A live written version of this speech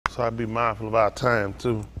So I'd be mindful of our time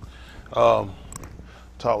too. Talk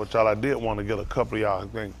with y'all. I did want to get a couple of y'all, I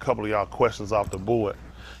think, a couple of y'all questions off the board.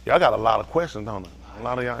 Y'all got a lot of questions, don't it? A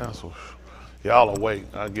lot of y'all answers. Y'all awake.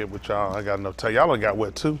 I get with y'all. I got enough time. Y'all done got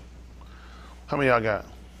what, two? How many y'all got?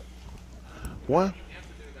 One?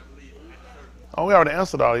 Oh, we already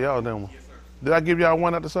answered all y'all, didn't we? Did I give y'all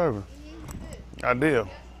one at the service? I did.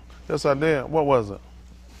 Yes, I did. What was it?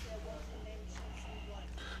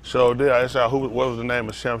 So did. I asked y'all what was the name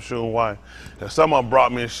of Shamshun wife. And someone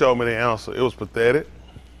brought me and showed me the answer. It was pathetic.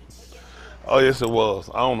 Oh, yes, it was.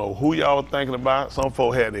 I don't know who y'all were thinking about. Some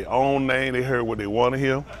folk had their own name. They heard what they want to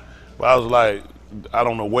hear. But I was like, I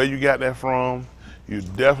don't know where you got that from. You're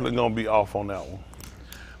definitely going to be off on that one.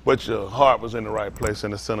 But your heart was in the right place,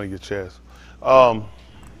 in the center of your chest. I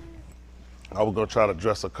was going to try to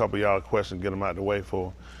address a couple of y'all questions, get them out the way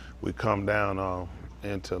before we come down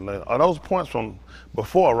into later. Are those points from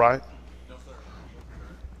before, right? No, sir.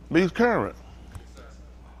 These current.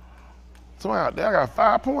 Somebody out there got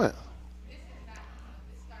 5 points.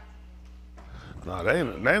 No, they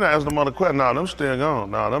ain't asking them other questions. No, them still gone.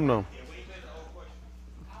 No, them no.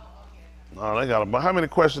 No, they got how many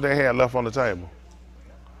questions they had left on the table?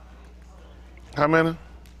 How many?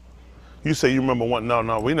 You say you remember one?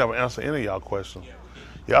 No, we never answered any of y'all questions.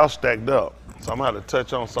 Y'all stacked up. So I'm gonna have to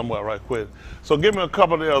touch on somewhere right quick. So give me a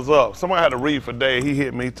couple of those up. Somebody had to read for Dave. He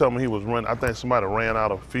hit me. He told me he was running. I think somebody ran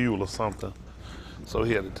out of fuel or something. So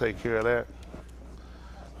he had to take care of that.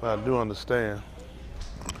 But I do understand.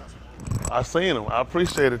 I seen him. I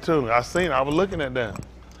appreciate it too. I was looking at that.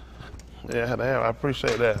 Yeah, I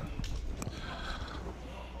appreciate that.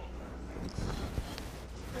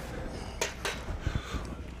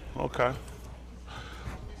 Okay.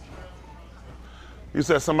 You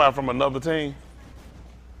said somebody from another team?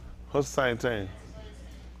 What's the same team?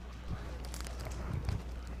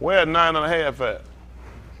 Where at 9.5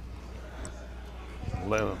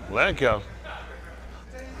 at? Lancaster.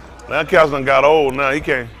 Lancaster done got old now. He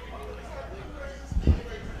can't.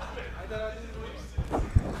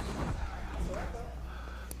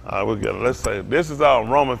 All right, we'll get it. Let's say this is out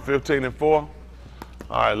Romans 15:4. All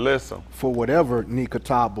right, listen. For whatever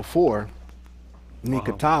Nikatab before,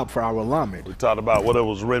 Nikatab for our Lamed. We talked about what it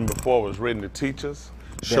was written before. It was written to teach us,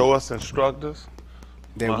 show us, instruct us.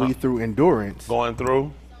 That we through endurance. Going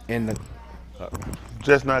through. And the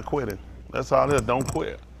just not quitting. That's all it is. Don't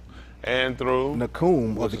quit. And through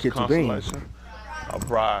Nakum of the Kitzubim. A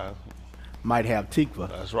prize. Might have tikva.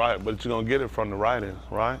 That's right, but you're gonna get it from the writings,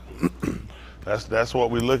 right? That's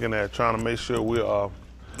what we're looking at, trying to make sure we are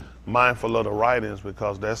mindful of the writings,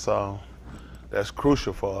 because that's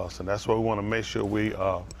crucial for us, and that's what we want to make sure we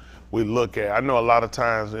look at. I know a lot of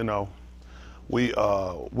times, you know,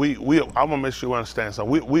 I want to make sure we understand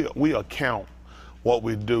something. We account what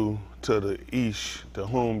we do to the Ish, to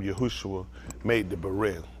whom Yahushua made the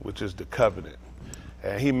Berit, which is the covenant,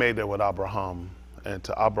 and he made that with Abraham, and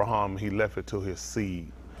to Abraham he left it to his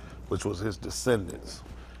seed, which was his descendants.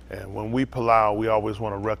 And when we Palau, we always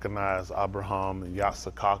want to recognize Abraham and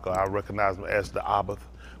Yatsakaka. I recognize them as the Abbath,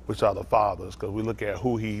 which are the fathers, because we look at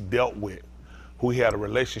who he dealt with, who he had a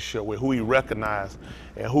relationship with, who he recognized,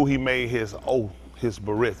 and who he made his oath, his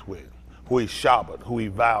berith with, who he shabbat, who he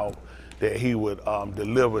vowed that he would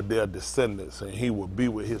deliver their descendants, and he would be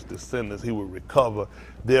with his descendants. He would recover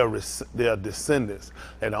their descendants.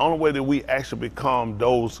 And the only way that we actually become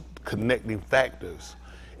those connecting factors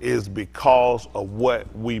is because of what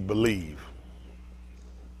we believe.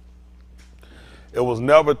 It was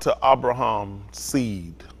never to Abraham's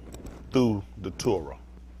seed through the Torah.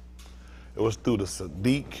 It was through the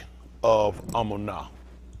Sadiq of Amunah.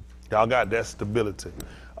 Y'all got that stability.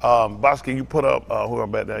 Boss, can you put up, who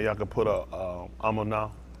back there, y'all can put up Amunah.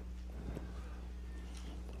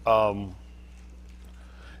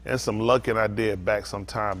 And some looking I did back some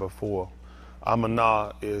time before.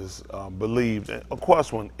 Amunah is believed. And of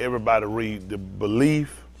course, when everybody read the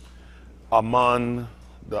belief among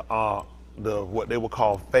the what they would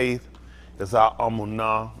call faith is our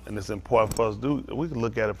Amunah, and it's important for us to do. We can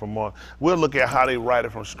look at it from more. We'll look at how they write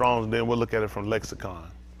it from Strong's, then we'll look at it from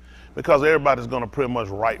lexicon, because everybody's going to pretty much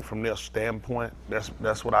write from their standpoint.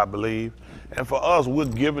 That's what I believe. And for us, we're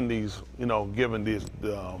given these,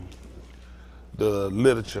 the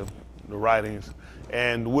literature, the writings.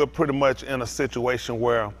 And we're pretty much in a situation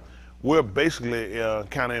where we're basically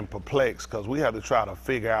kind of in perplexed, because we have to try to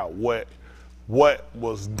figure out what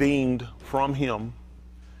was deemed from him,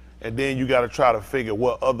 and then you got to try to figure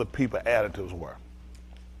what other people's attitudes were.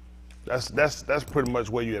 That's pretty much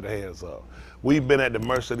where you're at the hands of. We've been at the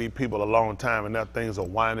mercy of these people a long time, and now things are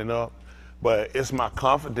winding up. But it's my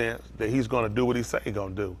confidence that he's going to do what he said he's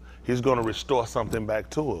going to do. He's going to restore something back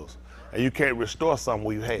to us. And you can't restore something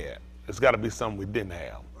we had. It's got to be something we didn't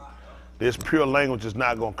have. This pure language is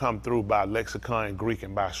not going to come through by lexicon and Greek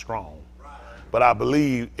and by Strong. But I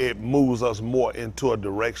believe it moves us more into a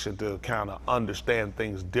direction to kind of understand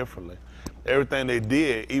things differently. Everything they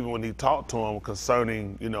did, even when he talked to him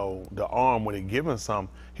concerning, you know, the arm when he given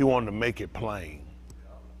something, he wanted to make it plain.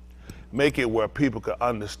 Make it where people could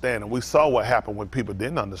understand. And we saw what happened when people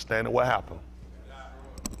didn't understand it. What happened?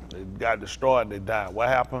 They got destroyed, they died. What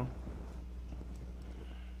happened?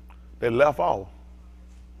 They left off.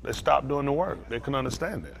 They stopped doing the work. They couldn't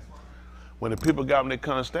understand it. When the people got them, they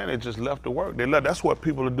couldn't understand it, they just left the work. They left. That's what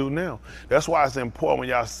people do now. That's why it's important when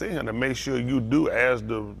y'all sit here to make sure you do as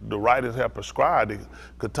the writers have prescribed, the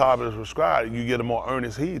Kitab is prescribed, you get a more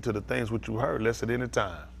earnest heed to the things which you heard less at any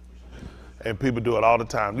time. And people do it all the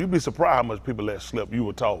time. You'd be surprised how much people let slip. You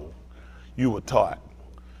were told, you were taught,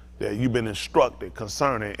 that you've been instructed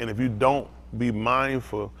concerning, and if you don't be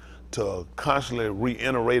mindful to constantly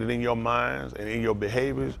reiterate it in your minds and in your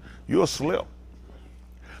behaviors, you'll slip.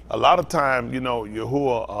 A lot of times, you know,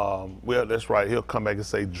 Yahuwah, well, that's right, he'll come back and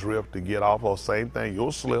say drift to get off, or same thing,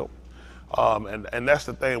 you'll slip. And that's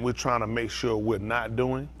the thing we're trying to make sure we're not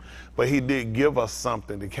doing. But he did give us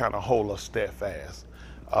something to kind of hold us steadfast.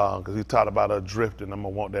 Because he talked about us drifting, I'm gonna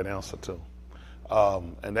want that answer too.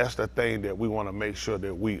 And that's the thing that we want to make sure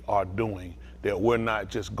that we are doing, that we're not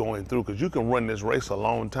just going through, because you can run this race a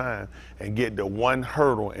long time and get to one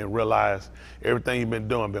hurdle and realize everything you've been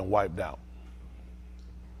doing been wiped out.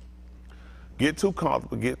 Get too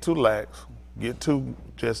comfortable, get too lax, get too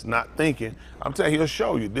just not thinking. I'm telling you, he'll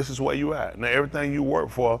show you this is where you at. Now everything you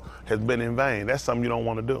work for has been in vain. That's something you don't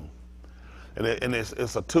want to do. And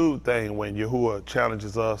it's a two thing when Yahuwah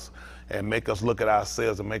challenges us and make us look at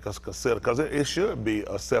ourselves and make us consider, because it should be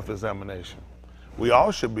a self-examination. We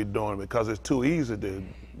all should be doing it, because it's too easy to,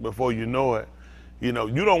 before you know it, you know,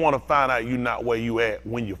 you don't want to find out you're not where you at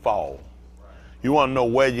when you fall. You want to know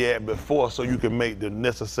where you're at before so you can make the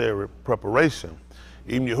necessary preparation.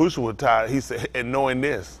 Even Yahushua was tired, he said, and knowing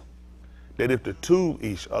this, that if the two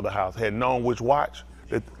each other house had known which watch,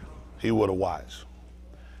 that he would have watched.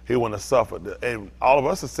 He wouldn't have suffered. And all of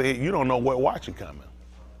us are saying, you don't know what watch is coming.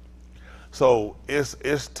 So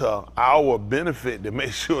it's to our benefit to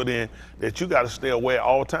make sure then that you got to stay away at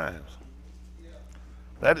all times.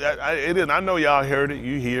 It is. I know y'all heard it,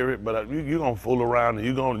 you hear it, but you're going to fool around and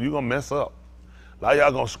you're going to mess up. A lot of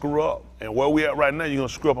y'all going to screw up. And where we at right now, you're going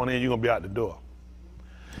to screw up on there and you're going to be out the door.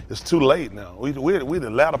 It's too late now. We're the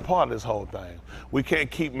latter part of this whole thing. We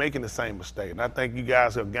can't keep making the same mistake. And I think you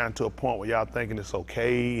guys have gotten to a point where y'all thinking it's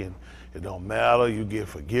okay and it don't matter, you get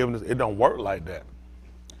forgiveness. It don't work like that.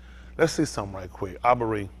 Let's see something right quick.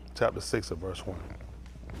 Abari, chapter 6 of verse 1.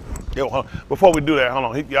 Yo, before we do that, hold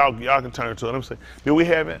on. Y'all can turn to it. Let me see. Do we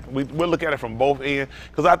have it? We'll look at it from both ends,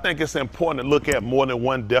 because I think it's important to look at more than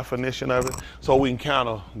one definition of it, so we can kind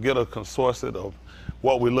of get a consortium of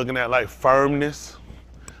what we're looking at, like firmness,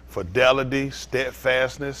 fidelity,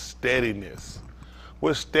 steadfastness, steadiness.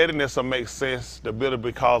 With steadiness, it makes sense, stability,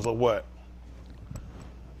 because of what?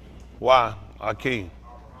 Why? Akeem.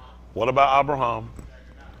 What about Abraham?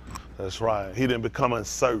 That's right. He didn't become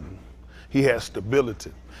uncertain. He had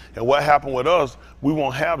stability. And what happened with us, we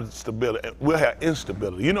won't have stability. We'll have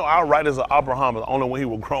instability. You know, our writers of Abraham is only when he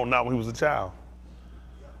was grown, not when he was a child.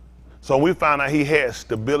 So we found out he had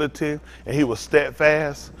stability and he was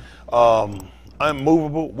steadfast,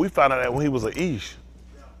 unmovable. We found out that when he was an Ish.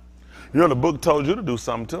 You know, the book told you to do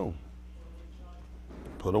something too.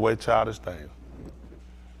 Put away childish things.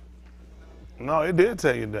 No, it did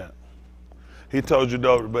tell you that. He told you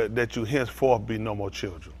though, but that you henceforth be no more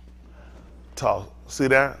children. See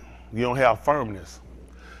that? You don't have firmness.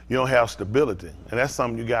 You don't have stability, and that's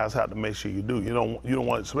something you guys have to make sure you do. You don't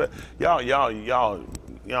want to y'all,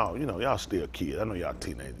 you know, y'all still kids. I know y'all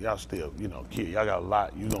teenagers. Y'all still, you know, kids. Y'all got a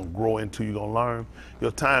lot you gonna grow into. You gonna learn.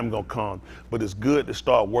 Your time gonna come, but it's good to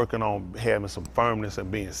start working on having some firmness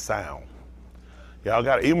and being sound. Y'all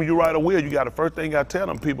got, even when you write a will, you got the first thing you got to tell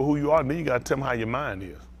them people who you are, and then you got to tell them how your mind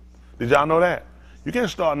is. Did y'all know that? You can't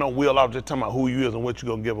start no will off just talking about who you is and what you're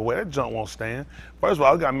going to give away. That junk won't stand. First of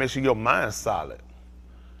all, you got to make sure your mind's solid.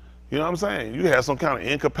 You know what I'm saying? You have some kind of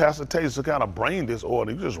incapacitation, some kind of brain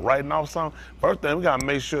disorder. You're just writing off something. First thing, we got to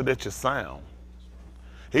make sure that you're sound.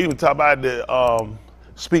 He even talked about the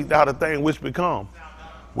speak out a thing which become,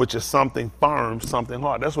 which is something firm, something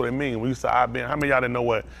hard. That's what it means when you say I been. How many of y'all didn't know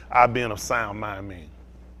what I being of sound mind mean?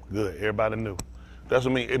 Good, everybody knew. That's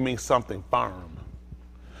what it means. It means something firm.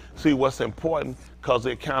 See what's important, because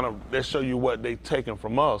they show you what they taking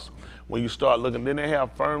from us. When you start looking, then they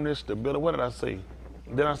have firmness, stability. What did I see?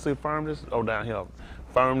 Did I see firmness? Oh, down here,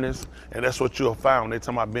 firmness, and that's what you'll find. They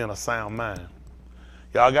talking about being a sound mind.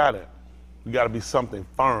 Y'all got it. You got to be something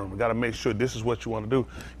firm. You got to make sure this is what you want to do.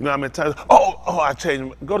 You know how many times? I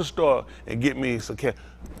changed. Go to the store and get me some candy.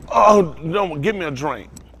 Oh, no, give me a drink.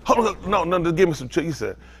 No, just give me some chicken. He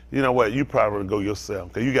said, you know what? You probably go yourself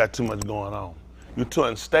because you got too much going on. You're too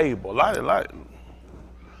unstable. Not a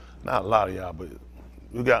lot of y'all, but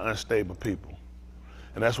you got unstable people.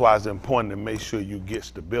 And that's why it's important to make sure you get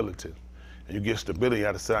stability. And you get stability, you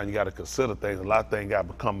got to sit down, you got to consider things. A lot of things got to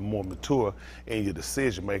become more mature in your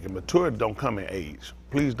decision making. Maturity don't come in age.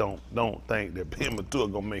 Please don't think that being mature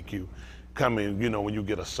gonna make you come in, when you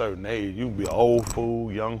get a certain age. You can be an old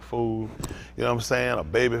fool, young fool, you know what I'm saying, a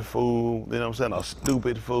baby fool, you know what I'm saying, a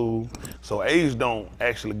stupid fool. So age don't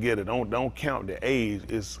actually get it. Don't count the age.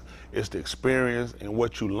 It's the experience and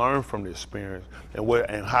what you learn from the experience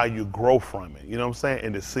and how you grow from it. You know what I'm saying?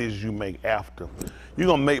 And decisions you make after. You're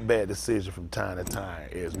gonna make bad decisions from time to time.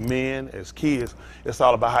 As men, as kids, it's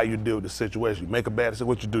all about how you deal with the situation. You make a bad decision,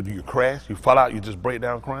 what you do? Do you crash? You fall out? You just break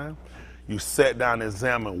down crying? You sit down and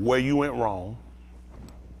examine where you went wrong,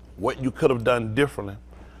 what you could have done differently.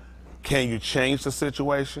 Can you change the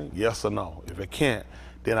situation? Yes or no? If it can't,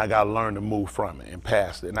 then I gotta learn to move from it and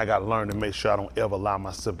past it. And I gotta learn to make sure I don't ever allow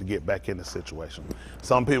myself to get back in the situation.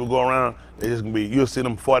 Some people go around, you'll see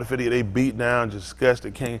them 40, 50, they beat down,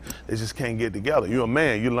 disgusted, they just can't get together. You're a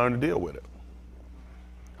man, you learn to deal with it.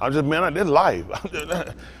 I'm just, man, this life.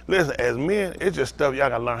 Listen, as men, it's just stuff y'all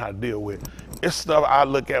gotta learn how to deal with. It's stuff I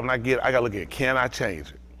look at when I gotta look at, can I change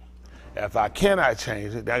it? If I cannot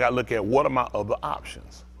change it, then I gotta look at what are my other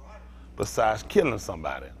options besides killing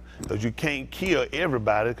somebody. Because you can't kill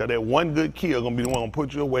everybody, because that one good kill gonna be the one gonna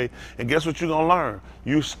put you away. And guess what you're gonna learn?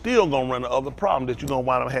 You still gonna run the other problem that you're gonna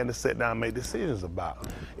wind up having to sit down and make decisions about.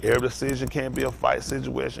 Every decision can't be a fight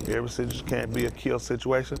situation. Every decision can't be a kill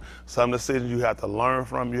situation. Some decisions you have to learn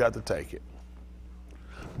from, you have to take it.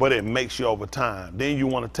 But it makes you over time. Then you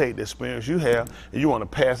want to take the experience you have and you want to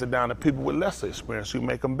pass it down to people with lesser experience. You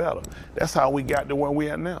make them better. That's how we got to where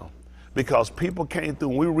we are now. Because people came through.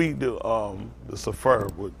 When we read the Sefer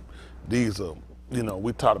with these,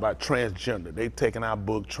 we talked about transgender. They taken our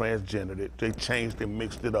book, transgendered it. They changed it,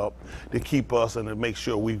 mixed it up to keep us and to make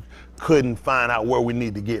sure we couldn't find out where we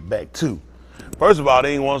need to get back to. First of all,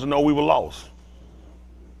 they didn't want us to know we were lost.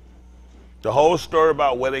 The whole story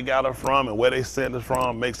about where they got us from and where they sent us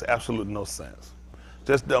from makes absolutely no sense.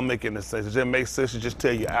 Just don't make any sense. It just makes sense to just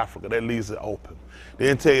tell you Africa. That leaves it open. They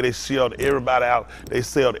didn't tell you they sold everybody out. They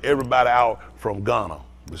sold everybody out from Ghana,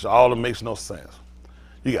 which all makes no sense.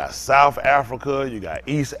 You got South Africa, you got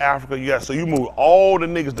East Africa, so you move all the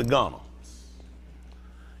niggas to Ghana.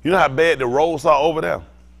 You know how bad the roads are over there?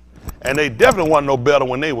 And they definitely wasn't no better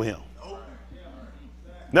when they were here.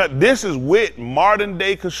 Now, this is with modern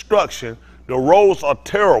day construction. The roads are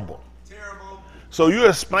terrible. So you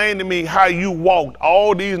explain to me how you walked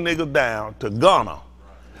all these niggas down to Ghana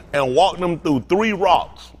and walked them through 3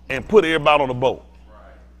 rocks and put everybody on a boat.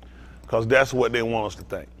 Because that's what they want us to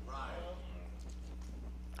think.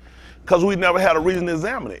 Because we never had a reason to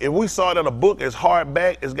examine it. If we saw that a book is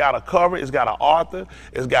hardback, it's got a cover, it's got an author,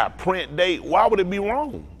 it's got print date, why would it be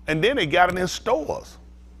wrong? And then they got it in stores.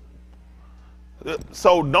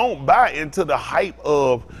 So don't buy into the hype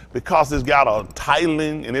of, because it's got a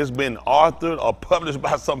titling and it's been authored or published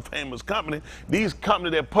by some famous company. These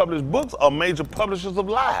companies that publish books are major publishers of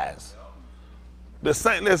lies.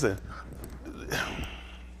 Listen,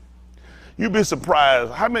 you'd be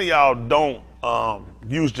surprised how many of y'all don't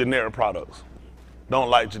use generic products, don't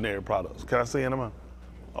like generic products. Can I say any more?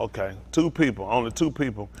 Okay, 2 people, only 2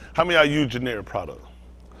 people. How many of y'all use generic products?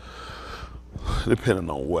 Depending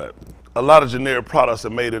on what. A lot of generic products are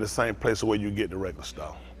made in the same place where you get the regular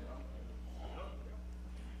stuff.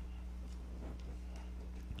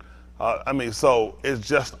 So it's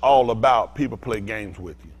just all about people play games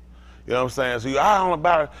with you. You know what I'm saying? So I don't know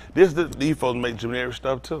about this. These folks make generic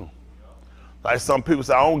stuff too. Like some people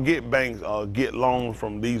say, I don't get banks or get loans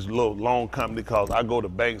from these little loan companies because I go to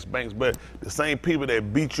banks. But the same people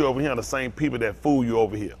that beat you over here are the same people that fool you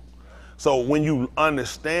over here. So when you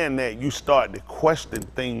understand that, you start to question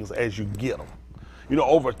things as you get them.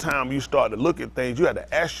 Over time, you start to look at things. You have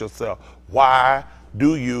to ask yourself, why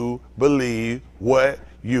do you believe what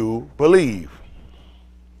you believe?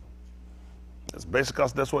 It's basically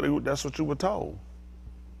because that's what you were told.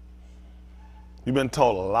 You've been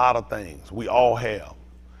told a lot of things. We all have.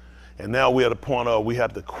 And now we're at the point of we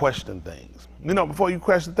have to question things. You know, before you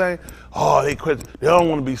question things, oh, they don't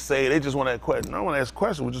want to be saved. They just want to ask questions. I don't want to ask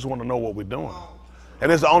questions. We just want to know what we're doing.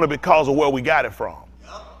 And it's only because of where we got it from.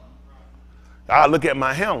 I look at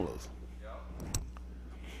my handlers.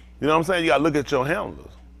 You know what I'm saying? You got to look at your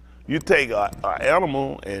handlers. You take an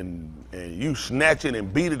animal and you snatch it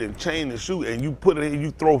and beat it and chain the shoe and you put it in,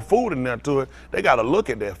 you throw food in there to it, they got to look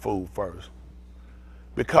at that food first.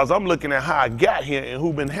 Because I'm looking at how I got here and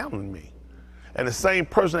who been handling me. And the same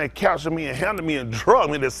person that captured me and handled me and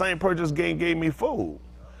drugged me, the same person just gave me food.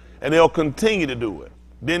 And they'll continue to do it.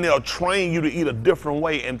 Then they'll train you to eat a different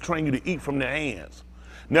way and train you to eat from their hands.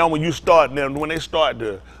 Now when they start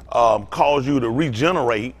to cause you to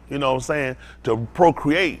regenerate, you know what I'm saying, to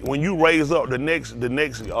procreate, when you raise up the next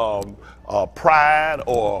pride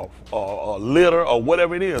or litter or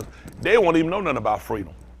whatever it is, they won't even know nothing about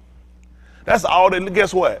freedom. That's all they,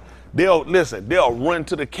 guess what? They'll run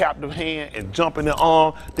to the captive hand and jump in their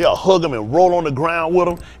arm. They'll hug them and roll on the ground with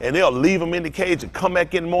them, and they'll leave them in the cage and come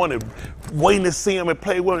back in the morning waiting to see them and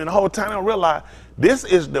play with them. And the whole time they'll realize this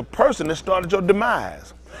is the person that started your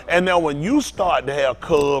demise. And now when you start to have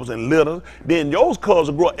cubs and litters, then those cubs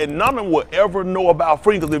will grow up and none of them will ever know about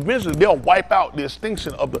freedom, because eventually they'll wipe out the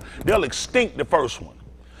extinction they'll extinct the first one.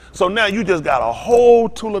 So now you just got a whole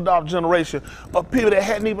Tuladop generation of people that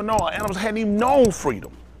hadn't even known, animals hadn't even known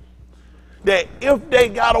freedom. That if they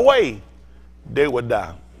got away, they would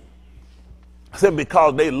die. Simply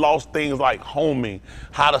because they lost things like homing,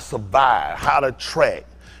 how to survive, how to track,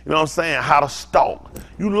 you know what I'm saying, how to stalk.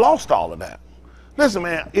 You lost all of that. Listen,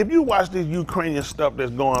 man, if you watch this Ukrainian stuff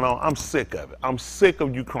that's going on, I'm sick of it. I'm sick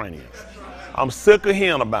of Ukrainians. I'm sick of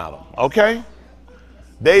hearing about them, okay?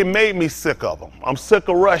 They made me sick of them. I'm sick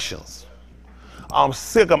of Russians. I'm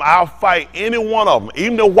sick of them. I'll fight any one of them,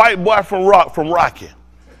 even the white boy from Rocky.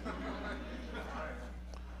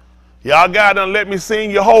 Y'all got to let me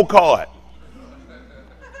sing your whole card.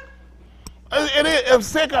 I'm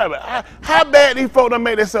sick of it. How bad these folks done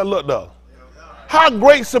made themselves look, though? How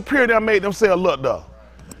great superior they made themselves look, though?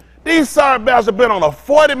 These sorry bastards have been on a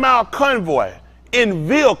 40-mile convoy in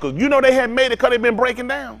vehicles. You know they had made it because they've been breaking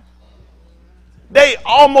down. They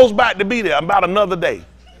almost about to be there about another day.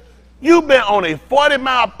 You've been on a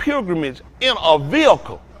 40-mile pilgrimage in a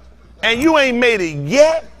vehicle, and you ain't made it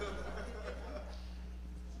yet?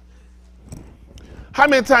 How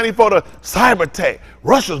many times you for the cyber attack?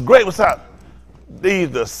 Russia's great with cyber.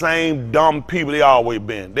 These the same dumb people they always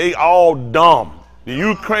been. They all dumb. The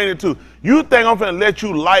Ukrainian too. You think I'm finna let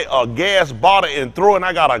you light a gas bottle and throw it and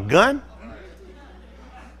I got a gun?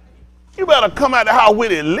 You better come out the house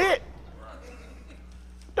with it lit.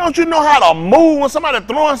 Don't you know how to move when somebody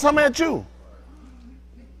throwing something at you?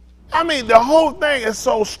 I mean, the whole thing is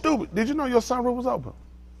so stupid. Did you know your sunroof was open?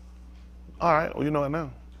 All right, well, you know it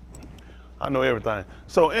now. I know everything.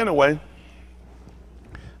 So anyway,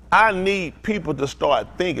 I need people to start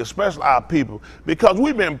thinking, especially our people, because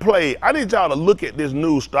we've been played. I need y'all to look at this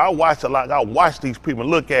news story. I watch a lot. I watch these people and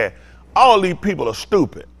look at all these people are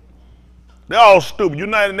stupid. They're all stupid.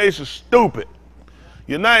 United Nations, stupid.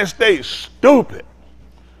 United States, stupid.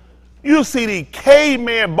 You see the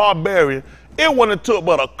caveman barbarian, it wouldn't have took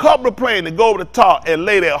but a couple of planes to go over the top and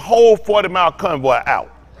lay that whole 40-mile convoy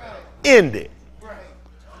out. End it.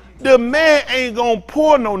 The man ain't gonna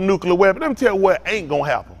pour no nuclear weapon. Let me tell you what ain't gonna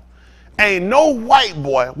happen. Ain't no white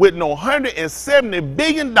boy with no $170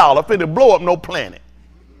 billion finna blow up no planet.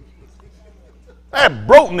 That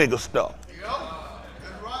broke nigga stuff.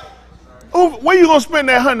 Where you gonna spend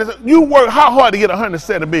that $100? You work how hard to get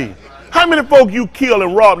 $170 billion? How many folk you kill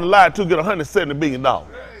and rob and lie to get $170 billion? And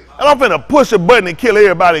I'm finna push a button and kill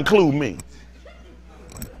everybody, including me.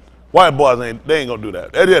 White boys ain't gonna do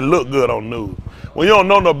that. They just look good on news. When you don't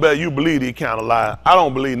know no better, you believe these kind of lies. I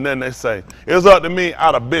don't believe nothing they say. It's up to me,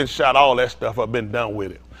 I'd have been shot all that stuff. I've been done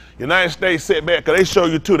with it. United States sit back because they show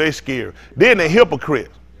you too, they scared. Then they hypocrites.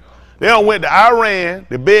 They done went to Iran,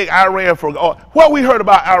 the big Iran for, what we heard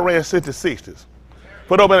about Iran since the 60s,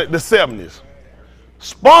 for the 70s.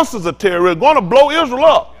 Sponsors of terrorism, going to blow Israel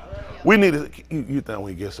up. We need to, you think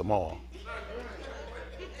we get some more?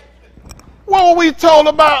 What were we told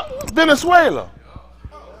about Venezuela?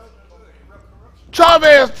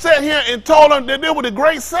 Chavez sat here and told them that they were the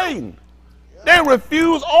great Satan. They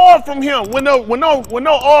refused oil from him. When no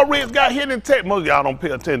oil rigs got hit in Texas, most of y'all don't pay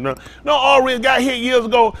attention. No oil rigs got hit years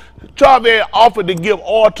ago. Chavez offered to give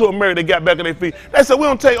oil to America. They got back on their feet. They said, we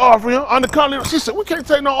don't take oil from him. Undercover, she said, we can't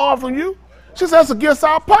take no oil from you. She said, that's against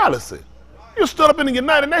our policy. You stood up in the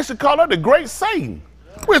United Nations, called her the great Satan,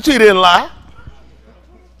 which he didn't lie.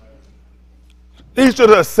 He should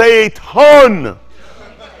have said Satan.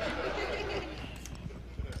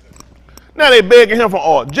 Now they begging him for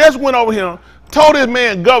oil. Just went over here Told his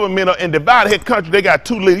man government up and divided his country. They got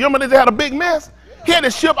 2 leaders. You remember they had a big mess? He had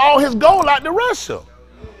to ship all his gold out to Russia.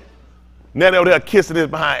 Now they were there kissing his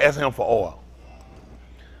behind, asking him for oil.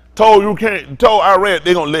 Told Iran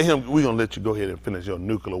they're gonna let him. We're gonna let you go ahead and finish your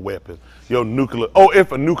nuclear weapons, it's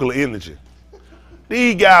for nuclear energy.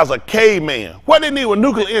 These guys are cavemen. What they need with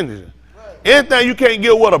nuclear energy? Anything you can't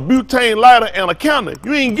get with a butane lighter and a candle,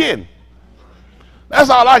 you ain't getting. That's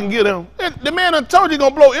all I can get him. The man done told you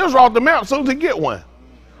gonna blow Israel off the map as soon as he get one.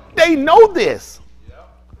 They know this.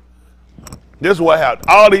 This is what happened.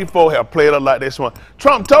 All these folks have played up like this one.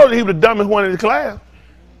 Trump told you he was the dumbest one in the class.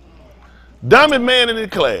 Dumbest man in the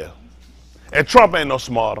class. And Trump ain't no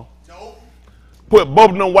smarter. Put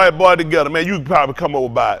both of them white boys together, man, you could probably come up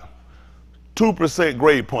with about 2%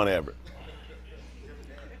 grade point average.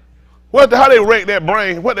 How they rank that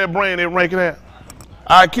brain? What that brain they ranking at?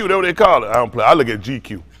 IQ, that's what they call it. I don't play. I look at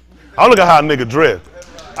GQ. I look at how a nigga dress.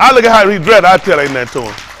 I look at how he dressed. I tell ain't nothing to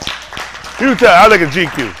him. You tell, I look at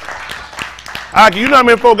GQ. IQ, you know how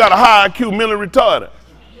many folks got a high IQ, mentally retarded?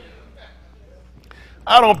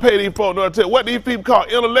 I don't pay these folks no attention. What these people call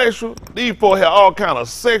intellectual, these folks have all kind of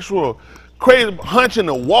sexual, crazy, hunching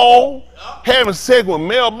the wall, having sex with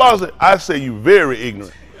male bosses. I say you very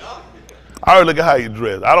ignorant. I already look at how you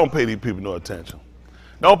dress. I don't pay these people no attention.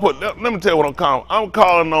 Let me tell you what I'm calling. I'm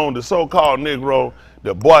calling on the so-called Negro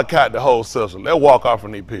to boycott the whole system. Let's walk off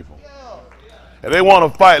from these people. If they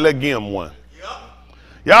want to fight, let's give them one.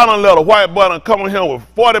 Y'all done let a white boy done come in here with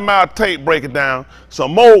 40-mile tape breaking down.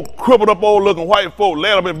 Some more crippled up old looking white folk,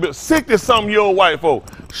 let them in 60-something-year-old white folk,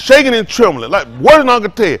 shaking and trembling, like worse than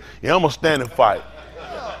Uncle Ted. Yeah, I'm gonna stand and fight.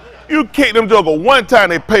 You kick them jokers one time,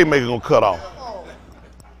 they paymaker gonna cut off.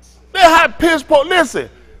 They hot piss poor. Listen,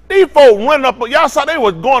 these folks running up, y'all saw they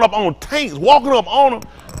was going up on tanks, walking up on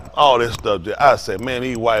them. All this stuff. I said, man,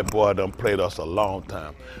 these white boys done played us a long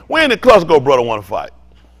time. When the Cluster brother want to fight?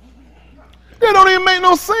 That don't even make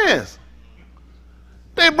no sense.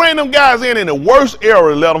 They bring them guys in the worst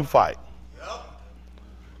era to let them fight.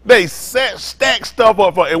 They stack stuff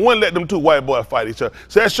up and wouldn't let them 2 white boys fight each other.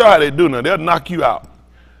 So that's sure how they do now. They'll knock you out,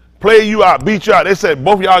 play you out, beat you out. They said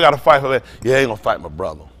both of y'all got to fight for that. Yeah, I ain't gonna fight my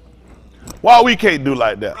brother. Why we can't do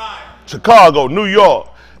like that? Right. Chicago, New York,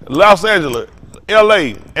 Los Angeles,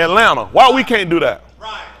 LA, Atlanta. Why we can't do that?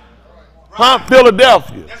 Right. Huh?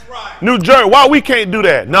 Philadelphia. That's right. New Jersey. Why we can't do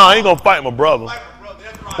that? No, I ain't gonna fight my brother. Right.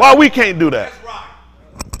 Why we can't do that? That's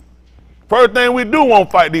right. First thing we do won't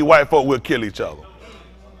fight these white folk, we'll kill each other.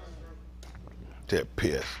 Just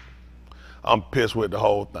pissed. I'm pissed with the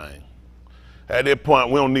whole thing. At that point,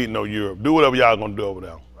 we don't need no Europe. Do whatever y'all gonna do over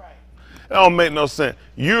there. That don't make no sense.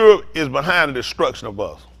 Europe is behind the destruction of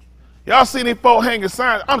us. Y'all see these folks hanging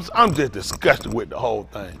signs? I'm just disgusted with the whole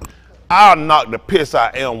thing. I'll knock the piss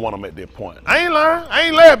out of one of them at that point. I ain't lying. I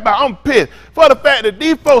ain't laughing about it. I'm pissed for the fact that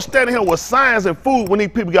these folks standing here with signs and food when these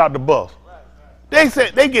people got off the bus. They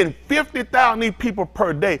said they getting 50,000 these people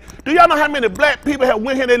per day. Do y'all know how many black people have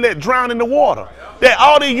went here and they let drown in the water? That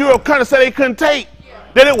all these Europe countries said they couldn't take?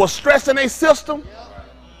 That it was stressing their system?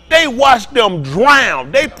 They watched them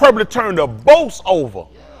drown. They probably turned the boats over.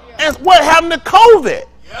 And what happened to COVID?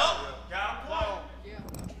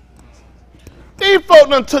 These folks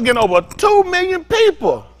done took in over 2 million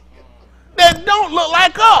people that don't look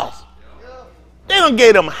like us. They done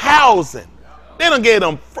gave them housing. They done gave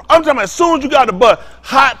them, I'm talking about as soon as you got the bus,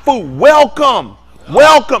 hot food, welcome,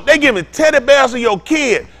 welcome. They giving teddy bears to your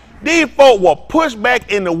kid. These folk were pushed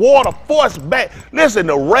back in the water, forced back. Listen,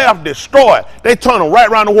 the raft destroyed. They turn them right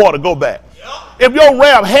around the water, go back. If your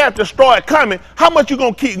raft half destroyed coming, how much you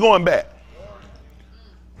gonna keep going back?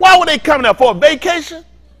 Why were they coming out for a vacation?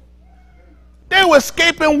 They were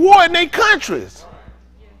escaping war in their countries.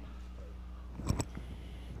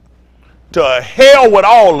 To hell with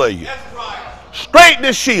all of you. Straight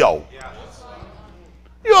to Sheol.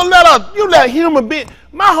 You let human beings,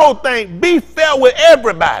 my whole thing, be fair with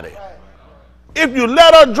everybody. If you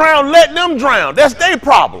let us drown, let them drown. That's their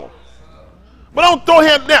problem. But don't throw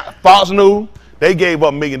him down. Fox News, they gave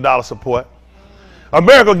up $1 million support.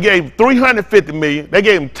 America gave $350 million. They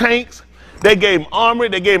gave them tanks. They gave them armory.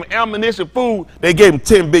 They gave them ammunition, food. They gave them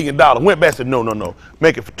 $10 billion. Went back and said, no,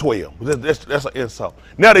 make it for 12. That's an insult.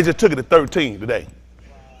 Now they just took it to 13 today.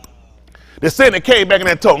 The Senate came back and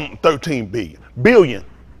they told them 13 billion.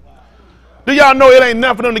 Do y'all know it ain't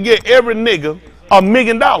nothing for them to get every nigga $1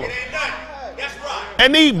 million? That's right.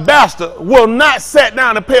 And these bastards will not sit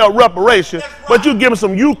down and pay a reparation, but you give them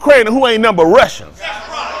some Ukrainian who ain't nothing but Russians. That's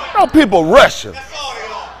right. No people Russians.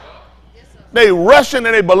 They Russian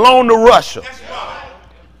and they belong to Russia. That's right.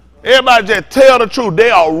 Everybody just tell the truth.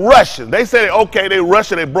 They are Russians. They say, okay, they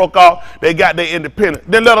Russian, they broke off, they got their independence.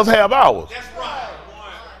 Then let us have ours. That's right.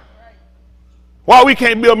 Why we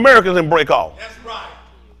can't be Americans and break off? That's right.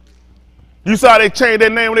 You saw they changed their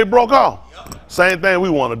name when they broke off? Yep. Same thing we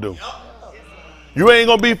want to do. Yep. You ain't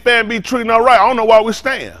going to be fair and be treating all right. I don't know why we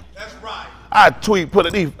stand. That's right. I tweet, put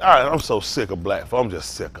it, I'm so sick of black folk. I'm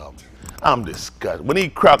just sick of them. I'm disgusted. When he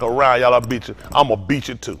crack around, y'all, I beat you. I'm going to beat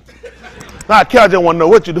you too. Now, I just want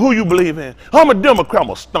to know who you believe in. I'm a Democrat. I'm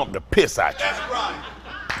going to stomp the piss out you. That's right.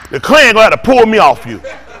 The Klan going to have to pull me off you.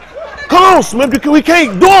 Come on, Smith. We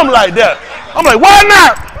can't do them like that. I'm like, why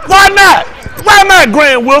not? Why not? Why not,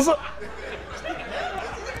 Grand Wizard?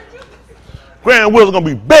 Grand Wizard gonna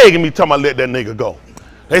be begging me, talking about let that nigga go.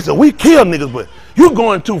 They said, we kill niggas, but you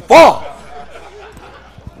going too far.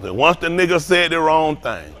 Then once the nigga said the wrong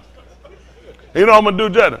thing, you know what I'm gonna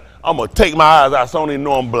do, Jada? I'm gonna take my eyes out so I don't even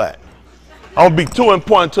know I'm black. I'm gonna be too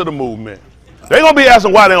important to the movement. They gonna be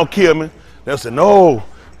asking why they don't kill me. They'll say, no,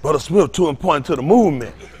 Brother Smith too important to the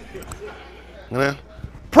movement. Yeah.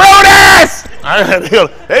 Protest!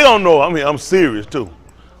 They don't know. I'm serious too.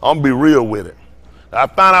 I'm gonna be real with it. I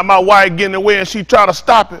find out my wife getting in the way and she try to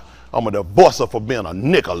stop it, I'm gonna divorce her for being a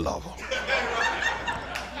nigga lover.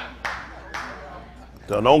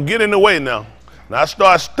 So don't get in the way now. Now I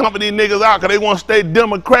start stumping these niggas out because they want to stay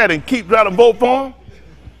Democrat and keep trying to vote for them.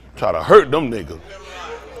 Try to hurt them niggas.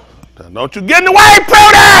 So don't you get in the way,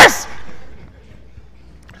 protest!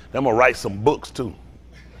 I'm gonna write some books too.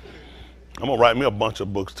 I'm gonna write me a bunch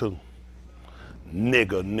of books too.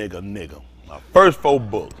 Nigga. My first 4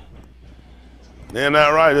 books. Isn't that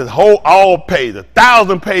right? This whole, all page,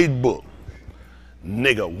 1,000-page book.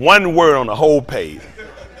 Nigga, 1 word on the whole page.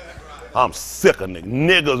 I'm sick of niggas.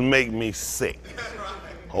 Niggas make me sick.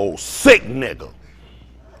 Oh, sick nigga.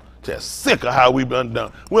 Just sick of how we been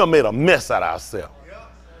done. We done made a mess out of ourselves.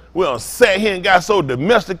 We done sat here and got so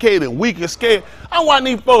domesticated and weak and scared. I want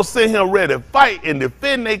these folks sitting here ready to fight and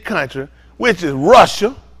defend their country, which is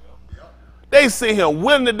Russia. They sit here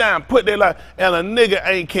willing to die and put their life, and a nigga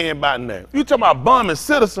ain't caring about nothing. You talking about bombing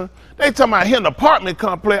citizens, they talking about hitting an apartment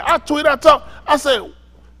complex. I said,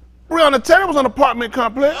 Breonna Taylor was an apartment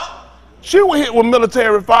complex. She was hit with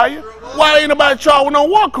military fire. Why ain't nobody charged with no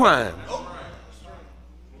war crime?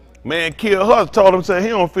 Man killed her, told him, said he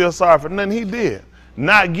don't feel sorry for nothing he did.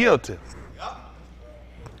 Not guilty.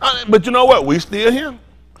 But you know what? We still here.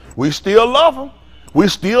 We still love them. We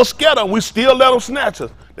still scared them. We still let them snatch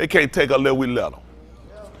us. They can't take us unless we let them.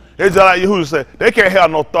 It's just like Yahushua said, they can't have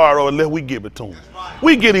no authority unless we give it to them.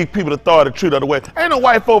 We give these people the authority to treat other way. Ain't no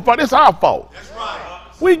white folk fault. It's our fault. That's right.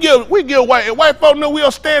 We give white folk know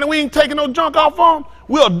we'll stand and we ain't taking no junk off them.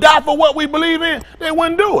 We'll die for what we believe in. They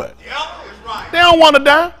wouldn't do it. Yep, that's right. They don't want to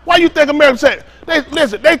die. Why you think Americans say,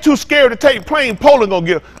 they too scared to take plane Poland gonna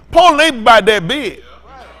give. Poland ain't about that big.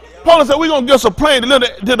 Poland said, we're going to get some plane to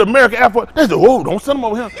the American Air Force. They said, whoa, don't send them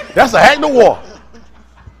over here. That's an act of war.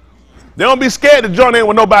 They don't be scared to join in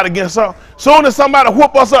with nobody against us. Soon as somebody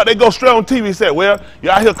whoop us up, they go straight on TV and say, well,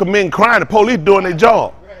 y'all here committing crime, the police doing their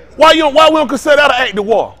job. Why we don't consider that an act of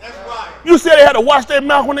war? That's right. You said they had to watch their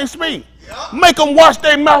mouth when they speak. Yep. Make them watch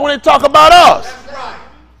their mouth when they talk about us. That's right.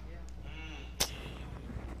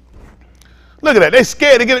 Look at that. They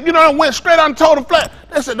scared to get it. You know, I went straight out and told them flat.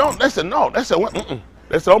 They said, no. They said, mm-mm.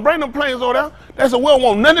 They said, don't bring them planes over there. They said, we don't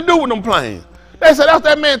want nothing to do with them planes. They said, that's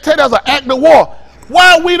that man take that as an act of war.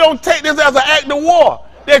 Why we don't take this as an act of war?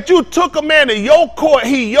 That you took a man to your court,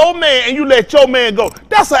 he your man, and you let your man go.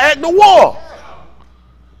 That's an act of war.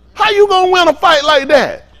 How you gonna win a fight like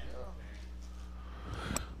that?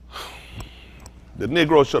 The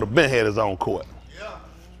Negro should have been had his own court.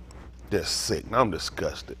 That's sick. I'm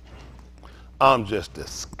disgusted. I'm just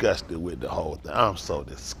disgusted with the whole thing. I'm so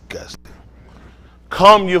disgusted.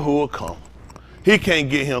 Come Yahuwah, come. He can't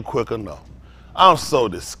get him quick enough. I'm so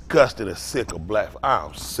disgusted and sick of black.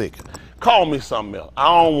 I'm sick. Call me something else. I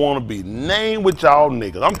don't want to be named with y'all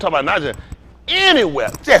niggas. I'm talking about not just anywhere.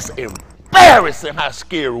 Just embarrassing how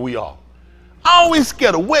scary we are. Always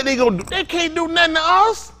scared of what they gonna do. They can't do nothing to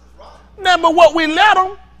us. Nothing but what we let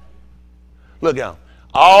them. Look out.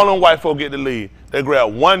 All them white folk get to leave. They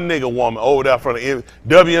grab one nigga woman over there from the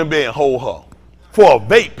WNBA and hold her for a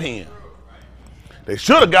vape pen. They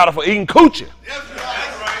should have got her for eating coochie.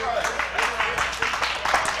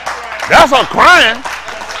 That's a crime.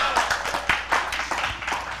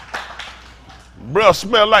 Bro,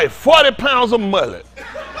 smell like 40 pounds of mullet.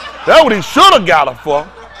 That's what he should have got her for.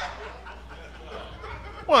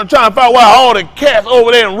 I'm trying to find out why all the cats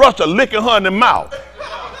over there in Russia licking her in the mouth.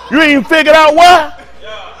 You ain't even figured out why?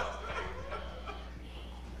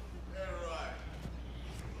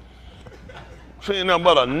 She ain't nothing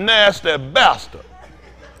but a nasty bastard.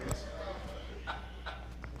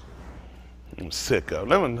 I'm sick of it.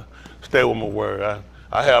 Let me stay with my word.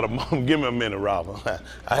 I had a moment. Give me a minute, Robin.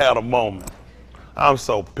 I had a moment. I'm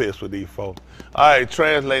so pissed with these folks. All right,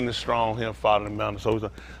 translating the strong, him following the mountain.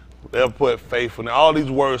 So they'll put faithfulness. All these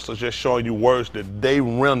words are just showing you words that they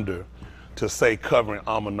render to say covering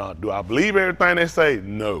Amunah. Do I believe everything they say?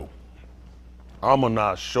 No.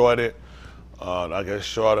 Amunah shorted. I guess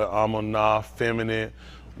shorted Amunah, feminine.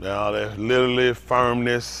 Now there's literally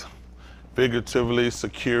firmness, figuratively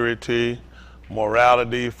security,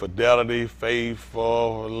 morality, fidelity,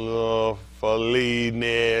 faithful,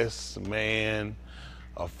 faithfulness, man,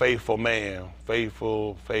 a faithful man,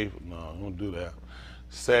 faithful, no, I don't do that.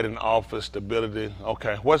 Setting office, stability.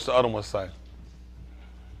 Okay, what's the other one say?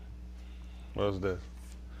 What's this?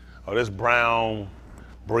 Oh, this Brown,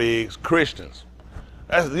 Briggs, Christians.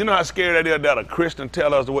 You know how scary that is that a Christian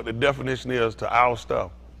tell us what the definition is to our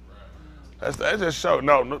stuff? That's just show.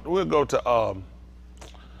 No, we'll go to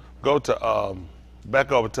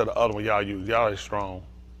back over to the other one y'all use. Y'all is strong.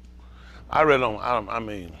 I really don't. I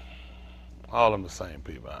mean, all of them the same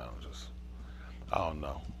people. I don't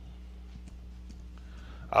know.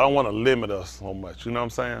 I don't want to limit us so much. You know what I'm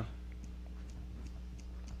saying?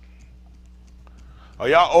 Are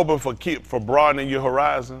y'all open for broadening your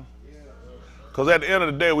horizon? Because at the end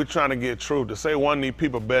of the day, we're trying to get truth. To say one of these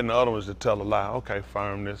people better than the other one is to tell a lie. Okay,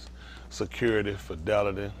 firmness, security,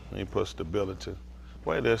 fidelity. He put stability.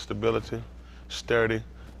 Wait, there's stability, steady.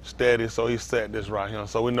 So he set this right here.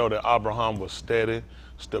 So we know that Abraham was steady,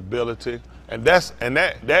 stability, and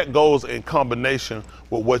that goes in combination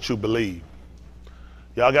with what you believe.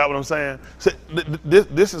 Y'all got what I'm saying? So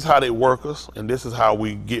this is how they work us, and this is how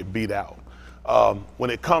we get beat out. When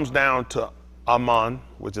it comes down to Aman,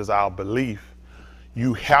 which is our belief,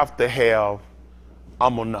 you have to have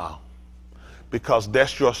Amunah, because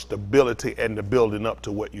that's your stability and the building up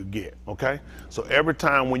to what you get, okay? So every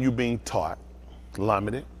time when you're being taught,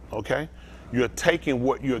 limited, okay, you're taking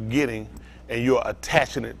what you're getting and you're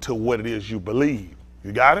attaching it to what it is you believe.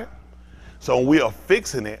 You got it? So we are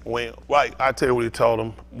fixing it when, like I tell you what he told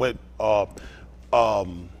him with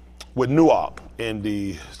Nuach in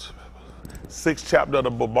the 6th chapter of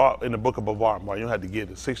the book of Bavar. You don't have to get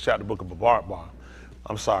it. 6th chapter of the book of Bavar.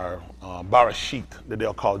 I'm sorry, Barashit, that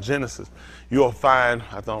they'll call Genesis. You'll find,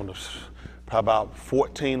 I don't know, probably about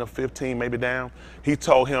 14 or 15 maybe down. He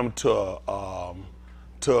told him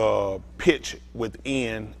to pitch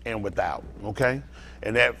within and without, okay?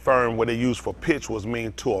 And that firm, what they used for pitch was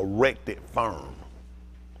mean to erect it firm.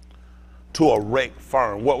 To erect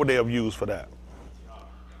firm. What would they have used for that?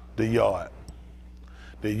 The yard.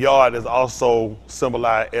 The yard is also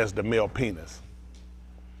symbolized as the male penis.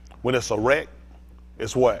 When it's erect,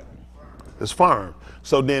 it's what? It's firm.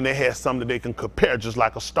 So then they had something they can compare, just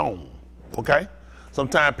like a stone, okay?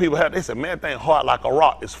 Sometimes people they say, man, that thing hard like a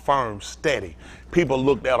rock. It's firm, steady. People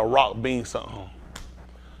looked at a rock being something.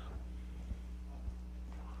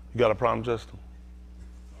 You got a problem, Justin?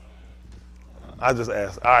 I just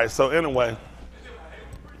asked. All right, so anyway.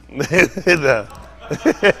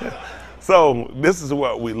 So this is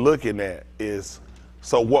what we're looking at is,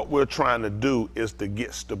 so what we're trying to do is to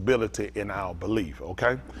get stability in our belief,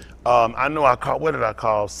 okay? I know what did I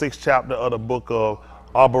call? 6th chapter of the book of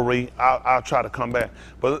Aubrey. I'll try to come back.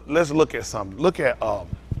 But let's look at something.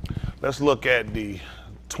 Let's look at the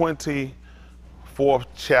 24th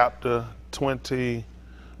chapter, 24,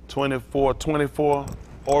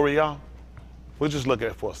 Oriah. We'll just look at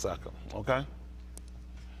it for a second, okay?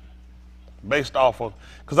 Based off of,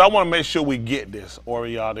 because I want to make sure we get this,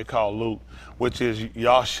 Oriah, they call Luke, which is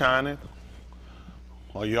y'all shining,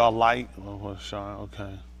 or y'all light, or shine,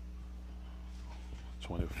 okay.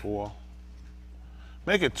 24.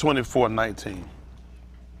 Make it 24:19.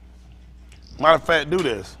 Matter of fact, do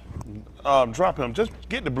this. Drop him. Just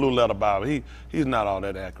get the blue letter Bible. He's not all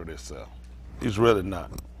that accurate himself. He's really not.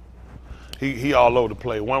 He all over the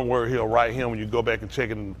place. One word he'll write him when you go back and check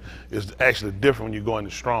it, and it's actually different when you go into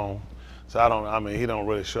Strong. So he don't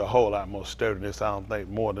really show a whole lot more sturdiness, I don't think,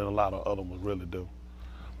 more than a lot of other ones really do.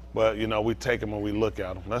 But, you know, we take them and we look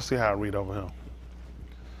at them. Let's see how I read over here.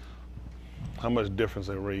 How much difference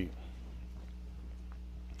they read.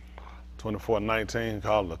 24:19,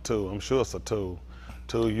 call it a tool. I'm sure it's a tool.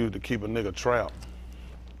 Tool used to keep a nigga trapped.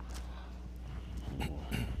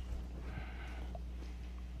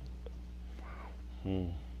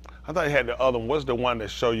 I thought you had the other one. What's the one that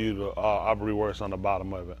show you the Aubrey words on the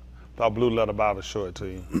bottom of it? Thought blue letter Bible show it to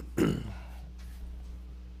you.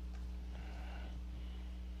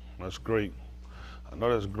 That's great. I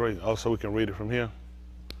know that's great. Also, we can read it from here.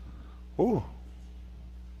 Ooh.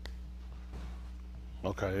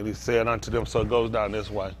 Okay, and he said unto them, so it goes down this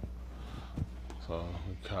way. So,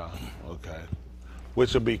 okay.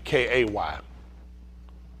 Which would be K-A-Y.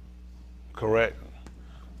 Correct?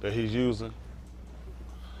 That he's using?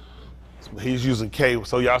 He's using K.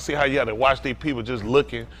 So y'all see how you have to watch these people just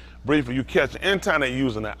looking briefly. You catch it. Anytime they're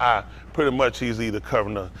using the I, pretty much he's either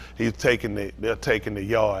covering they're taking the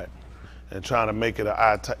yard and trying to make it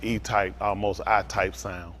an E-type, almost I-type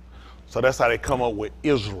sound. So that's how they come up with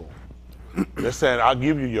Israel. They're saying, I'll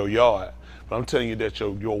give you your yard, but I'm telling you that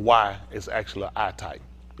your Y is actually an I-type.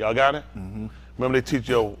 Y'all got it? Mm-hmm. Remember they teach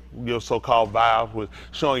your so-called vowels, with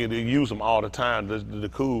showing you they use them all the time. The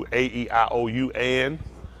cool A-E-I-O-U and.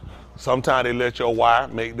 Sometimes they let your Y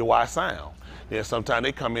make the Y sound. Then sometimes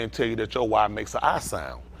they come in and tell you that your Y makes an I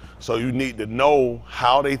sound. So you need to know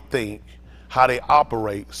how they think, how they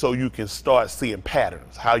operate, so you can start seeing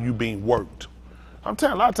patterns, how you being worked. I'm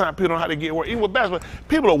telling you, a lot of times people don't know how to get worked. Even with basketball,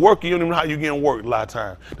 people are working, you don't even know how you're getting worked a lot of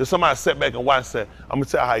times. There's somebody sit back and watch and say, I'm going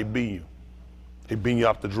to tell you how he beat you. He beat you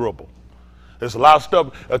off the dribble. There's a lot of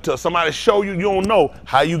stuff until somebody show you, you don't know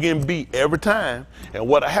how you getting beat every time. And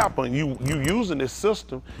what'll happen, you using this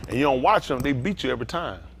system and you don't watch them, they beat you every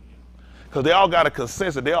time. Because they all got a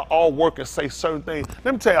consensus. They all work and say certain things.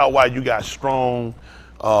 Let me tell y'all why you got Strong,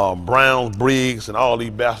 Browns, Briggs, and all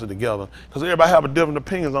these bastards together. Because everybody have a different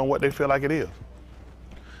opinions on what they feel like it is.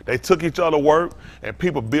 They took each other work, and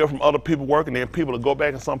people build from other people work, and then people will go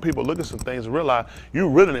back and some people look at some things and realize you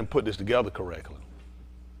really didn't put this together correctly.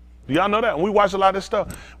 Do y'all know that? And we watch a lot of this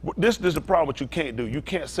stuff. This is the problem what you can't do. You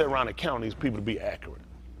can't sit around and count these people to be accurate.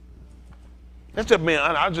 That's just being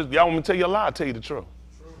honest. Y'all want me to tell you a lie, I'll tell you the truth.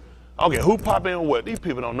 Okay, who pop in what? These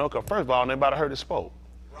people don't know, because first of all, nobody heard it spoke.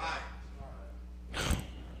 Right.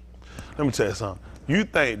 Let me tell you something. You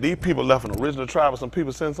think these people left an original tribe or some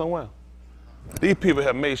people sent somewhere? These people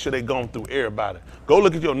have made sure they gone through everybody. Go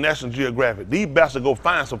look at your National Geographic. These bastards go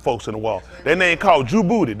find some folks in the wall. Their name called Drew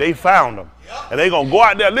Booty. They found them. And they gonna go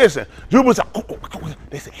out there, listen. Drew Booty said,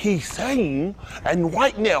 they said, he's saying, and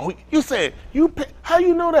right now, you said, how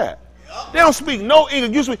you know that? They don't speak no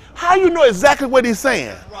English. You speak, how you know exactly what he's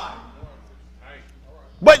saying?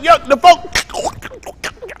 But the folk,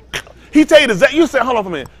 he tell you exactly, you said, hold on for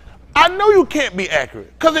a minute. I know you can't be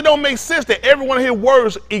accurate because it don't make sense that every one of his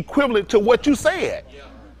words equivalent to what you said. Yeah.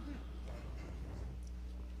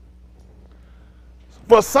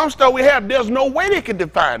 For some stuff we have, there's no way they can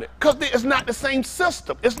define it because it's not the same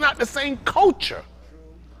system. It's not the same culture.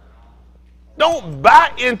 Don't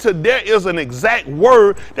buy into there is an exact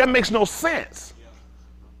word that makes no sense.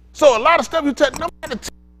 So a lot of stuff you tell,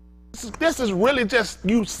 this is really just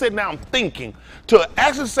you sitting down thinking. To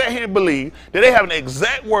actually sit here and believe that they have an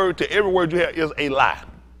exact word to every word you have is a lie.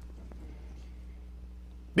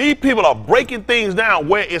 These people are breaking things down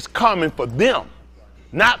where it's coming for them,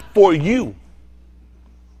 not for you.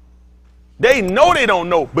 They know they don't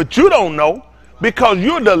know, but you don't know because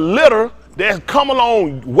you're the litter that's come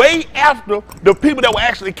along way after the people that were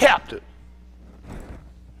actually captured.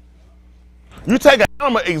 You take an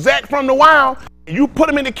animal exact from the wild, you put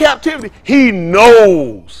him into captivity, he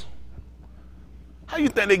knows. How you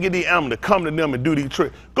think they get these animals to come to them and do these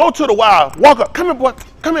tricks? Go to the wild, walk up, come here, boy,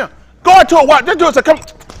 come here. Go into a wild, just do it, say, come,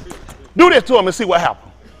 do this to him and see what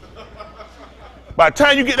happens. By the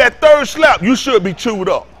time you get that third slap, you should be chewed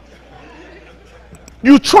up.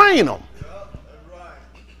 You train them.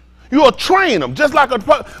 You'll train them, just like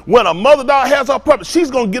when a mother dog has her puppy, she's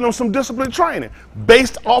gonna give them some discipline training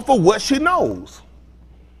based off of what she knows.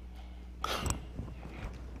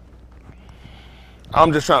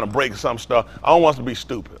 I'm just trying to break some stuff. I don't want us to be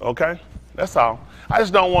stupid, okay? That's all. I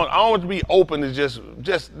don't want to be open to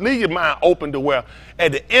just leave your mind open to where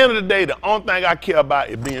at the end of the day, the only thing I care about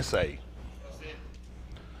is being saved.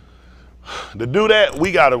 To do that,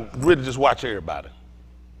 we got to really just watch everybody.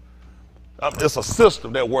 It's a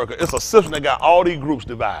system that works. It's a system that got all these groups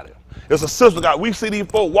divided. It's a system that we see these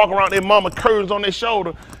folks walking around their mama curtains on their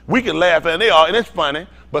shoulder. We can laugh at them, and it's funny,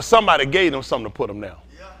 but somebody gave them something to put them down.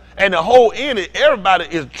 Yeah. And the whole end, everybody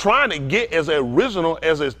is trying to get as original,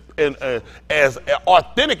 as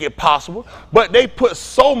authentic as possible, but they put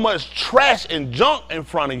so much trash and junk in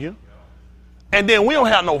front of you, and then we don't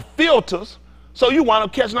have no filters, so you wind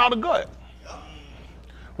up catching all the gut.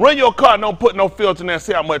 Run your car, don't put no filter in there,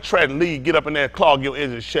 see how much trash and lead, get up in there, clog your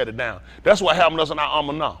engine, shut it down. That's what happened to us in our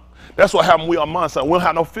armor now. That's what happened with our mindset. We don't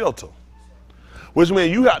have no filter. Which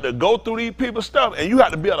means you have to go through these people's stuff and you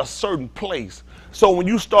have to be at a certain place. So when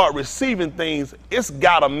you start receiving things, it's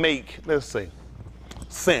got to make, let's see,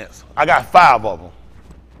 sense. I got 5 of them.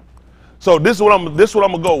 So this is what I'm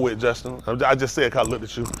gonna go with, Justin. I just said because I looked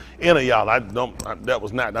at you. Any of y'all, that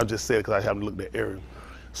was not, I just said it because I haven't looked at Ariel.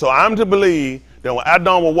 So I'm to believe Then when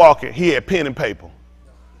Adon was walking, he had pen and paper.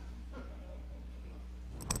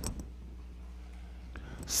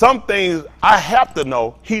 Some things I have to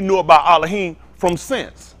know he knew about Elohim from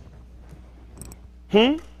sense.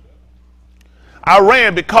 I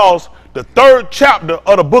ran because the 3rd chapter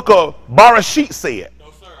of the book of Barashit said.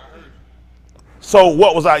 No, sir, I heard you. So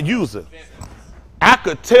what was I using? I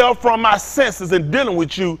could tell from my senses in dealing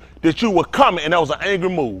with you that you were coming, and that was an angry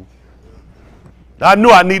move. I knew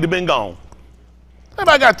I needed to been gone.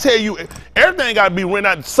 Everybody got to tell you, everything got to be written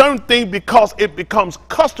out. Certain things, because it becomes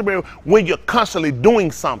customary when you're constantly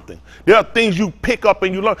doing something. There are things you pick up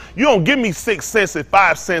and you learn. You don't give me 6 senses,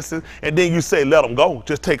 5 senses, and then you say, let them go.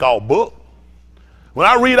 Just take all book. When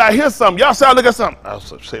I read, I hear something. Y'all say I look at something. I'll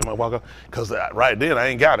say my walker, because right then I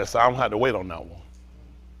ain't got it, so I don't have to wait on that one.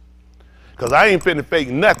 Because I ain't finna fake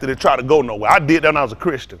nothing to try to go nowhere. I did that when I was a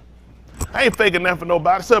Christian. I ain't faking nothing for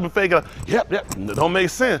nobody. So faking, yep, it don't make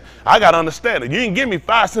sense. I got to understand it. You didn't give me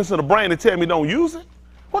 5 cents of the brain to tell me don't use it.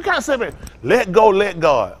 What kind of stuff? Let go, let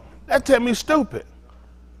God. That tell me stupid.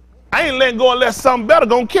 I ain't letting go unless something better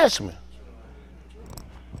gonna catch me.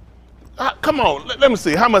 Come on, let me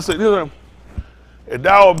see. How much? If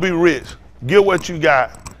thou will be rich, give what you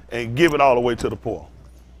got and give it all away to the poor.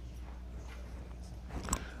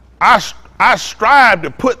 I strive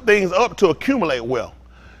to put things up to accumulate wealth.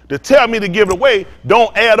 To tell me to give it away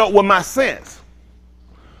don't add up with my sense.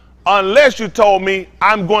 Unless you told me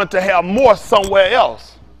I'm going to have more somewhere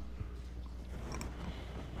else.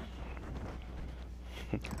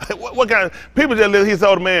 what kind of people just live? He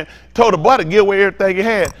told the man, told the boy to give away everything he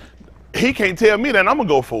had. He can't tell me that, I'm gonna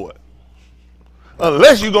go for it.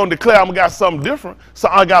 Unless you're gonna declare I'm gonna got something different, so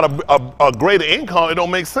I got a greater income, it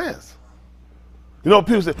don't make sense. You know,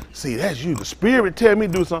 people say, see, that's you. The spirit tell me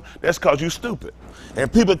to do something. That's because you stupid.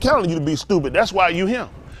 And people telling you to be stupid. That's why you him.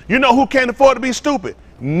 You know who can't afford to be stupid?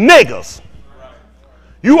 Niggas.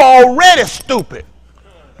 You already stupid.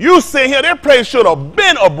 You sit here, their place should have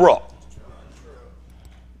been abrupt.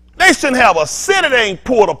 They shouldn't have a city that ain't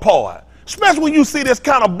pulled apart. Especially when you see this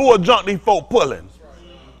kind of bull junk these folk pulling.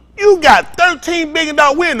 You got $13 billion.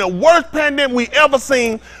 We're in the worst pandemic we ever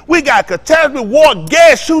seen. We got catastrophe, war,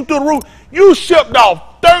 gas shoot through the roof. You shipped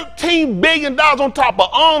off $13 billion on top of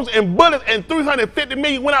arms and bullets, and $350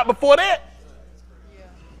 million went out before that.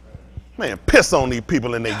 Man, piss on these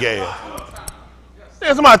people in their gas.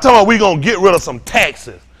 There's somebody talking about we gonna get rid of some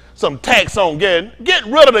taxes, some tax on gas. Get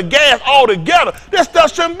rid of the gas altogether. This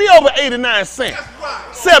stuff shouldn't be over 89 cents,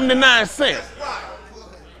 79 cents.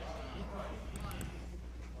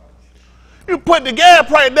 You put the gas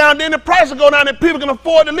price down, then the price will go down and people can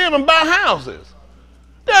afford to live and buy houses.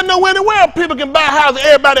 There's no anywhere people can buy houses.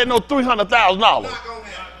 Everybody that knows $300,000.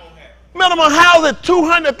 Minimum house at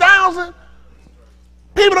 $200,000.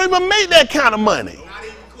 People don't even make that kind of money.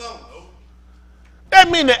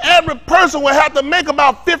 That means the average person will have to make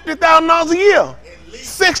about $50,000 a year.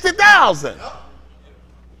 $60,000.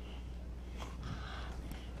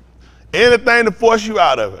 Anything to force you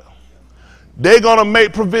out of it. They're gonna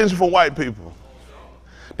make provision for white people.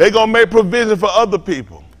 They're gonna make provision for other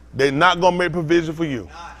people. They're not gonna make provision for you.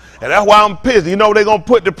 And that's why I'm pissed. You know what they're gonna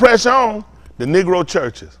put the pressure on? The Negro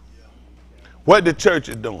churches. What the church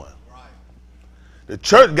is doing. The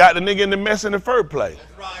church got the nigga in the mess in the first place.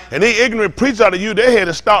 And they ignorant preach out of you, they had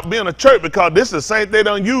to stop being a church because this is the same thing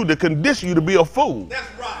on you to condition you to be a fool.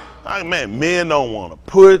 That's right. I mean, man, men don't want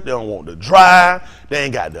to push, they don't want to drive, they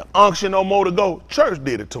ain't got the unction no more to go. Church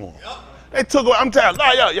did it to them. Yep. They took away, I'm telling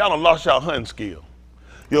you, y'all done lost y'all hunting skill.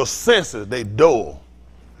 Your senses, they dull.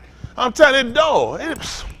 I'm telling you, dull.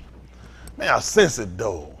 Man, our senses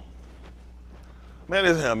dull. Man,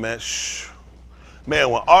 listen here, man. Shh. Man,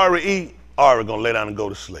 when Ari eat, Ari gonna lay down and go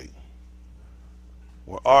to sleep.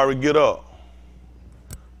 When Ari get up,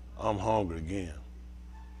 I'm hungry again.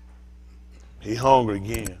 He hungry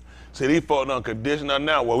again. See, these folks done condition us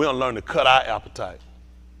now where we don't learn to cut our appetite.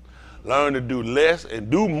 Learn to do less and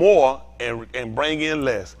do more and bring in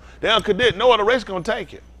less. They don't condition, no other race gonna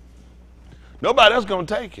take it. Nobody else gonna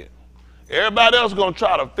take it. Everybody else gonna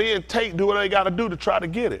try to feed, take, do what they gotta do to try to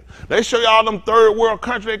get it. They show you all them third world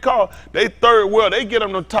countries they call, they third world, they get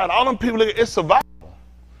them the title. All them people, it's survival.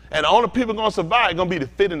 And the only people gonna survive gonna be the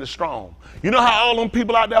fit and the strong. You know how all them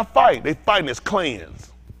people out there fight? They fighting as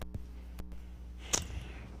clans.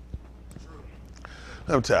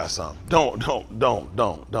 Let me tell you something.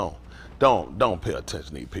 Don't pay attention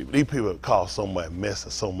to these people. These people cause so much mess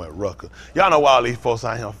and so much ruckus. Y'all know why all these folks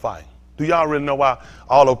out here fighting. Do y'all really know why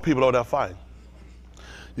all those people over there fighting?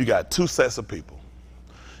 You got two sets of people.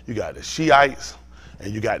 You got the Shiites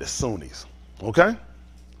and you got the Sunnis, okay?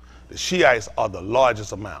 The Shiites are the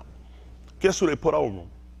largest amount. Guess who they put over them?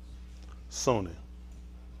 Sunni.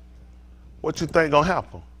 What you think gonna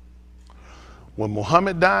happen? When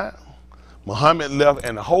Muhammad died, Muhammad left,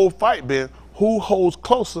 and the whole fight been who holds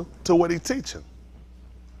closer to what he's teaching.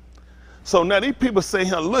 So now these people sitting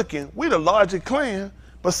here looking, we the largest clan,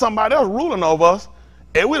 but somebody else ruling over us,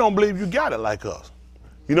 and we don't believe you got it like us.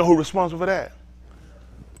 You know who's responsible for that?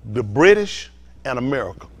 The British and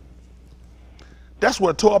America. That's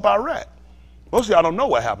what tore up Iraq. Most of y'all don't know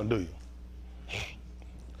what happened, do you?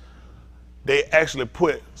 They actually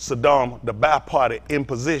put Saddam, the Ba'ath Party, in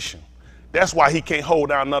position. That's why he can't hold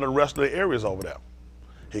down none of the rest of the areas over there.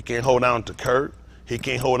 He can't hold down to Kirk. He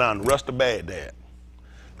can't hold down the rest of Baghdad.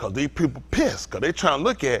 Because these people pissed, because they're trying to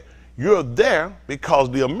look at, you're there because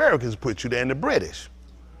the Americans put you there and the British.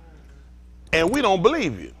 And we don't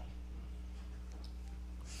believe you.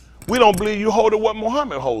 We don't believe you hold to what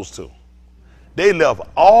Muhammad holds to. They left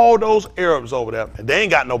all those Arabs over there, and they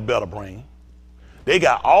ain't got no better brain. They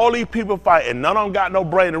got all these people fighting, none of them got no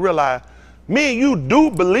brain to realize, me and you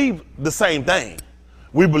do believe the same thing.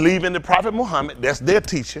 We believe in the Prophet Muhammad, that's their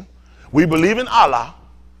teaching. We believe in Allah.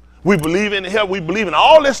 We believe in hell. We believe in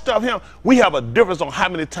all this stuff here. We have a difference on how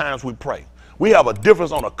many times we pray. We have a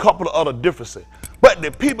difference on a couple of other differences. But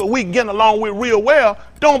the people we get along with real well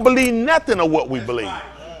don't believe nothing of what we believe. Right.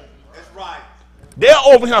 That's right. They're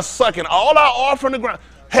over here sucking all our oil from the ground.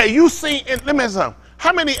 Hey, you seen, let me ask you something.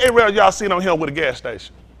 How many Arabs y'all seen on here with a gas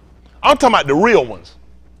station? I'm talking about the real ones.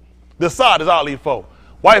 The side is all these folks.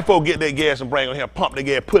 White folk get their gas and bring on here, pump their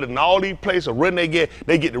gas, put it in all these places, run their gas,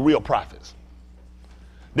 they get the real profits.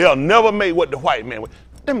 They'll never make what the white man would.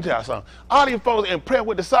 Let me tell you something. All these folks in prayer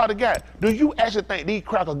with the Saudi guy, do you actually think these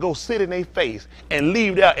crackers go sit in their face and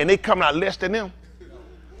leave there and they come out less than them?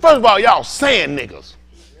 First of all, y'all sand niggas.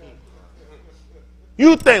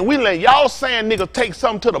 You think we let y'all sand niggas take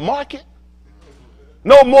something to the market?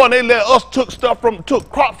 No more than they let us took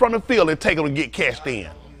crop from the field and take them and get cashed in.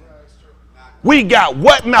 We got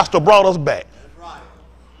what master brought us back.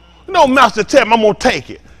 No master tell me I'm gonna take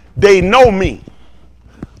it. They know me.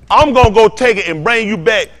 I'm gonna go take it and bring you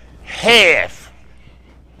back half.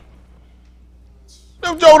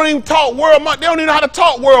 Them Joe don't even talk world, they don't even know how to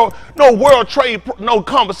talk world, no world trade, no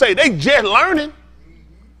conversation. They just learning.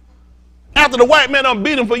 After the white man done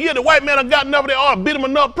beat him for years, the white man done got enough of their arm, beat him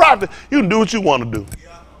enough profit. You can do what you want to do.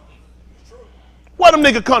 Where them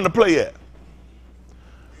niggas come to play at?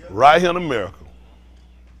 Right here in America.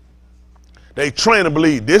 They train to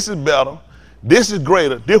believe this is better, this is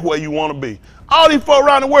greater, this way you want to be. All these folks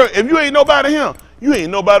around the world, if you ain't nobody here, you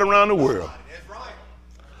ain't nobody around the world.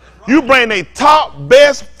 You bring the top,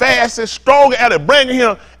 best, fastest, strongest at it, bring it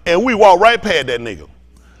here, and we walk right past that nigga.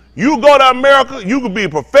 You go to America, you could be a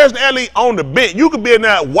professional athlete on the bench. You could be in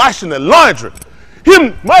there washing the laundry.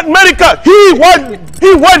 Him, medical, he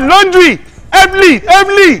wasn't laundry,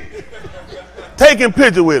 athlete. Taking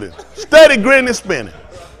picture with it, steady grinning and spinning.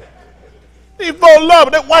 These folks love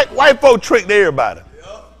it. That white folk tricked everybody.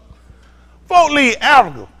 Folk leave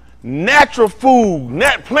Africa, natural food,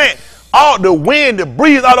 nat plant, all the wind, the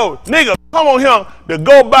breeze, all over. Nigga, come on here to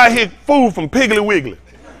go buy his food from Piggly Wiggly.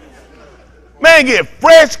 Man get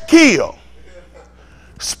fresh kill.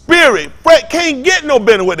 Spirit, can't get no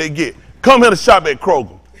better than what they get. Come here to shop at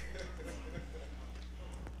Kroger.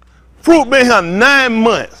 Fruit been here 9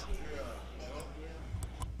 months.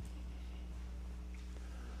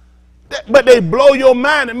 But they blow your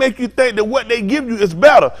mind and make you think that what they give you is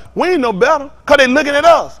better. We ain't no better because they looking at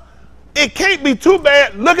us. It can't be too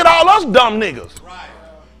bad. Look at all us dumb niggas. Right.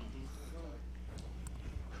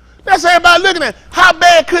 That's everybody looking at. How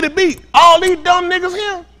bad could it be? All these dumb niggas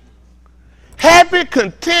here. Happy,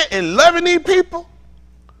 content, and loving these people.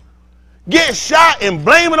 Get shot and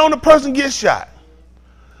blame it on the person get shot.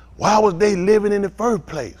 Why was they living in the first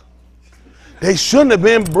place? They shouldn't have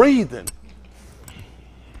been breathing.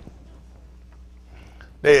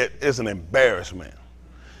 It's an embarrassment.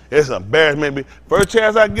 It's an embarrassment. First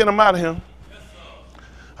chance I get them out of here,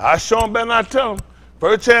 I show them better not tell them.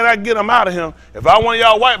 First chance I get them out of here, if I want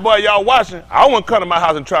y'all white boy, y'all watching, I wouldn't come to my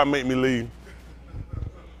house and try to make me leave.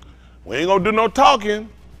 We ain't gonna do no talking.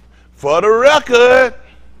 For the record,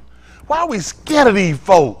 why we scared of these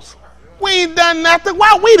folks? We ain't done nothing.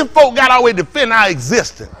 Why we the folk got our way to defend our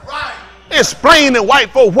existence? Right. Explain to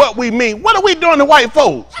white folks what we mean. What are we doing to white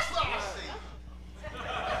folks?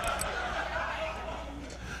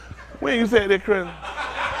 When you said that, Chris?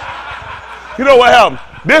 You know what happened?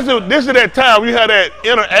 This is that time we had that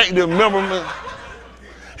interactive member.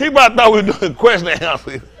 He about thought we were doing question and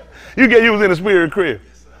answer. You was in the spirit, Chris.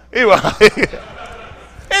 It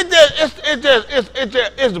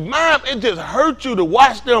just hurts you to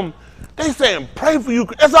watch them. They saying pray for you.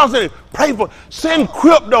 That's all I'm saying. Pray for, send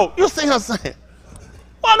crypto. You see her saying?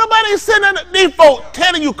 Why nobody sending these folks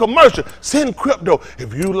telling you commercial? Send crypto.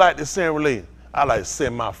 If you like to send relief, I like to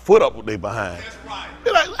send my foot up with they behind. That's right.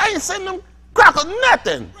 You're like, I ain't sending them crackers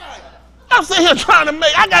nothing. Right. I'm sitting here trying to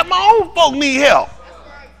make, I got my own folk need help.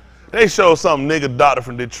 Right. They show some nigga doctor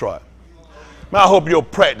from Detroit. Man, I hope your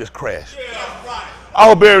practice crash. Yeah, right. I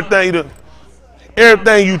hope everything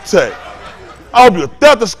you take. I hope your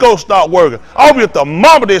stethoscope start working. I hope your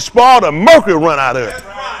thermometer spoiled, the mercury run out of it.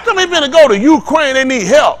 Right. Somebody finna go to Ukraine, they need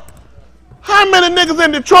help. How many niggas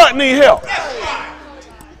in Detroit need help? Right.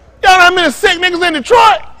 Y'all know how many sick niggas in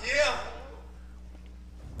Detroit? Yeah.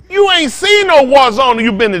 You ain't seen no war zone when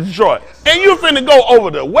you been to Detroit. And you finna go over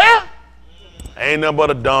to where? Ain't nothing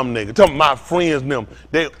but a dumb nigga. Tell me my friends them.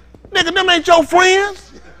 Nigga, them ain't your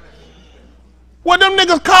friends? What them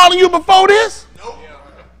niggas calling you before this? Nope.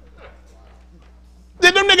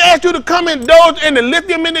 Did them niggas ask you to come and indulge in the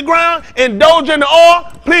lithium in the ground, indulge in the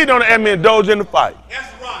oil? Please don't ask me to indulge in the fight.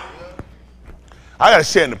 That's right. I gotta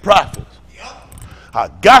share in the profits.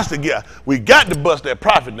 Yep. We got to bust that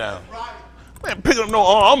profit down. Right. Man, pick up no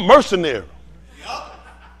arm, I'm mercenary. Yep.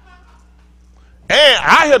 And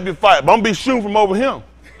I help you fight, but I'm gonna be shooting from over him.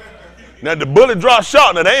 Now the bullet dropped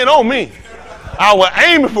short, now they ain't on me. I was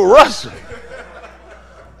aiming for Russia.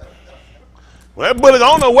 Well, that bullet, I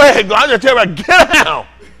don't know where it go. I just tell you, get down.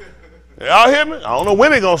 Y'all hear me? I don't know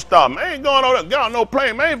when they gonna stop. Man, ain't going on there, get on no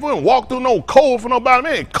plane. Man, ain't finna walk through no cold for nobody.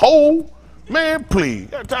 Man, ain't cold. Man, please.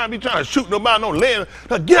 Got time to be trying to shoot nobody, no land.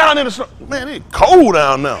 Now, get out in the sun. Man, it's cold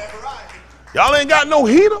down now. Y'all ain't got no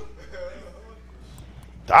heater?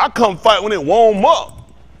 I come fight when it warm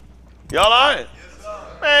up. Y'all all right?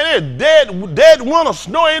 Man, it's dead winter,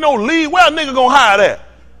 snow, ain't no leave. Where a nigga gonna hide at?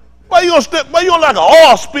 Why you gonna like an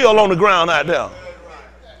oil spill on the ground out there?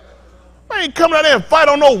 I ain't coming out there and fight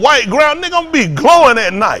on no white ground. Nigga, I'm gonna be glowing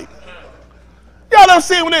at night. Y'all ever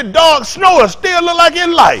seen when that dark snow still look like it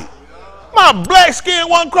light? My black skin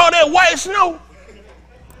wasn't cross that white snow.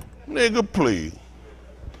 Nigga, please.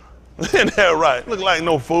 Isn't that right? Look like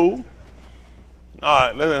no fool.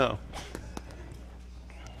 All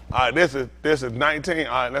right, this is 19.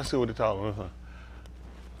 All right, let's see what they're talking about.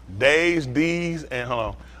 Days, D's, and hold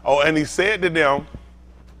on. Oh, and he said to them,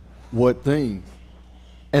 what thing?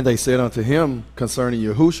 And they said unto him concerning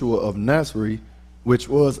Yahushua of Nazareth, which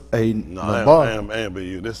was a Nabar.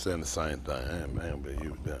 AMBU, this is the same thing.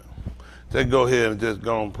 AMBU. Just go ahead and just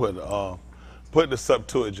go and put the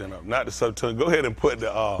Septuagint up. Not the Septuagint. Go ahead and put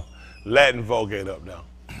the Latin Vulgate up now.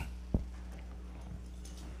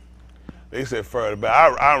 They said further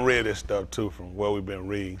back. I read this stuff too from where we've been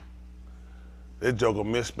reading. This joker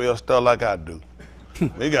misspell stuff like I do.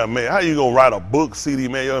 They got man, how you gonna write a book, CD,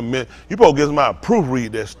 man? You supposed to get somebody to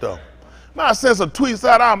proofread that stuff. Man, I sent some tweets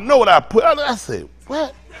out, I know what I put. I said,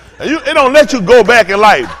 what? And it don't let you go back and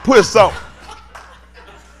like put something.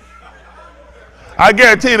 I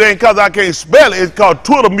guarantee it ain't because I can't spell it, it's because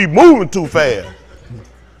Twitter be moving too fast.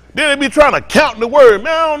 Then they be trying to count the word.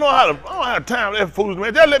 Man, I don't have time for that foolishness,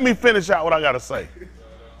 man. Just let me finish out what I gotta say.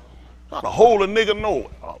 Not a whole nigga know.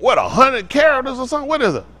 What, 100 characters or something? What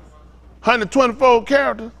is it? 124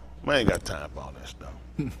 characters? Man, ain't got time for all that stuff.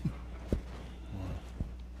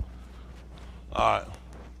 All right.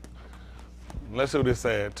 Let's see what it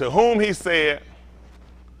said. To whom he said,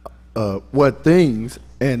 what things?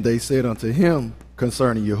 And they said unto him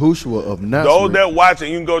concerning Yahushua of Nazareth. Those that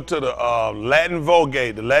watching, you can go to the Latin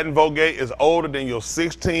Vulgate. The Latin Vulgate is older than your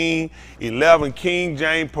 1611 King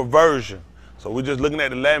James perversion. So we're just looking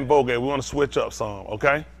at the Latin Vulgate. We want to switch up some,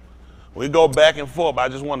 okay? We go back and forth, but I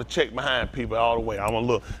just want to check behind people all the way. I want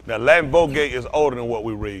to look. Now, Latin Vulgate is older than what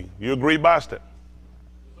we read. You agree, Boston?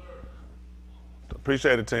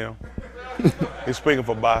 Appreciate it, Tim. He's speaking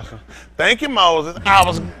for Boston. Thank you, Moses. I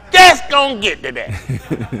was just going to get to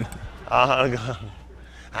that. I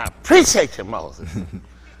appreciate you, Moses. And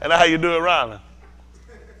that's how you do it, Ronald.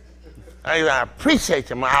 I appreciate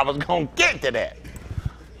you, Moses. I was going to get to that.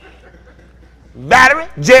 Battery,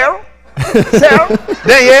 Gerald, Sarah,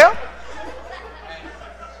 Danielle.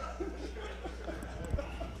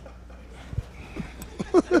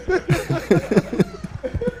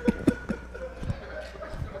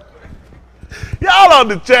 Y'all on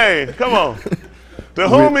the chain. Come on. To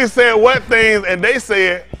whom he said what things, and they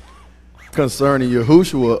said concerning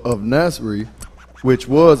Yahushua of Nazareth, which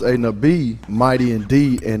was a Nabi, mighty in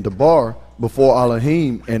deed and debar before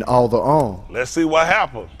Elohim and all the arm. Let's see what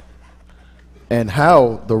happened. And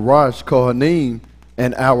how the Rosh Kohanim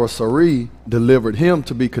and our Sari delivered him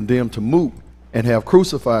to be condemned to moot and have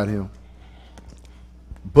crucified him.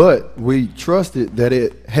 But we trusted that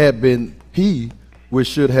it had been he which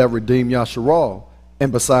should have redeemed Yasharal.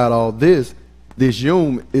 And beside all this, this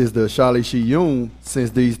Yom is the Shalishi Yom, since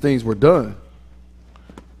these things were done.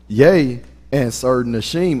 Yea, and certain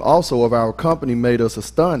Nashim also of our company made us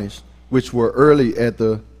astonished, which were early at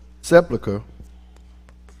the sepulchre.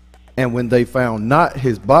 And when they found not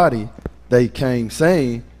his body, they came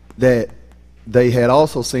saying that they had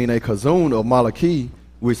also seen a Kazun of Malachi,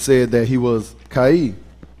 which said that he was Kai.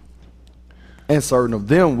 And certain of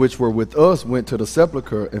them which were with us went to the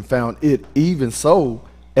sepulchre and found it even so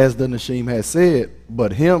as the Nashim had said,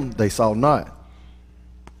 but him they saw not.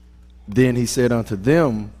 Then he said unto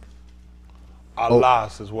them,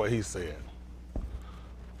 Alas is what he said.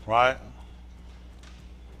 Right?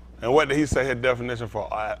 And what did he say his definition for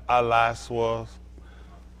alas was?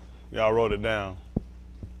 Y'all wrote it down.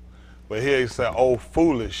 But here he said, oh,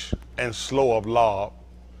 foolish and slow of law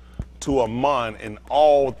to a man in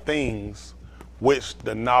all things which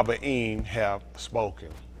the Nabaim have spoken.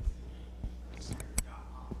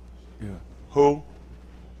 Yeah. Who?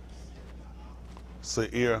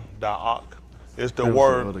 Seir Da'ak is the That was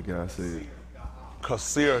word. the other guy said.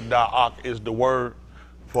 Kasir Da'ak is the word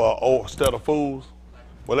for instead of fools.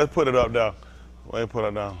 Well, let's put it up there. Let's put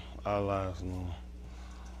it down. Our lives, no.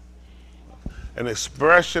 An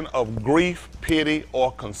expression of grief, pity,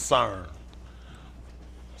 or concern.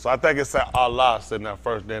 So I think it said Allah said that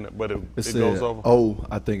first, didn't it? But it It goes said, over. oh,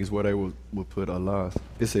 I think is where they would put Allah.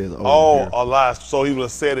 It says, Oh, here. Allah. So he would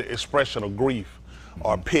have said an expression of grief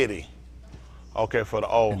or pity. Okay, for the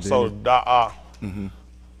O. And So then Da'ah.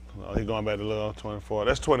 Oh, he going back to little 24.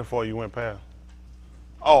 That's 24 you went past.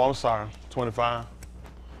 Oh, I'm sorry. 25.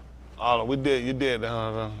 You did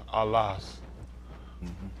Allah's.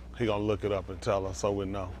 He gonna look it up and tell us so we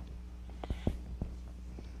know.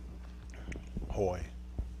 Hoy.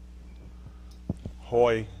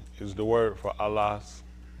 Hoy is the word for Allah's.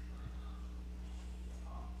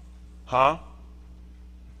 Huh?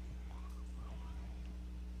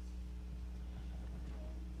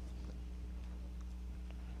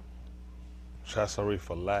 Chasari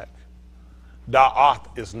for lack.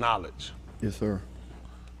 Da'ath is knowledge. Yes, sir.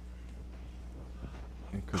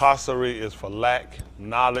 Kasari is for lack,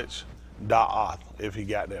 knowledge, da'ath, if he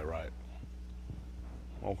got that right.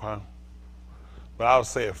 Okay? But I would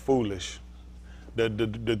say it foolish. The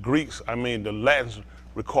Greeks, the Latins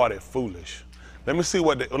recorded foolish. Let me see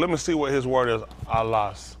what his word is,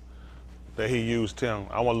 Allah's, that he used him.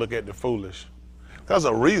 I want to look at the foolish. There's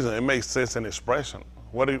a reason it makes sense in expression.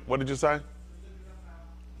 What did you say?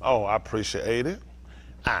 Oh, I appreciate it.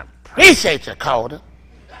 I appreciate you, Calder.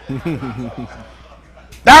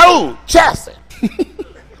 No, Chelsea.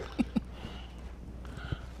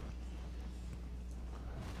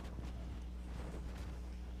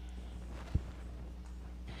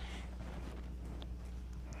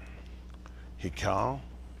 He calm.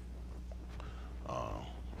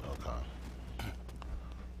 Okay.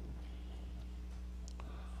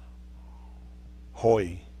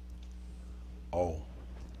 Hoy. Oh.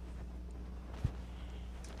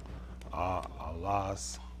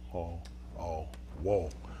 Allah's. Oh. Whoa.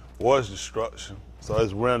 War is destruction. So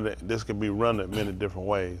it's rendered, this can be rendered many different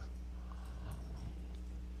ways.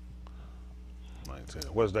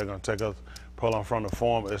 What's that going to take us? Prolong from the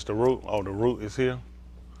form, it's the root. Oh, the root is here.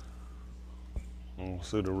 Let's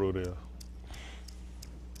see what the root is.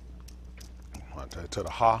 I'll take it to the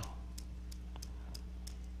ha.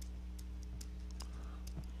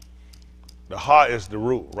 The ha is the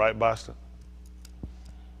root, right, Boston?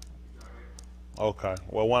 Okay.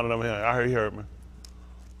 Well, one of them here. I heard you heard me.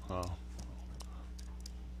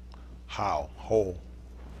 How? Whole.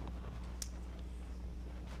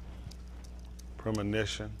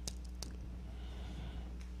 Premonition.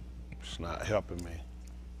 It's not helping me.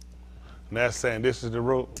 And that's saying this is the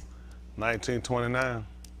root. 1929.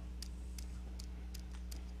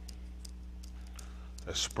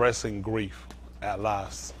 Expressing grief at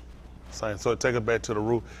last. Saying, so take it back to the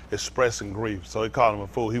root, expressing grief. So he called him a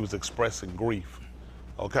fool. He was expressing grief.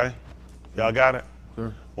 Okay? Y'all got it?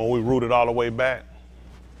 Sure. When we rooted all the way back,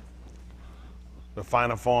 the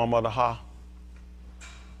final form of the ha.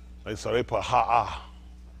 So they put ha-ah.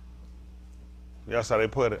 That's how they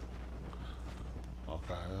put it.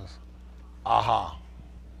 Okay, that's aha.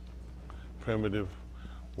 Primitive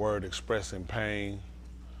word expressing pain,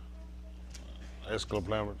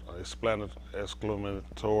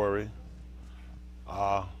 exclamatory,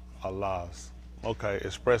 Allah's. Okay,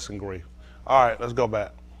 expressing grief. All right, let's go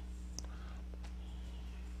back.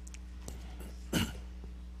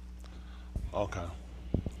 Okay.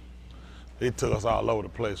 He took us all over the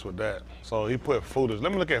place with that. So he put foolish.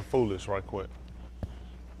 Let me look at foolish right quick.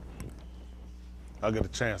 I'll get a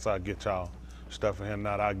chance, I'll get y'all stuff in here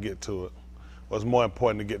now, I'll get to it. What's more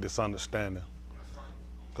important to get this understanding.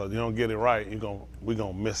 Because you don't get it right, we're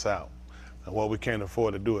going to miss out. And what we can't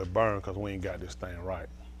afford to do is burn because we ain't got this thing right.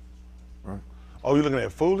 Right. Oh, you looking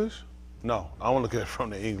at foolish? No, I want to look at it from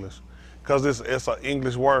the English. Because it's an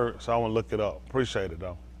English word, so I want to look it up. Appreciate it,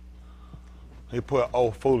 though. He put,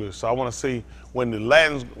 oh, foolish. So I want to see when the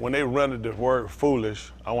Latins, when they rendered the word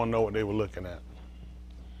foolish, I want to know what they were looking at.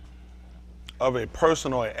 Of a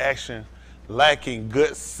person or action lacking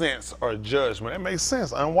good sense or judgment. That makes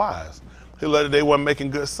sense, unwise. They weren't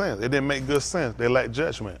making good sense. They didn't make good sense. They lacked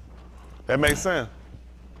judgment. That makes sense.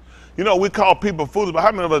 You know, we call people foolish, but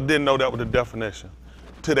how many of us didn't know that was the definition?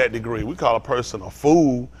 To that degree. We call a person a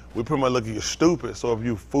fool. We pretty much look at you stupid. So if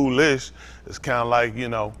you foolish, it's kind of like, you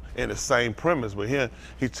know, in the same premise. But here,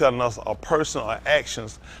 he's telling us a person or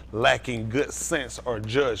actions lacking good sense or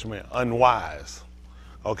judgment, unwise.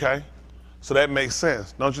 Okay? So that makes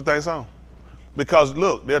sense. Don't you think so? Because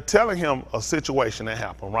look, they're telling him a situation that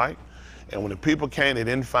happened, right? And when the people came, they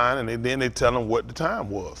didn't find, and then they tell them what the time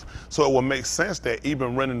was. So it would make sense that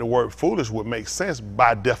even rendering the word foolish would make sense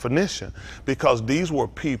by definition, because these were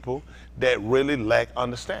people that really lacked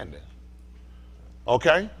understanding.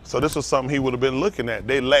 Okay? So this was something he would have been looking at.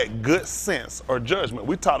 They lacked good sense or judgment.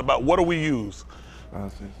 We talked about what do we use?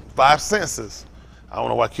 5 senses. 5 senses. I don't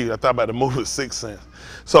know why I thought about the movie 6 sense.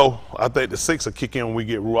 So I think the 6 will kick in when we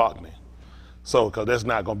get Ruachni. So, because that's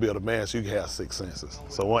not going to build a man, so you can have 6 senses.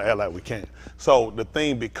 So, we won't act like we can't. So, the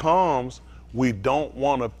thing becomes, we don't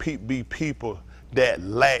want to be people that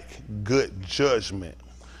lack good judgment.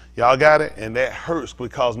 Y'all got it? And that hurts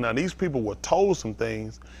because now these people were told some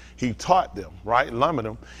things. He taught them, right? Lumbered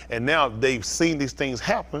them. And now they've seen these things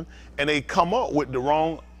happen, and they came up with the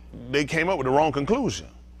wrong conclusion.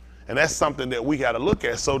 And that's something that we got to look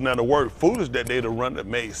at. So now the word foolish that they'd have run that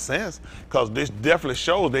made sense, because this definitely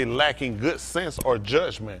shows they lacking good sense or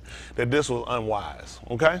judgment, that this was unwise,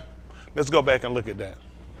 okay? Let's go back and look at that.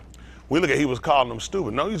 We look at he was calling them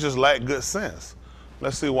stupid. No, you just lack good sense.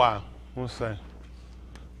 Let's see why. Let's say.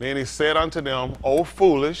 Then he said unto them, O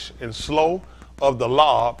foolish and slow of the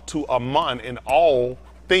law to amend in all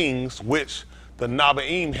things which the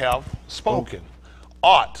Nabaim have spoken.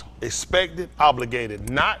 Ought, expected, obligated,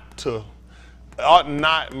 ought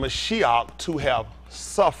not Mashiach to have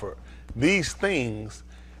suffered these things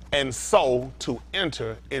and so to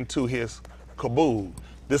enter into his kabod.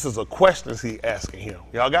 This is a question he's asking him.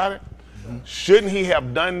 Y'all got it? Mm-hmm. Shouldn't he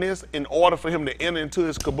have done this in order for him to enter into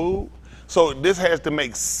his kabod? So this has to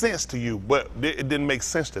make sense to you, but it didn't make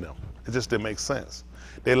sense to them. It just didn't make sense.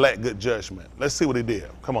 They lacked good judgment. Let's see what he did.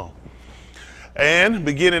 Come on. And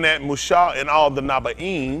beginning at Mushah and all the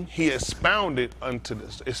Nabaim, he expounded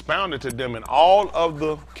to them in all of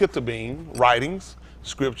the Kitabim, writings,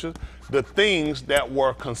 scriptures, the things that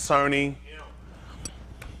were concerning,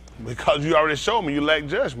 because you already showed me you lack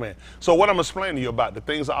judgment. So what I'm explaining to you about the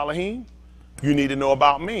things of Elohim, you need to know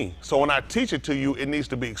about me. So when I teach it to you, it needs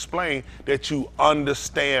to be explained that you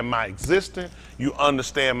understand my existence, you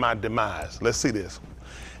understand my demise. Let's see this.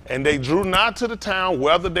 And they drew nigh to the town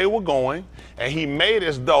whither they were going, and he made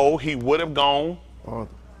as though he would have gone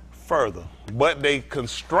further. But they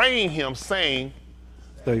constrained him, saying,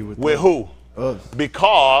 Stay with who? Us.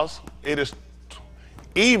 Because it is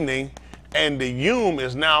evening, and the Yom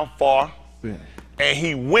is now far, Yeah. and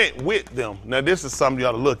he went with them. Now this is something you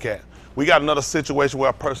ought to look at. We got another situation where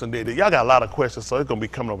a person did it. Y'all got a lot of questions, so it's going to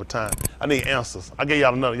be coming over time. I need answers. I gave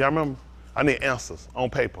y'all another. Y'all remember? I need answers on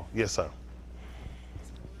paper. Yes, sir.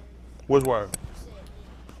 Which word?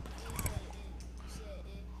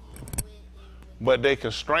 But they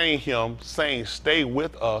constrained him, saying, stay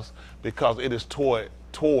with us, because it is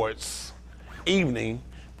towards evening,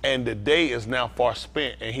 and the day is now far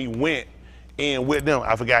spent. And he went in with them.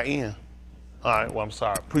 I forgot in. All right, well, I'm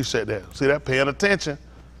sorry. Appreciate that. See that? Paying attention.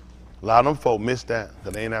 A lot of them folk miss that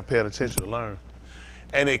because they ain't not paying attention to learn.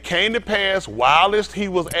 And it came to pass, whilst he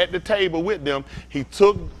was at the table with them, he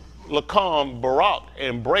took Lacom, Barak,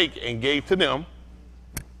 and brake and gave to them.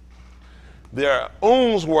 Their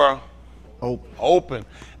wounds were open,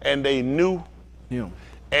 and they knew him.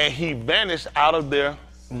 And he vanished out of there.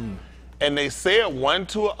 And they said one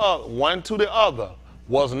to the other,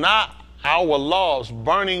 was not our laws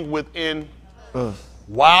burning within Us.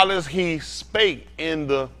 whilst he spake in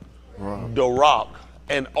the rock,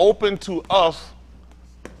 and opened to us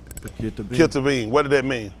The Kitabim. What did that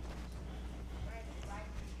mean?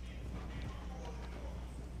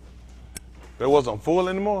 There wasn't food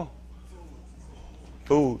anymore?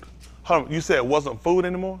 Food. Hold on, you said it wasn't food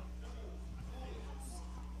anymore?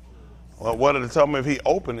 Well, what did it tell me if he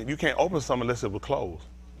opened it? You can't open something unless it was closed.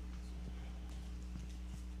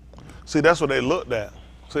 See, that's what they looked at.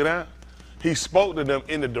 See that? He spoke to them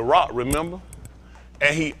in the Dirach, remember?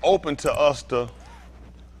 And he opened to us the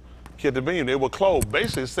Ketubim. They were closed.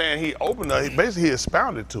 Basically saying he opened up, basically he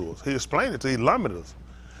expounded to us. He explained it to us, he limited us.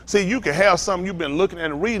 See, you can have something you've been looking at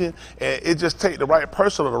and reading, and it just take the right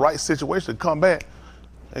person or the right situation to come back.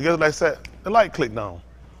 And guess what they said? The light clicked on.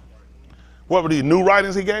 What were these new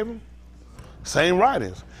writings he gave them? Same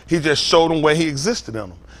writings. He just showed them where he existed in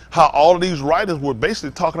them. How all of these writings were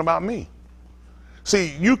basically talking about me.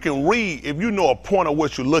 See, you can read if you know a point of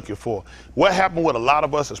what you're looking for. What happened with a lot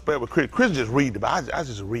of us, especially with Chris just read the Bible. I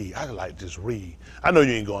just read. I like just read. I know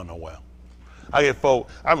you ain't going nowhere. I get folk,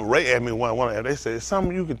 Ray asked me one, they said,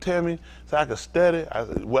 something you can tell me so I can study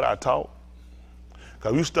what I taught?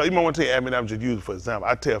 Because you might want to tell me that I'm just using for example.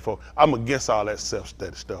 I tell folks, I'm against all that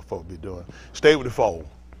self-study stuff folks be doing. Stay with the fold.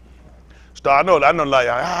 I know like,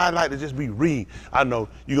 I like to just be read. I know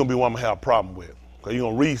you're going to be one I'm going to have a problem with. Because you're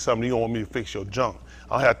going to read something, you're going to want me to fix your junk.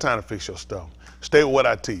 I don't have time to fix your stuff. Stay with what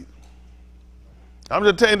I teach. I'm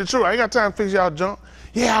just telling you the truth. I ain't got time to fix y'all junk.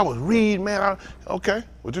 Yeah, I was reading, man. Okay,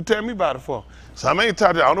 what you telling me about it for? So I ain't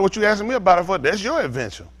talking. I don't know what you asking me about it for. That's your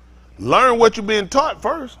adventure. Learn what you're being taught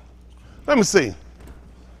first. Let me see.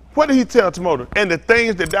 What did he tell Timothy? And the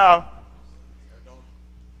things that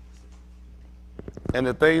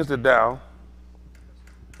thou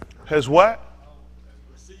has what?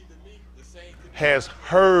 Has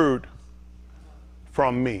heard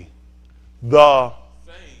from me. The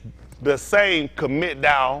same commit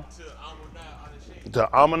thou to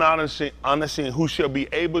Amanah Anashim, who shall be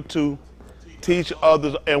able to teach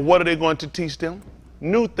others. And what are they going to teach them?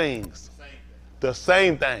 New things. The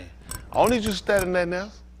same thing. I don't need you studying nothing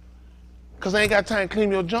else. Because I ain't got time to clean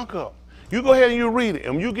your junk up. You go ahead and you read it.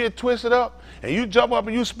 And when you get twisted up and you jump up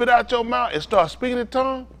and you spit out your mouth and start speaking in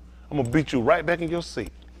tongues, I'm going to beat you right back in your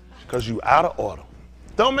seat. Because you out of order.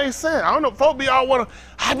 Don't make sense. I don't know. Folk be all want to,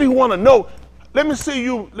 I be want to know. Let me see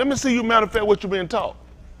you manifest what you're being taught.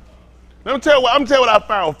 Let me tell you what I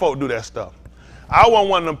found when folk do that stuff. I wasn't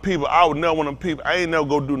one of them people. I would never one of them people. I ain't never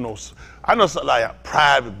go do no, I know something like a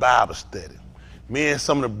private Bible study. Me and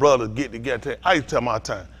some of the brothers get together. I used to tell my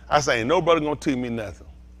time. I say, ain't no brother gonna teach me nothing.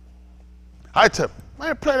 I tell them,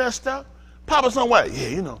 man, play that stuff. Papa some way. Yeah,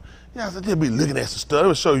 you know. I said, they'll be looking at some stuff.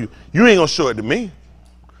 It'll show you. You ain't gonna show it to me.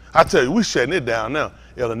 I tell you, we shutting it down now.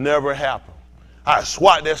 It'll never happen. I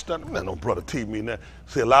swat that stuff. Man, no brother teach me nothing.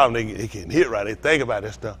 See, a lot of them, they can hit right. They think about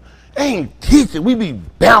that stuff. They ain't teaching. We be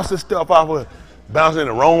bouncing stuff off of it, bouncing in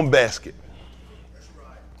the wrong basket.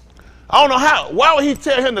 I don't know how. Why would he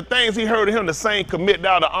tell him the things he heard of him, the same commit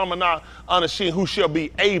thou to Amanah Anashim, who shall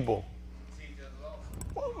be able?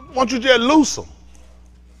 Why don't you just loose them?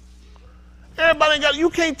 Everybody ain't got, you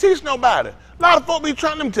can't teach nobody. A lot of folk be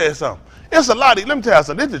trying, let me tell you something. It's a lot of, let me tell you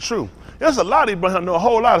something, this is the truth. There's a lot of these brothers know a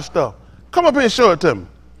whole lot of stuff. Come up here and show it to me.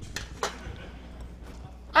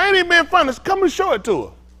 I ain't even being funny, come and show it to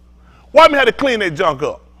her. Why me had to clean that junk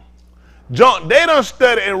up? Junk, they done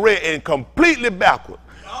studied and read and completely backward.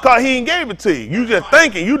 Because he ain't gave it to you. You just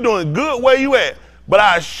thinking you doing good where you at. But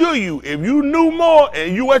I assure you, if you knew more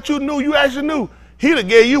and you you actually knew, he'd have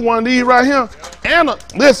gave you one of these right here. And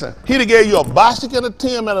listen, he'd have gave you a Bostic and a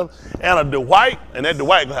Tim and a Dwight, and that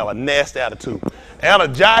Dwight gonna have a nasty attitude. And a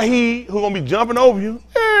Jaheed who gonna be jumping over you.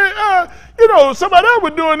 Hey, you know, somebody else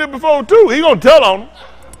was doing it before too. He gonna tell on them.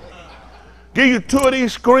 Give you 2 of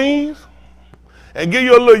these screens and give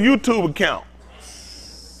you a little YouTube account.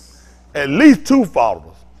 At least 2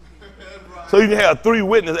 followers. So you can have 3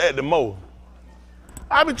 witnesses at the most.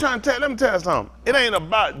 I be trying to tell, let me tell you something. It ain't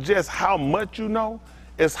about just how much you know,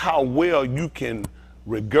 it's how well you can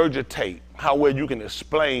regurgitate, how well you can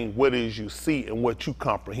explain what it is you see and what you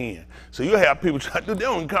comprehend. So you have people try to do, they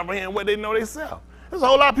don't comprehend what they know themselves. There's a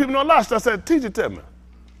whole lot of people know a lot of stuff. I said, teach it to me.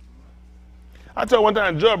 I told one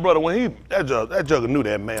time, Judge brother, when that jugger knew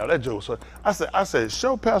that man, that jugger. So I said,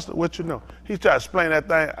 show Pastor what you know. He tried to explain that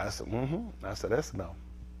thing. I said, I said, that's enough.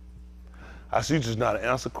 I said, you just not to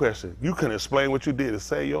answer questions. You couldn't explain what you did to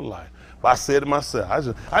save your life. But I said to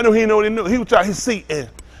myself, I knew he knew what he knew. He was trying his seat and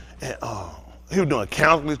he was doing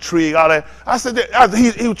counseling, tree, all that. I said,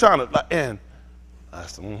 he was trying to, and I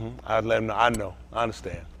said, I let him know, I know, I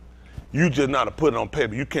understand. You just not to put it on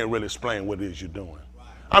paper. You can't really explain what it is you're doing.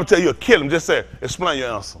 I'm telling you, you'll kill him. Just say, explain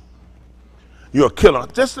your answer. You're a killer.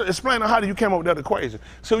 Just explain how you came up with that equation.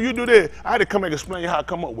 So you do that, I had to come and explain how I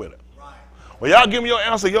come up with it. When y'all give me your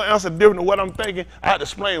answer different than what I'm thinking, I had to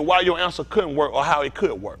explain why your answer couldn't work or how it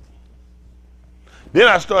could work. Then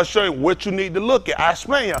I start showing what you need to look at. I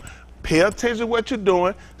explain y'all, pay attention to what you're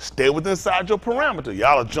doing, stay within inside your parameter.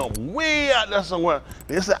 Y'all will jump way out there somewhere.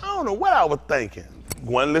 They say, I don't know what I was thinking.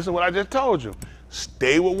 Go and listen to what I just told you.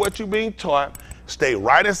 Stay with what you're being taught. Stay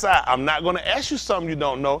right inside. I'm not going to ask you something you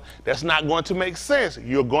don't know. That's not going to make sense.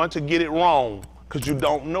 You're going to get it wrong because you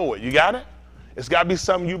don't know it. You got it? It's got to be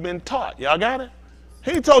something you've been taught. Y'all got it?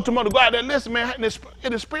 He told Timothy to go out there, listen, man,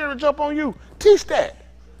 the spirit jump on you. Teach that.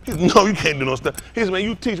 He said, no, you can't do no stuff. He said, man,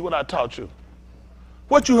 you teach what I taught you.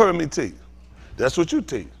 What you heard me teach, that's what you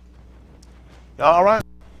teach. Y'all all right?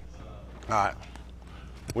 All right.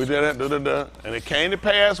 We did that, and it came to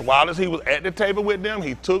pass, while as he was at the table with them,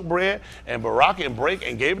 he took bread and barak and brake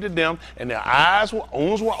and gave it to them, and their eyes were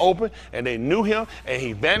open, and they knew him, and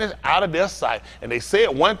he vanished out of their sight. And they said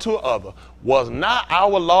one to another, was not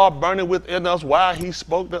our law burning within us while he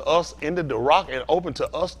spoke to us in the barak and opened to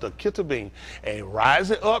us the Ketubim? And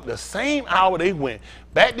rising up the same hour they went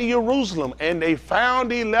back to Jerusalem, and they found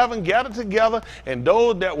the 11 gathered together, and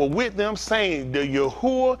those that were with them, saying, the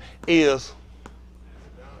Yahuwah is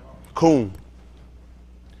Coon.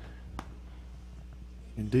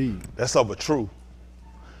 Indeed. That's of a truth.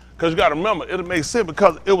 Because you got to remember, it'll make sense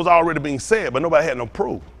because it was already being said, but nobody had no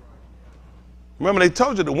proof. Remember, they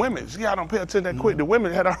told you the women, see, I don't pay attention that quick. The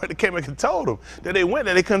women had already came and told them that they went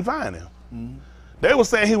there, they couldn't find him. They were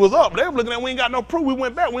saying he was up. They were looking at, we ain't got no proof. We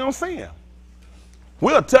went back, we don't see him.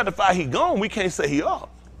 We'll testify he gone, we can't say he up.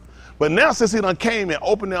 But now since he done came and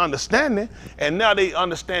opened their understanding, and now they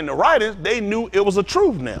understand the writings, they knew it was a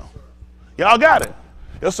truth now. Y'all got it?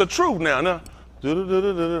 It's a truth now. Now,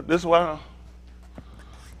 this is why.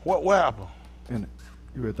 What happened?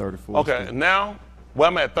 You read 34. Okay, now, where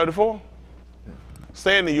I'm at, 34? Yeah.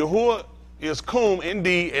 Saying the Yahuwah is Kum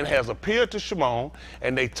indeed and has appeared to Shimon,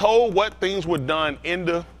 and they told what things were done in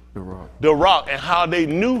the rock and how they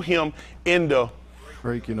knew him in the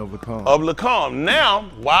breaking of Lakam. Now,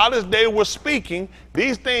 while as they were speaking,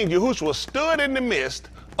 these things Yahushua stood in the midst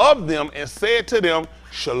of them and said to them,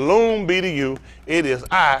 Shalom be to you, it is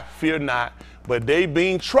I, fear not. But they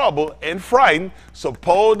being troubled and frightened,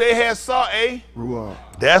 suppose they had saw a Ruah.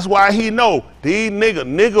 That's why he know these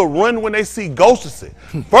nigga run when they see ghosts.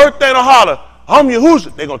 First thing to holler, I'm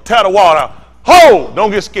Yahushua, they gonna tear the wall out. Hold,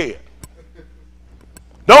 don't get scared.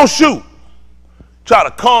 Don't shoot. Try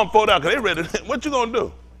to calm folk down, because they ready. What you gonna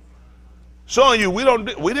do? Showing you we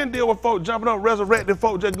didn't deal with folk jumping up, resurrected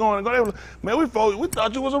folk just going and going. Man, we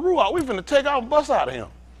thought you was a Ruach. We finna take out and bust out of him.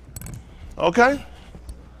 Okay?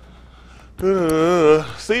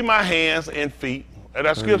 See my hands and feet. And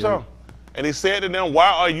that skips on. And he said to them, why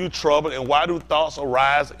are you troubled, and why do thoughts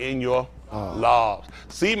arise in your laws?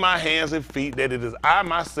 See my hands and feet, that it is I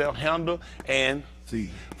myself handle and see.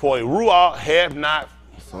 For a Ruach have not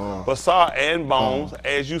basar and bones,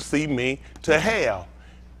 as you see me to have.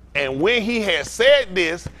 And when he had said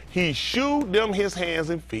this, he shewed them his hands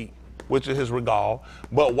and feet, which is his regal.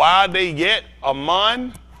 But while they yet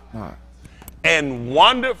among and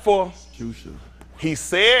wondered for, he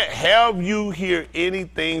said, have you here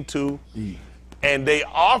anything to eat? And they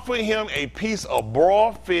offered him a piece of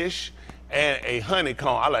broiled fish and a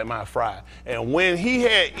honeycomb. I like mine fried. And when he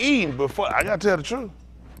had eaten before, I got to tell the truth,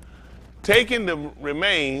 taking the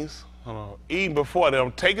remains, eating before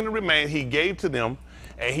them, taking the remains, he gave to them.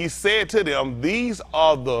 And he said to them, these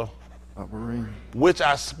are the which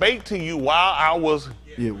I spake to you while I was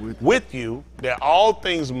with you, that all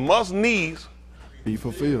things must needs be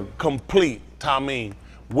fulfilled, complete, Tamim,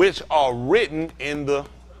 which are written in the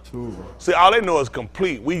Torah. See, all they know is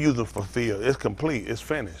complete. We use it for fulfill. It's complete. It's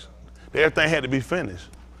finished. Everything had to be finished.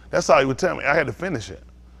 That's all he would tell me. I had to finish it.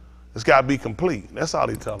 It's got to be complete. That's all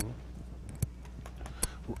he told me.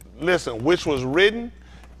 Listen, which was written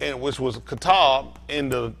and which was Katab in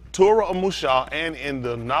the Torah of Mushah and in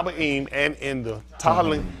the Nabaim and in the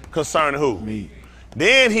Tahalim concerning who? Me.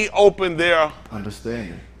 Then he opened their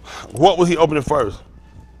understanding. What was he opening first?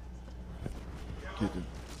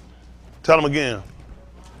 Tell them again.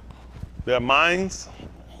 Their minds.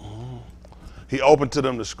 He opened to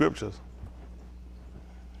them the scriptures.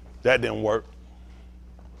 That didn't work.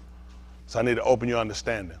 So I need to open your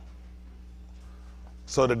understanding,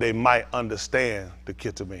 so that they might understand the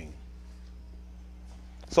Ketubim.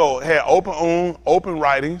 So had open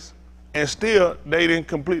writings, and still they didn't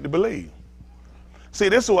completely believe. See,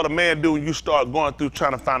 this is what a man do when you start going through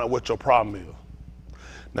trying to find out what your problem is.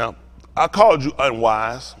 Now, I called you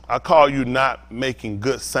unwise. I called you not making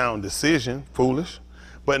good, sound decision, foolish.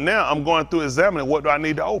 But now I'm going through examining what do I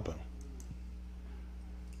need to open.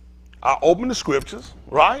 I opened the scriptures,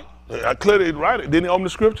 right? I clearly write it. Didn't he open the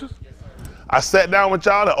scriptures? Yes, sir. I sat down with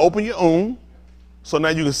y'all to open your own, so now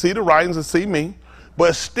you can see the writings and see me.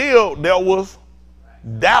 But still, there was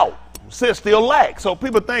doubt. Still lack. So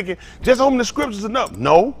people thinking, just open the scriptures enough.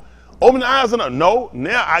 No. Open the eyes enough. No.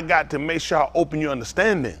 Now I got to make sure I open your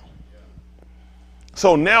understanding.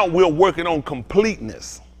 So now we're working on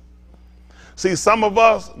completeness. See, some of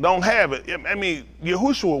us don't have it. I mean,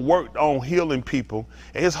 Yahushua worked on healing people,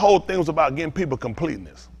 and his whole thing was about getting people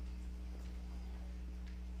completeness.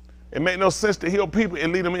 It made no sense to heal people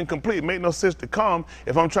and leave them incomplete. It made no sense to come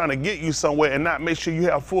if I'm trying to get you somewhere and not make sure you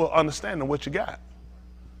have full understanding of what you got.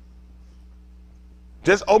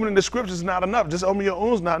 Just opening the scriptures is not enough. Just opening your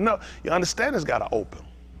own is not enough. Your understanding's got to open.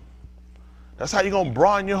 That's how you're going to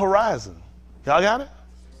broaden your horizon. Y'all got it?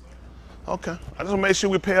 Okay. I just want to make sure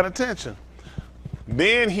we're paying attention.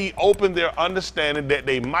 Then he opened their understanding that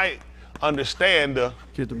they might understand the...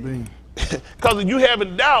 Get the beam. Because if you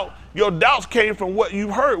having doubt, your doubts came from what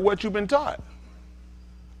you've heard, what you've been taught.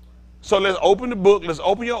 So let's open the book, let's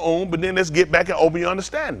open your own, but then let's get back and open your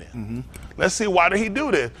understanding. Mm-hmm. Let's see, why did he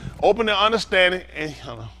do this? Open their understanding, and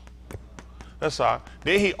that's all right.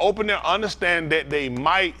 Then he opened their understanding that they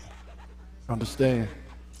might understand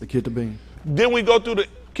the Ketubim. Then we go through the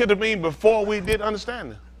Ketubim before we did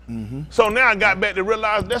understanding. Mm-hmm. So now I got back to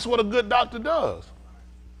realize that's what a good doctor does.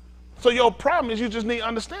 So your problem is you just need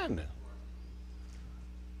understanding.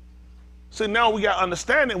 See, now we got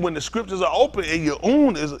understanding. When the scriptures are open and your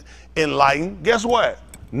own is enlightened, guess what?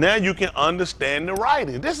 Now you can understand the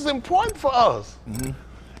writing. This is important for us. Mm-hmm.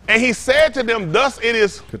 And he said to them, thus it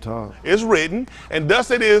is it's written, and thus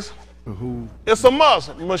it is it's a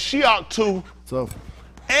must. Mashiach to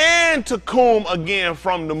and to come again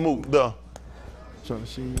from the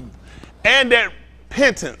and that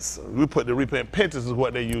repentance, we put the repentance is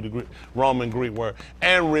what they use, the Roman Greek word,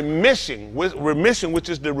 and remission, which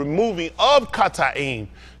is the removing of kataim,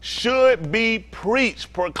 should be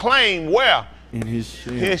preached, proclaimed where? In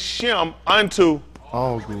his Shem unto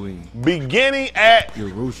all Goyim, beginning at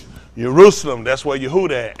Jerusalem. That's where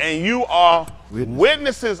Yehuda at. And you are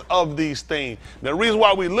witnesses of these things. The reason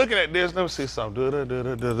why we're looking at this, let me see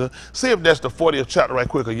something. See if that's the 40th chapter right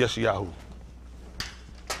quick of Yeshayahu.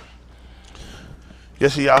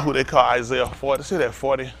 Yeshayahu, they call Isaiah 40. See that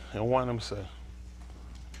 40 and 1, let me say.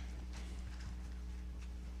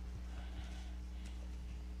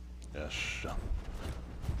 Yes.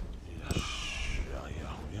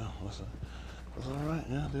 Yeah, what's that? That's all right,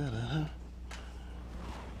 yeah, yeah.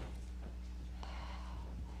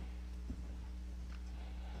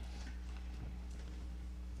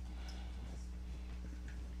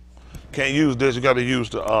 Can't use this, you got to use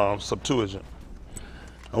the Septuagint.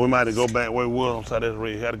 And we might have to go back where we were, so that's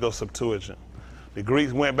read. You had to go Septuagint. The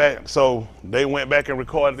Greeks went back, so they went back and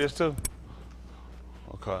recorded this too?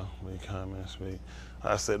 Okay, we come and speak.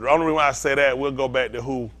 I said, the only reason why I say that, we'll go back to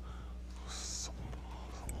who?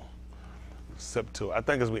 Septuagint. I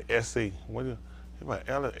think it's with SC. What do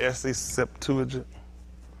you, SC Septuagint?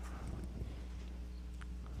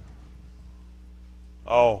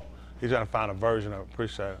 Oh, he's trying to find a version of it.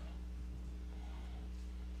 Appreciate it.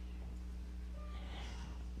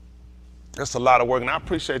 That's a lot of work, and I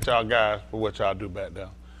appreciate y'all guys for what y'all do back there.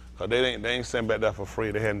 Because they ain't sitting back there for free.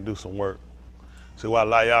 They had to do some work. See, why a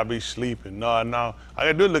lot of y'all be sleeping. No. All you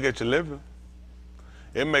gotta do is look at your living.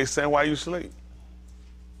 It makes sense why you sleep.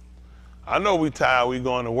 I know we tired, we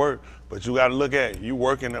going to work, but you gotta look at it. You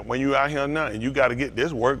working, when you out here now, and you gotta get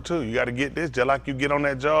this work too. You gotta get this, just like you get on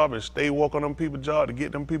that job and stay work on them people's job to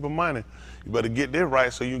get them people money. You better get this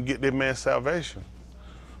right so you can get this man's salvation.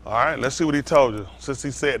 All right, let's see what he told you. Since he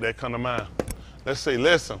said that, come to mind. Let's see,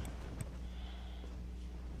 listen.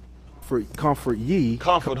 Comfort ye.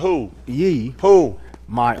 Comfort who? Ye. Who?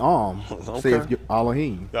 My arm, okay. saith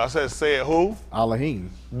Elohim. Y'all said who?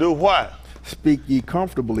 Elohim. Do what? Speak ye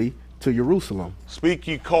comfortably to Jerusalem. Speak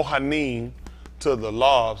ye Kohanim to the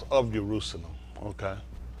laws of Jerusalem. Okay.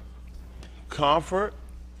 Comfort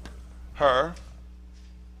her.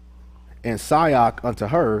 And Sayak unto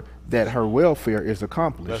her that her welfare is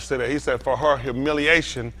accomplished. Let's say that. He said, for her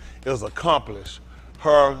humiliation is accomplished.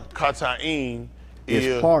 Her kata'in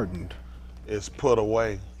is pardoned. Is put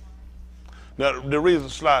away. Now, the reason,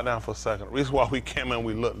 slide down for a second. The reason why we came in,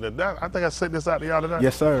 we looked at that. I think I said this out to y'all today.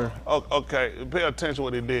 Yes, sir. Oh, okay, pay attention to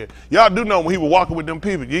what he did. Y'all do know when he was walking with them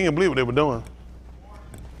people, you didn't believe what they were doing.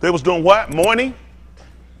 They was doing what? Mourning?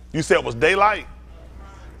 You said it was daylight?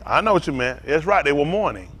 I know what you meant. That's right, they were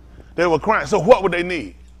mourning. They were crying. So what would they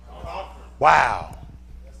need? Wow.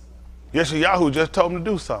 Yeshayahu just told them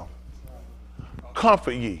to do something.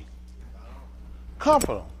 Comfort ye.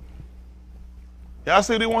 Comfort them. Y'all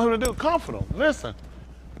see what he want him to do? Comfort them. Listen.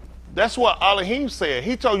 That's what Elohim said.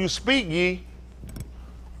 He told you, speak ye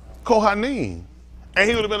Kohanim. And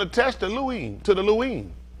he would have been attached to Luim, to the Luim.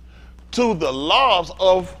 To the laws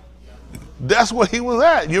of, that's where he was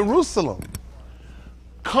at, Jerusalem.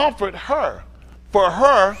 Comfort her. For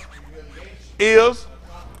her is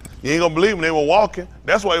You ain't gonna believe them. They were walking.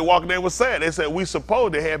 That's why they walking. They were sad. They said, we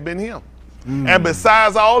suppose they had been him. And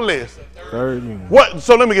besides all this, what?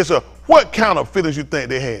 So let me get you. What kind of feelings you think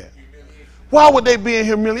they had? Why would they be in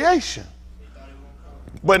humiliation?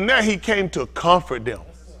 But now he came to comfort them.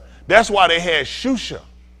 That's why they had Shusha.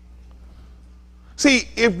 See,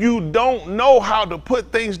 if you don't know how to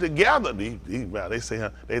put things together, they say,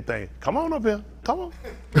 they think, come on up here, come on.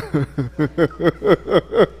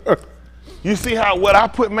 You see how what I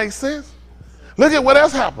put makes sense? Look at what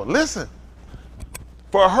else happened. Listen,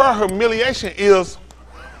 for her humiliation is,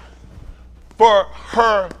 for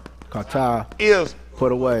her Kata is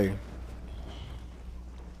put away.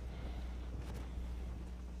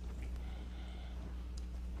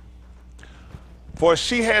 For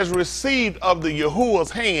she has received of the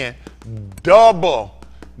Yahuwah's hand double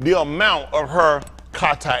the amount of her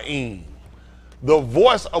kata'im. The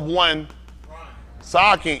voice of one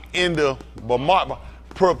talking in the Bamar,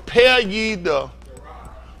 prepare ye the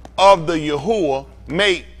of the Yahuwah,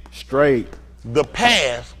 make Straight the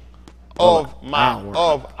path of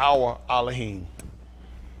our Elohim.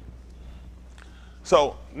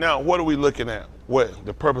 So now what are we looking at? What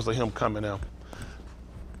the purpose of him coming out?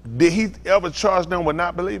 Did he ever charge them with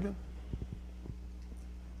not believing?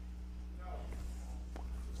 No.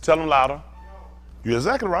 Tell them louder. No. You're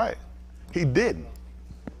exactly right. He didn't.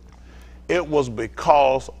 It was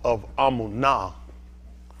because of Amunah.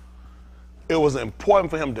 It was important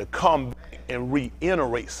for him to come back and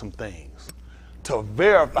reiterate some things, to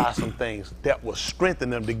verify some things that will strengthen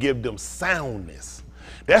them, to give them soundness.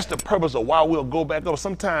 That's the purpose of why we'll go back over.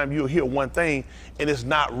 Sometimes you'll hear one thing and it's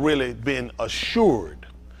not really been assured.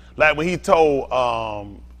 Like when he told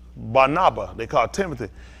Barnabas, they called Timothy,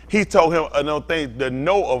 he told him another thing, to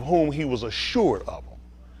know of whom he was assured of them.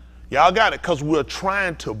 Y'all got it? Because we're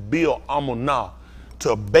trying to build Amunah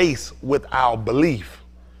to base with our belief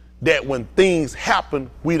that when things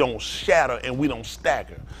happen, we don't shatter and we don't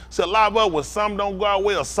stagger. So a lot of us, when some don't go our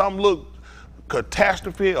way or some look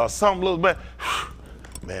catastrophe or something looks bad,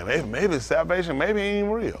 man, maybe salvation, maybe it ain't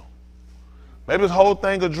even real. Maybe this whole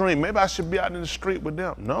thing a dream. Maybe I should be out in the street with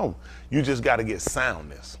them. No, you just got to get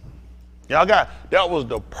soundness. Y'all got, that was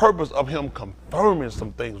the purpose of him confirming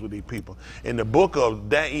some things with these people. In the book of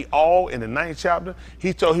Daniel, in the 9th chapter,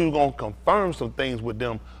 he told he was going to confirm some things with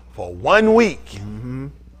them for 1 week. Mm-hmm.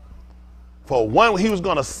 For one, he was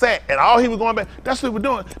going to set, and all he was going back, that's what he was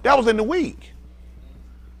doing. That was in the week.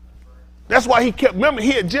 That's why he kept, remember,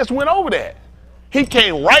 he had just went over that. He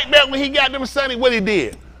came right back when he got them Sunday, what he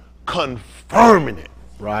did? Confirming it.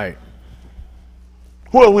 Right.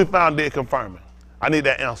 Who else we found did confirming? I need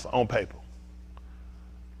that answer on paper.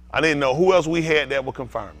 I need to know who else we had that were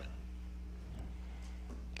confirming.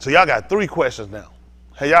 So y'all got 3 questions now.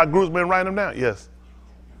 Have y'all groups been writing them down? Yes.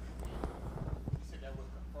 You said that was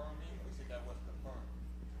confirming, or you said that was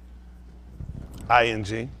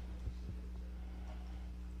confirmed? ING.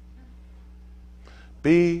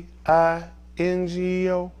 B-I-N-G-O.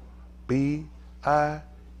 B-I-N-G-O.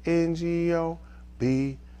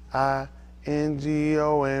 B-I-N-G-O.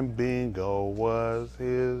 And Bingo was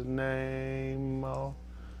his name. Oh.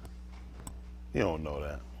 You don't know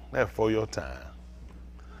that. That's for your time.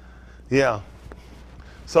 Yeah.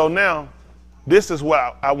 So now, this is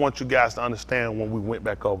what I want you guys to understand when we went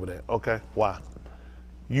back over that, okay? Why?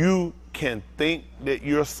 You can think that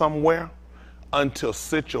you're somewhere until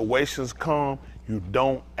situations come, you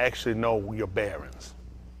don't actually know your bearings,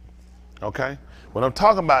 okay? When I'm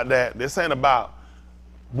talking about that, this ain't about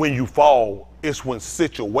when you fall, it's when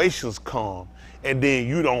situations come and then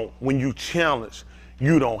you don't, when you challenge,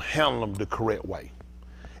 you don't handle them the correct way.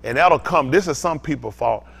 And that'll come, this is some people's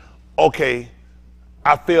fault. Okay,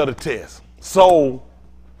 I failed the test, so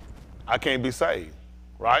I can't be saved,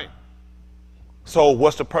 right? So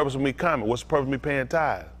what's the purpose of me coming? What's the purpose of me paying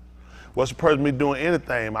tithes? What's the purpose of me doing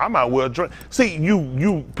anything? I might well drink. See,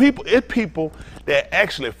 it's people that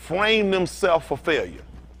actually frame themselves for failure.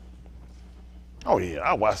 Oh yeah,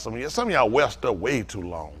 I watch some of y'all wear stuff way too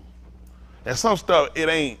long. And some stuff, it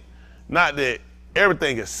ain't, not that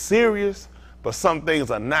everything is serious, but some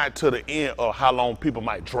things are not to the end of how long people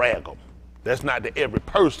might drag them. That's not to every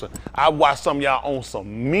person. I watched some of y'all on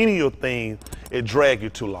some menial things, it drag you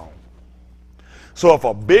too long. So if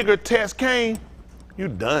a bigger test came, you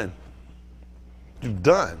done. You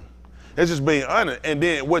done. It's just being honest. And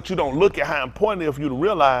then what you don't look at how important it is for you to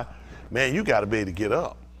realize, man, you gotta be able to get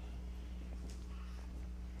up.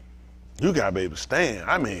 You gotta be able to stand.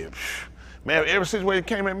 I mean, man, if every situation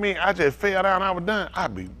came at me, I just fell down, I was done,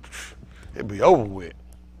 it'd be over with.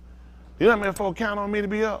 You know how many folks count on me to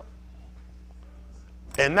be up?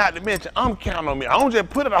 And not to mention, I'm counting on me. I don't just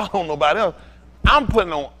put it all on nobody else. I'm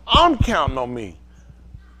counting on me.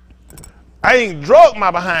 I ain't drug my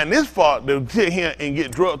behind this far to sit here and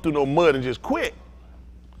get drugged through no mud and just quit.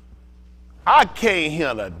 I came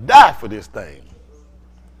here to die for this thing.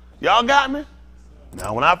 Y'all got me?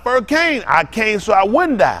 Now, when I first came, I came so I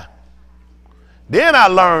wouldn't die. Then I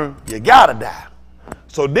learned you gotta die.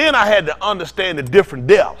 So then I had to understand the different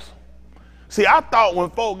deaths. See, I thought when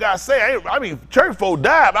folk got saved, I mean, church folk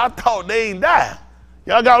died, but I thought they ain't died.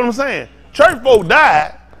 Y'all got what I'm saying? Church folk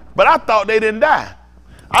died, but I thought they didn't die.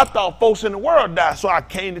 I thought folks in the world died, so I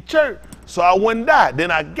came to church so I wouldn't die.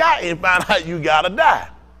 Then I got and found out you gotta die.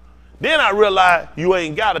 Then I realized you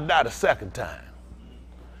ain't gotta die the second time.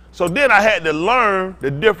 So then I had to learn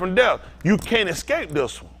the different deaths. You can't escape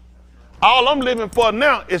this one. All I'm living for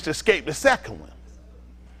now is to escape the second one.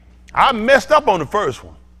 I messed up on the first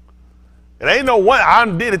one. It ain't no one, I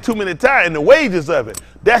did it too many times, and the wages of it,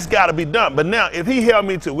 that's gotta be done. But now, if he held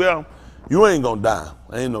me to, well, you ain't gonna die,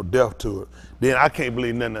 there ain't no death to it, then I can't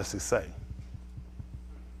believe nothing else he say.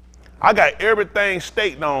 I got everything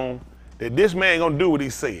stating on that this man gonna do what he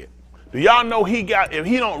said. Do y'all know if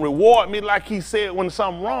he don't reward me like he said when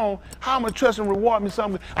something wrong, how am I trust him reward me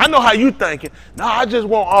something? I know how you thinking. No, I just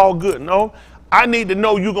want all good. No, I need to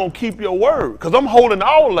know you gonna keep your word, because I'm holding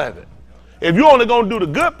all of it. If you only gonna do the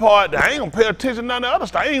good part, then I ain't gonna pay attention to none of the other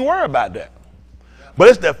stuff. I ain't worried about that. But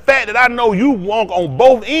it's the fact that I know you walk on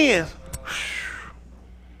both ends.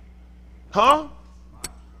 Huh?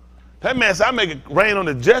 That man said, I make it rain on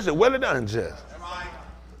the just and well it done just.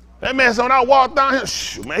 That man said, when I walk down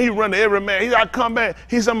here, man, he run to every man. I come back,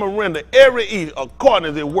 he said, I'm going to run to every east according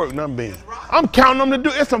to their work done been. I'm counting them to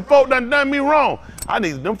do. It's some folk done me wrong.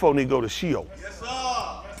 Them folk need to go to Sheol. Yes,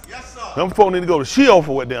 sir. Yes, sir. Them folk need to go to Sheol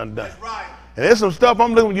for what they done. That's right. And there's some stuff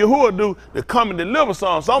I'm looking at Yahuwah do to come and deliver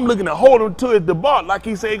some. So I'm looking to hold him to his debar like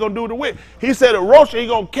he said he going to do the wick. He said the roach, he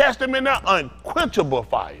going to cast them in that unquenchable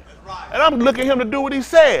fire. Right. And I'm looking at him to do what he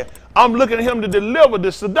said. I'm looking at him to deliver the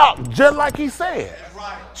Sadak just like he said.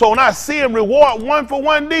 Right. So when I see him reward one for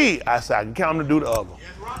one deed, I say I can count him to do the other.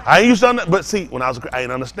 Right. I ain't used to, but see, when I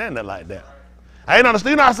ain't understand that like that. I ain't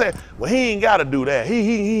understand. You know, I said, well, he ain't got to do that.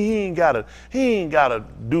 He ain't got to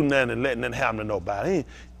do nothing and let nothing happen to nobody.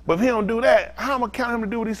 But if he don't do that, how am I count him to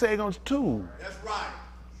do what he said he's going to do? That's right.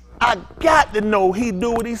 I got to know he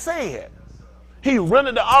do what he said. He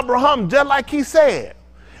rented to Abraham just like he said.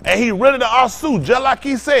 And he rented to Asu just like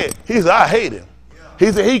he said. He said, I hate him. Yeah.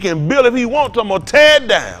 He said he can build if he wants to, I'm going to tear it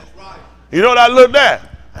down. Right. You know what I looked at?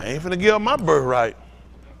 I ain't finna give up my birthright.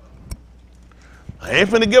 I ain't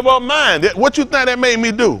finna give up mine. What you think that made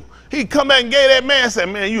me do? He come back and gave that man and said,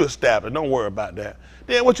 man, you established. Don't worry about that.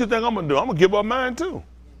 Then what you think I'm going to do? I'm going to give up mine too.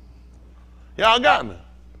 Y'all got me.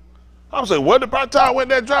 I'm saying, what the part went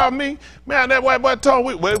there drive me? Man, that white boy told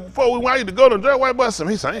me, before we want you to go to the white boy,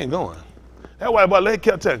 he said, I ain't going. That white boy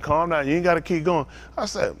kept telling, calm down, you ain't got to keep going. I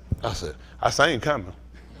said, I ain't coming.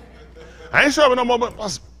 I ain't sure no more,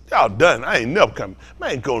 but y'all done. I ain't never coming.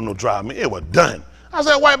 Man, ain't going no drive me. It was done. I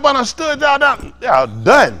said, white boy, I stood y'all down. Y'all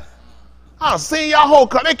done. I seen y'all whole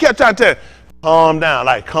car. They kept trying to tell, calm down,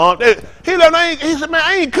 like calm. He said, man,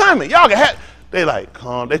 I ain't coming. Y'all can have. They like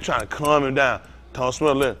calm. They trying to calm him down. Tom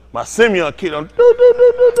Smith, my Simeon kid on.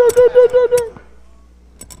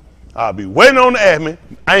 I'll be waiting on the admin.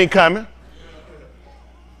 I ain't coming.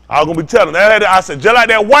 I was gonna be telling that. I said, just like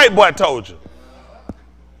that white boy told you.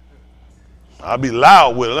 I'll be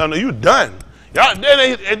loud with it. I know you done. Y'all,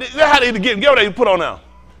 that's how they get what they put on now.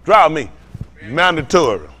 Drive me.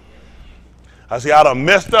 Mandatory. I see I done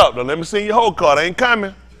messed up. Now let me see your whole card. I ain't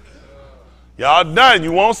coming. Y'all done.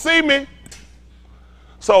 You won't see me.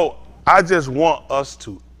 So I just want us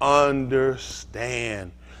to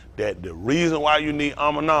understand that the reason why you need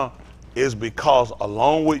Amanah is because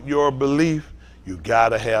along with your belief, you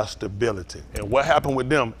gotta have stability. And what happened with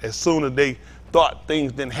them, as soon as they thought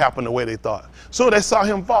things didn't happen the way they thought. So they saw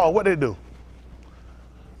him fall, what they do?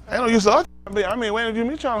 They don't use to, I mean, wait a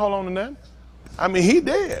minute, you trying to hold on to that? I mean, he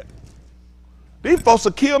dead. These folks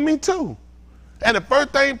will kill me too. And the first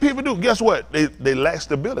thing people do, guess what? They lack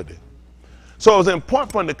stability. So it was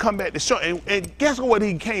important for him to come back to show, and guess what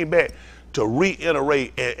he came back to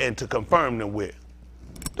reiterate and to confirm them with?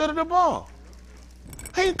 The ball.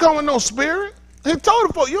 He ain't coming no spirit. He told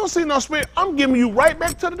the folks, you don't see no spirit. I'm giving you right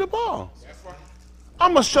back to the ball. Right.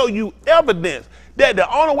 I'm going to show you evidence that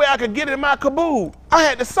the only way I could get it in my caboose, I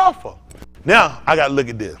had to suffer. Now, I got to look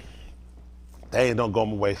at this. They ain't don't go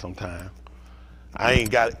my way sometime. I ain't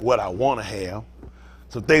got what I want to have.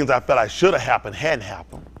 Some things I felt like should have happened hadn't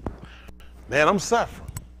happened. Man, I'm suffering.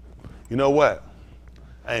 You know what?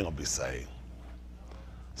 I ain't going to be saved.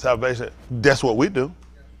 Salvation, that's what we do.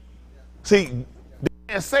 See, the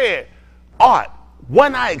man said, art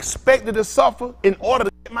when I expected to suffer in order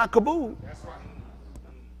to get my kaboom.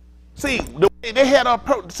 See, they had a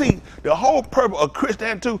purpose. See, the whole purpose of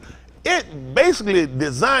Christianity too, it basically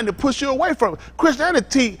designed to push you away from it.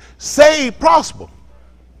 Christianity save, prosper.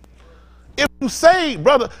 If you save,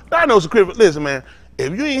 brother, I know some Christians. Listen, man,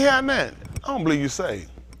 if you ain't had that, I don't believe you saved.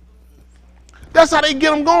 That's how they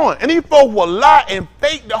get them going. And these folks will lie and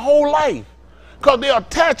fake the whole life. Because they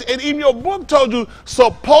attach, and even your book told you,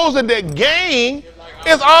 supposing that gain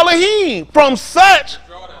is all of him. From such,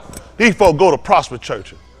 these folks go to prosper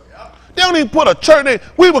churches. They don't even put a church name.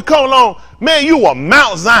 We would come along, man, you were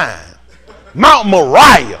Mount Zion, Mount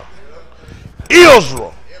Moriah,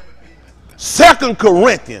 Israel, 2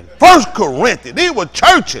 Corinthians, 1 Corinthians. These were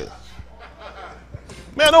churches.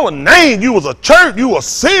 Man, don't name you was a church, you were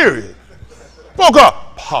serious. Folk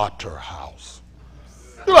up, Potter House.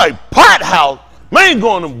 You like Pot House? Man, ain't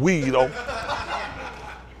going to weed though.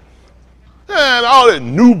 And all that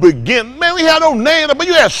new beginning. Man, we had no name, but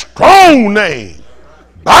you had strong name.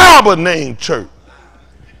 Bible name church.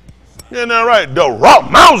 You know right? The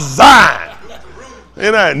Rock, Mount Zion.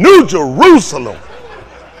 And that New Jerusalem.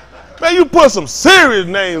 Man, you put some serious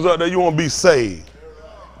names up there, you won't be saved.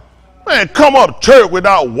 Man, come up to church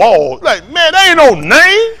without walls. Like, man, there ain't no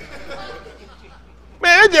name.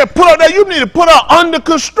 Man, they just put up there, you need to put up under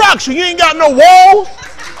construction. You ain't got no walls.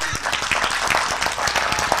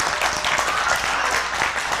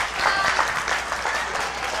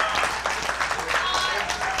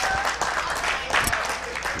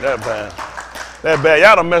 That bad. That bad.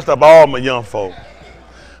 Y'all done messed up all my young folk.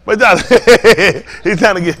 But he's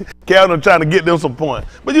trying to get, Calvin trying to get them some point.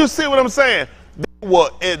 But you see what I'm saying? They were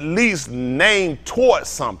at least named towards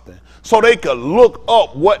something. So they could look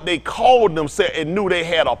up what they called themselves and knew they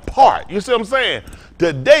had a part. You see what I'm saying?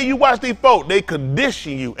 Today you watch these folk, they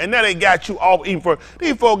condition you. And now they got you off even for,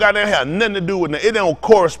 these folk got there have nothing to do with it. It don't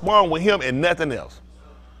correspond with him and nothing else.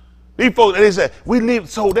 These folks, they say, we live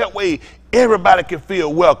so that way everybody can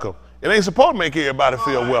feel welcome. It ain't supposed to make everybody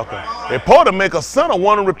feel welcome. It's supposed to make a sinner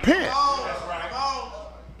want to repent.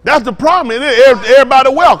 That's the problem. Everybody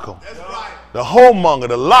welcome. The whoremonger,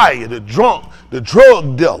 the liar, the drunk, the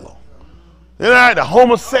drug dealer, the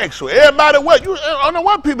homosexual. Everybody welcome. I don't know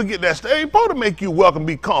why people get that stuff. It ain't supposed to make you welcome,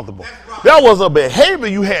 be comfortable. That was a behavior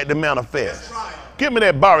you had to manifest. Give me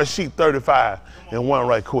that Bereshit 35 and one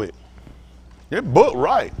right quick. That book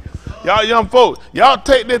right. Y'all young folks, y'all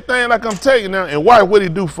take this thing like I'm taking now and watch what he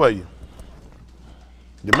do for you.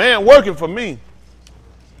 The man working for me.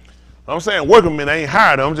 I'm saying working for me, I ain't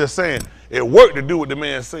hired him. I'm just saying it worked to do what the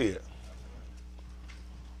man said.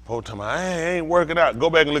 Whole time I ain't working out.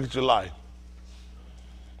 Go back and look at your life.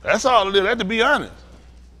 That's all it is. That's to be honest.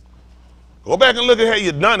 Go back and look at how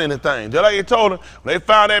you done anything. Just like you told him, when they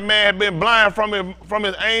found that man had been blind from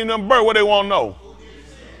his aim and birth, what they want to know?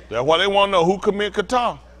 That's what they want to know. Who commit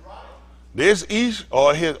Qatar? This Ish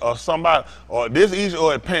or his or somebody, or this Ish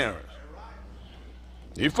or his parents.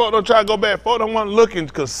 These folks don't try to go back. Folks don't want to look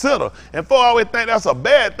and consider. And folks always think that's a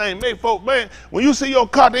bad thing. Make folks, man, when you see your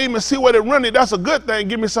car, they even see where they're running, that's a good thing.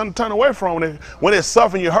 Give me something to turn away from when it's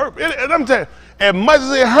suffering, you hurt. And I'm telling you, as much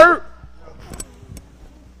as it hurt,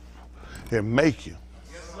 it make you.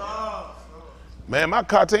 Man, my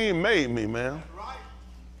cartoon made me, man.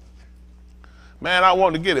 Man, I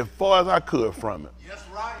wanted to get as far as I could from it.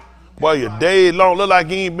 Boy, your day long, look like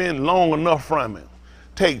you ain't been long enough from it.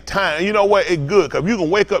 Take time. You know what? It's good, because you can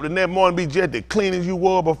wake up the next morning and be just as clean as you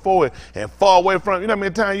were before it and far away from it. You know how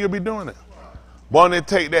many times you'll be doing it? Boy, they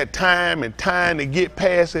take that time to get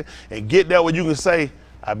past it and get there where you can say,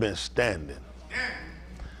 I've been standing.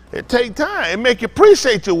 It take time. It make you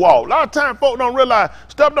appreciate your walk. A lot of times folks don't realize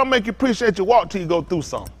stuff don't make you appreciate your walk till you go through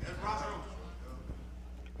something.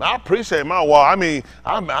 I appreciate my walk. I mean,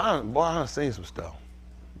 I've seen some stuff.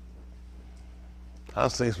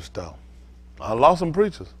 I've seen some stuff. I lost some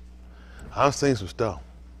preachers. I've seen some stuff.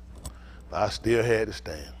 But I still had to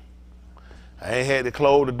stand. I ain't had to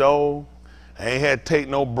close the door. I ain't had to take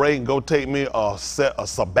no break and go take me a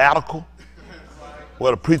sabbatical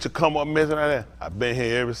where the preacher come up missing like that. I've been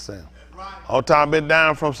here ever since. All the time I've been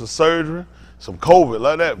down from some surgery, some COVID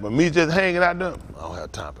like that, but me just hanging out there, I don't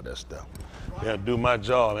have time for that stuff. I gotta do my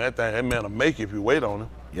job. That man will make you if you wait on him.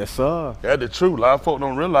 Yes, sir. That's the truth. A lot of folks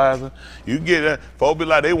don't realize it. You get that, folks be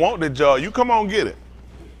like, they want the job. You come on get it.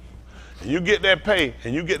 And you get that pay,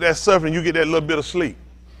 and you get that suffering, you get that little bit of sleep.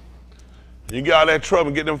 And you get all that trouble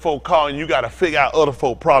and get them folk calling, you got to figure out other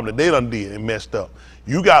folk problem that they done did and messed up.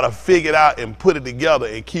 You got to figure it out and put it together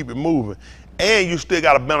and keep it moving. And you still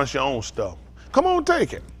got to balance your own stuff. Come on,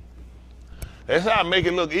 take it. That's how I make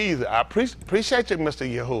it look easy. I appreciate you, Mr.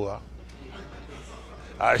 Yahuwah.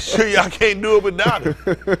 I assure you I can't do it without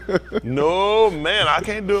it. No, man, I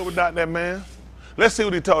can't do it without that man. Let's see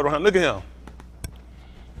what he told her. Look at him.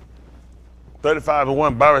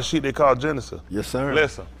 35:1, Bereshit they call Genesis. Yes, sir.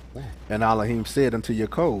 Listen. And Elohim said unto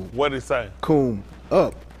Jacob, What did he say? Come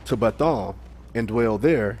up to Bethel, and dwell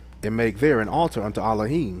there, and make there an altar unto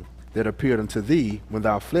Elohim, that appeared unto thee when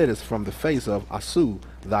thou fleddest from the face of Asu,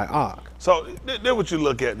 thy ark. So, then what you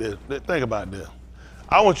look at this. Think about this.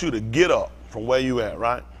 I want you to get up from where you at,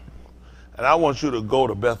 right? And I want you to go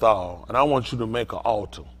to Bethel, and I want you to make an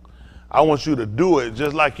altar. I want you to do it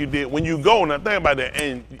just like you did when you go. Now think about that.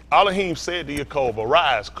 And Elohim said to Jacob,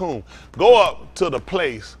 arise, come, go up to the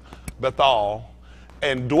place, Bethel,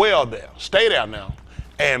 and dwell there. Stay there now.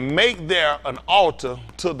 And make there an altar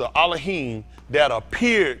to the Elohim that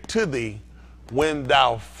appeared to thee when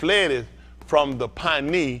thou fleddest from the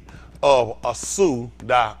Pani of Asu,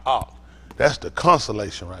 thy ark. That's the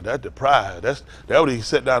consolation, right? That's the pride. That's what he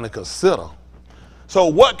sat down and consider. So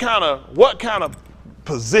what kind of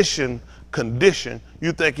position, condition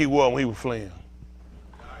you think he was when he was fleeing?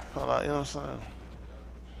 You know what I'm saying?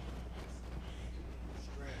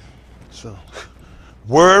 So,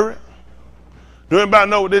 worried. Do anybody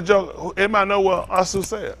know what this joke? Anybody know what Asu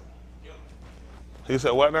said? He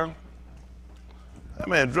said, what now? That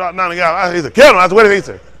man dropped down and got. He said, kill him. I said, what did he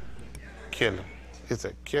say? Kill him. He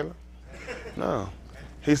said, kill him? No.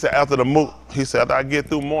 He said, after the move, he said, after I get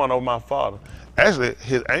through mourning over my father. Actually,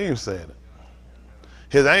 his aim said it.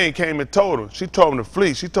 His aim came and told him. She told him to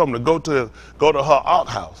flee. She told him to go to her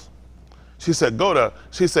outhouse. She said, go there.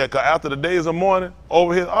 She said, 'cause after the days of mourning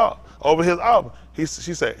over his ark, she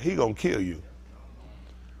said, he gonna kill you.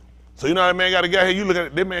 So you know that man got to get here. You look at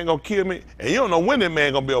it, this man gonna kill me, and you don't know when that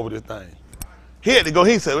man gonna be over this thing. He had to go.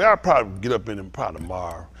 He said, well, I'll probably get up in him probably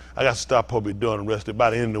tomorrow. I got to stop probably doing the rest of it by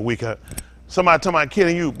the end of the week. Somebody tell me I'm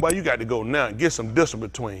killing you, boy, you got to go now and get some distance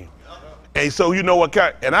between. And so you know what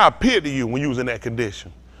kind, and I appeared to you when you was in that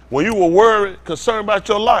condition. When you were worried, concerned about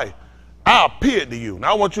your life, I appeared to you. And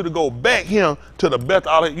I want you to go back here to the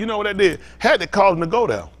Bethel. You know what that did? Had to cause him to go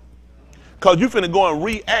there. Because you finna go and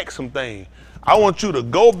react some things. I want you to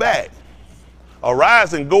go back,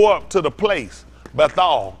 arise and go up to the place,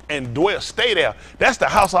 Bethel, and dwell, stay there. That's the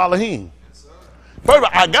house of Elohim. First of all,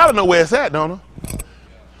 I gotta know where it's at, don't I?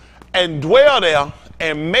 And dwell there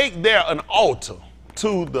and make there an altar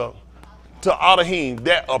to Elohim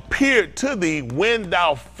that appeared to thee when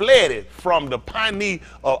thou fleddest from the Pani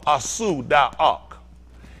of Asu, thy ark.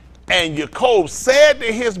 And Jacob said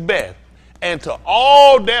to his best and to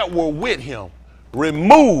all that were with him,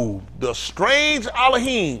 remove the strange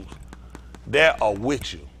Elohims that are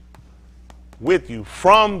with you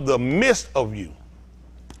from the midst of you,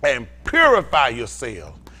 and purify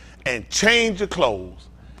yourselves and change your clothes,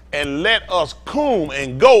 and let us come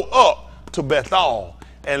and go up to Bethel,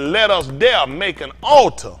 and let us there make an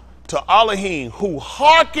altar to Elohim who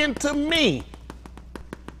hearkened to me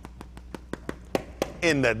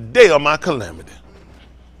in the day of my calamity.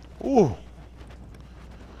 Ooh.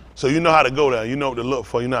 So you know how to go there. You know what to look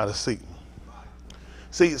for. You know how to seek.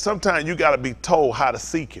 See, sometimes you got to be told how to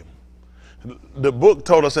seek him. The book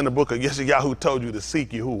told us in the book of Yeshayahu told you to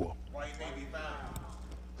seek Yahuwah.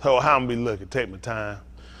 So how I'm be looking? Take my time.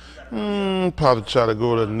 Probably try to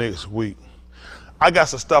go there next week. I got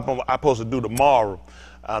some stuff I'm supposed to do tomorrow,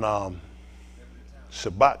 and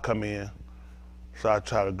Shabbat come in, so I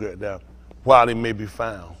try to get there while they may be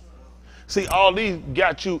found. See, all these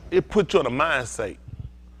got you. It put you in a mindset.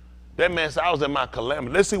 That man said, I was in my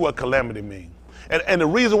calamity. Let's see what calamity means. And the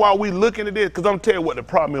reason why we looking at this, because I'm telling you what the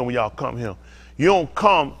problem is when y'all come here. You don't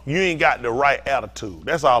come, you ain't got the right attitude.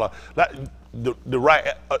 That's all. The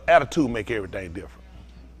right attitude make everything different.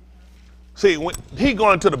 See, when he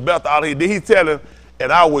going to the Bethel, he tell him,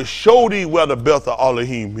 and I will show thee where the Bethel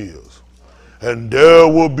Elohim is. And there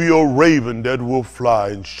will be a raven that will fly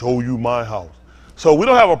and show you my house. So we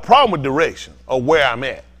don't have a problem with direction or where I'm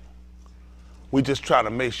at. We just try to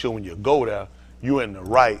make sure when you go there, you're in the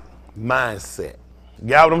right mindset. You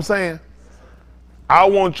got what I'm saying? I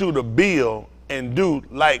want you to build and do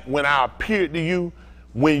like when I appeared to you,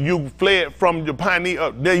 when you fled from your pioneer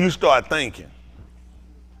up, then you start thinking.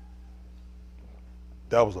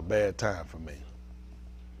 That was a bad time for me.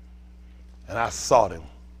 And I sought him,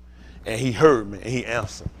 and he heard me, and he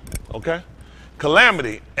answered. Okay?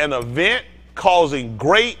 Calamity, an event causing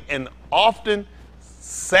great and often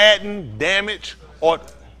sadden damage, or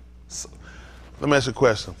let me ask you a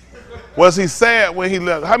question. Was he sad when he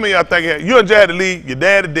left? How many of y'all think you and Jay had to leave? Your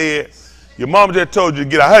dad is dead. Your mama just told you to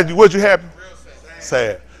get out. Was you happy?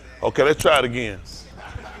 Sad. Okay, let's try it again.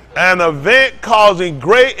 An event causing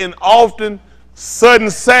great and often sudden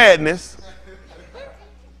sadness.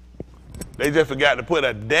 They just forgot to put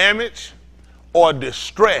a damage or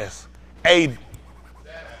distress.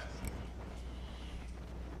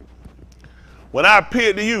 When I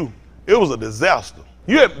appeared to you, it was a disaster.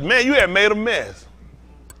 You had made a mess.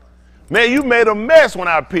 Man, you made a mess when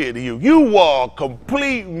I appeared to you. You were a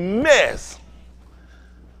complete mess.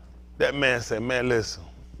 That man said, man, listen.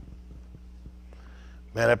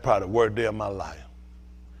 Man, that probably the worst day of my life.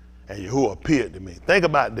 And Yahuwah appeared to me. Think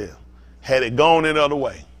about this. Had it gone any other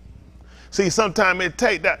way. See, sometimes it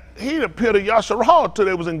take that. He appeared to Yasharal till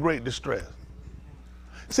they was in great distress.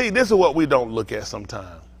 See, this is what we don't look at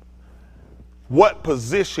sometimes. What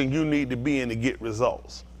position you need to be in to get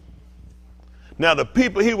results. Now, the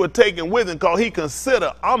people he was taking with him, because he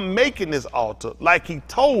considered, I'm making this altar like he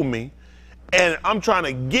told me, and I'm trying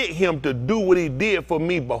to get him to do what he did for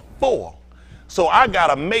me before. So I got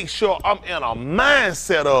to make sure I'm in a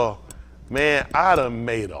mindset of, man, I done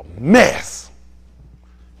made a mess.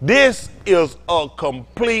 This is a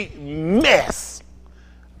complete mess.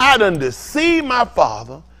 I done deceived my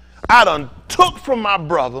father. I done took from my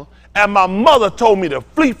brother, and my mother told me to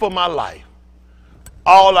flee for my life.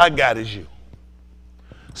 All I got is you.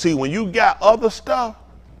 See, when you got other stuff,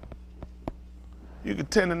 you can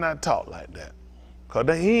tend to not talk like that.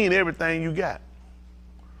 Because he ain't everything you got.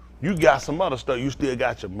 You got some other stuff. You still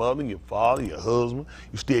got your mother, your father, your husband.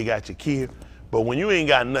 You still got your kid. But when you ain't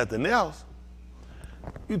got nothing else,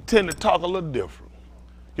 you tend to talk a little different.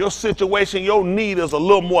 Your situation, your need is a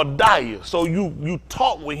little more dire. So you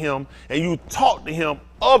talk with him and you talk to him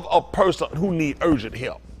of a person who need urgent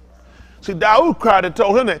help. See, Dawood cried and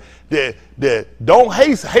told him that don't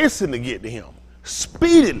hasten to get to him.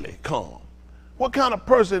 Speedily come. What kind of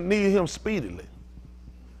person needs him speedily?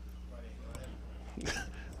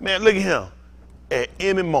 Man, look at him. At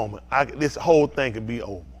any moment, this whole thing could be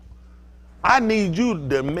over. I need you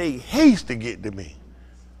to make haste to get to me.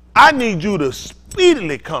 I need you to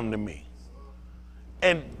speedily come to me.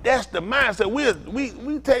 And that's the mindset.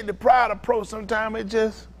 We take the pride approach. Sometimes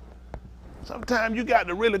you got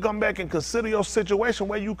to really come back and consider your situation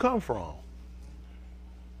where you come from.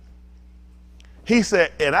 He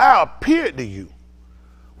said, and I appeared to you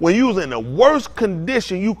when you was in the worst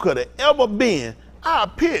condition you could have ever been. I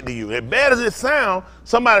appeared to you. As bad as it sounds,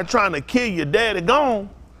 somebody trying to kill your daddy gone,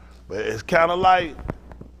 but it's kind of like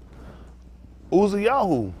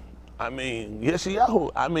Uzziyahu. I mean,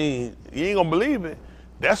 Yeshayahu. I mean, you ain't gonna believe it.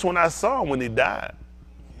 That's when I saw him when he died.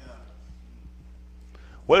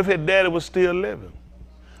 What if his daddy was still living?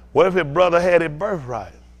 What if his brother had his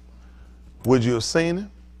birthright? Would you have seen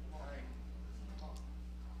him?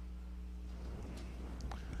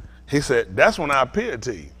 He said, that's when I appeared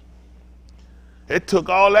to you. It took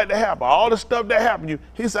all that to happen, all the stuff that happened to you.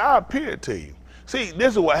 He said, I appeared to you. See,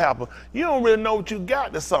 this is what happened. You don't really know what you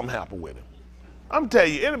got till something happened with him. I'm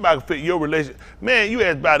telling you, anybody can fit your relationship. Man, you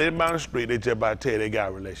ask about anybody on the street, they just about to tell you they got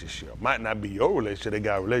a relationship. Might not be your relationship, they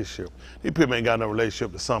got a relationship. These people ain't got no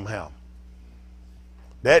relationship to somehow.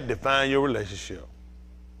 That defines your relationship.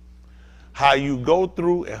 How you go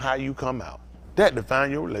through and how you come out. That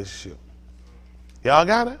defines your relationship. Y'all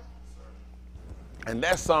got it? And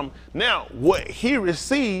that's something. Now, what he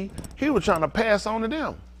received, he was trying to pass on to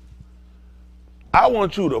them. I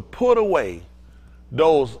want you to put away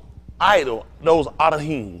those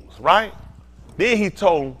Elohims, right? Then he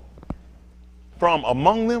told from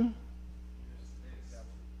among them,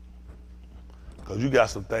 because you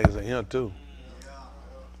got some things in here too.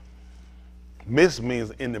 Mis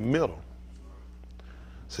means in the middle.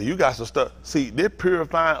 So you got some stuff. See, this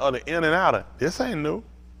purifying of the in and outer, this ain't new.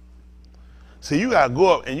 See, you got to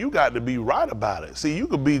go up and you got to be right about it. See, you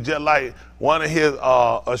could be just like one of his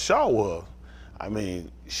Ashar was. I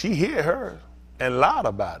mean, she hid her and lied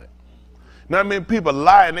about it. You know what I mean? People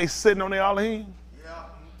lie and they sitting on their Elohim. Yeah.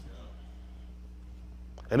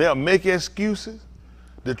 And they'll make excuses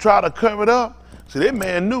to try to cover it up. See, that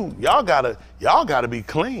man knew y'all gotta be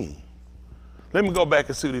clean. Let me go back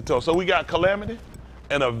and see what he told. So we got calamity,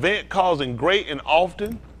 an event causing great and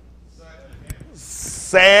often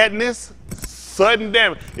sadness, sudden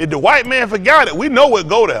damage. If the white man forgot it, we know we'll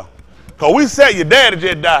go there. Because we said your daddy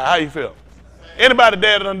just died. How you feel? Anybody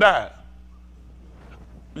daddy done died?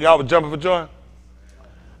 Y'all was jumping for joy?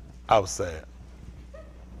 I was sad.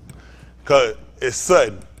 Because it's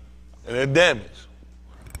sudden and it's damage.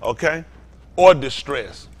 Okay? Or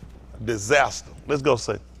distress. Disaster. Let's go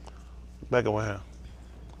say. Back up one hand.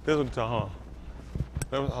 This one to hold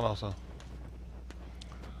on, son.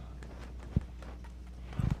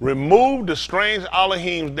 Remove the strange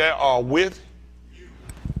Elohims that are with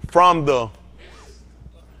from the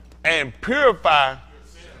and purify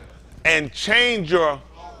and change your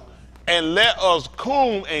and let us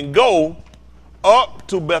come and go up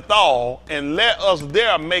to Bethel, and let us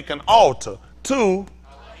there make an altar to.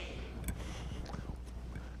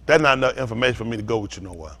 That's not enough information for me to go with you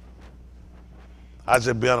nowhere. I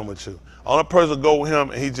just be honest with you. Only person to go with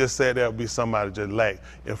him, and he just said there would be somebody just lack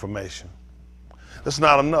information. That's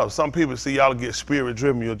not enough. Some people see y'all get spirit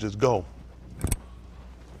driven, you'll just go.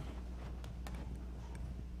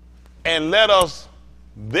 And let us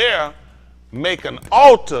there make an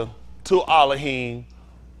altar to Elohim,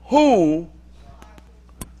 who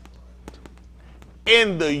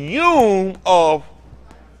in the union of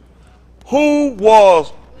who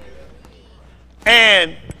was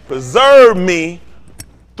and preserved me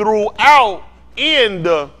throughout in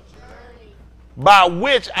the by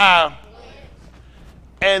which I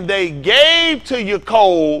and they gave to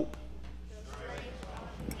Yaakov,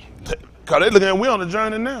 because they looking at we on the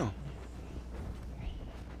journey now.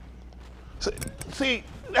 See,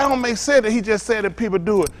 that don't make sense that he just said that people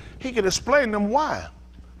do it. He could explain to them why.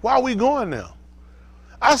 Why are we going now?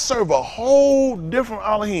 I serve a whole different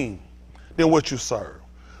Elohim than what you serve.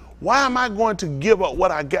 Why am I going to give up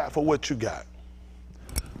what I got for what you got?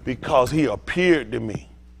 Because he appeared to me.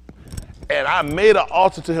 And I made an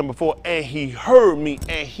altar to him before, and he heard me,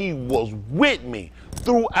 and he was with me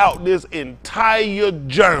throughout this entire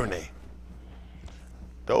journey.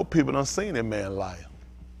 Those people done seen that man life.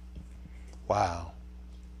 Wow.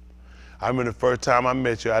 I remember the first time I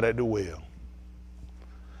met you out at the well.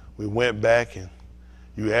 We went back, and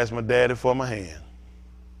you asked my daddy for my hand.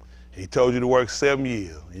 He told you to work 7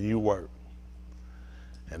 years, and you worked.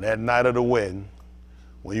 And that night of the wedding,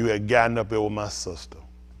 when you had gotten up there with my sister,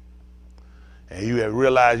 and you had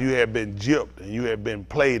realized you had been gypped and you had been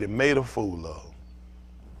played and made a fool of,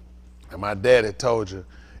 and my daddy told you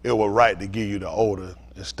it was right to give you the older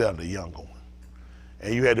instead of the younger one.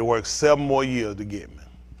 And you had to work 7 more years to get me.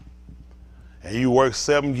 And you worked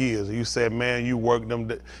 7 years, and you said, man, you worked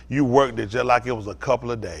it just like it was a couple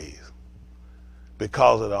of days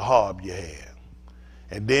because of the harp you had.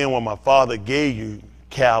 And then when my father gave you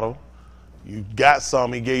cattle, you got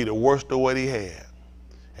some, he gave you the worst of what he had.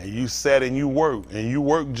 And you sat and you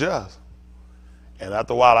worked just. And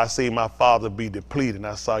after a while, I seen my father be depleted, and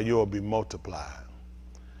I saw yours be multiplied.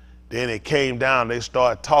 Then it came down, they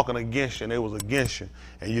started talking against you, and they was against you,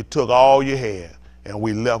 and you took all you had, and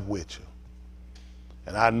we left with you.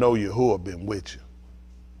 And I know Yahuwah been with you.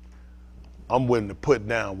 I'm willing to put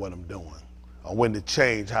down what I'm doing. I'm willing to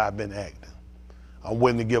change how I've been acting. I'm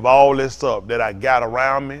willing to give all this up that I got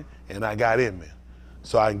around me and I got in me,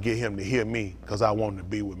 so I can get him to hear me, because I want him to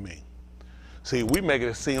be with me. See, we make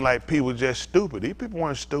it seem like people just stupid. These people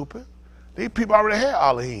weren't stupid. These people already had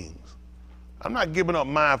Elohims. I'm not giving up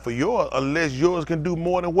mine for yours unless yours can do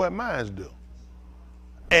more than what mine do.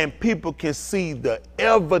 And people can see the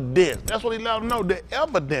evidence. That's what he let them know, the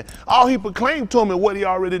evidence. All he proclaimed to him is what he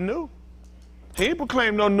already knew. He ain't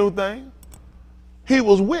proclaimed no new thing. He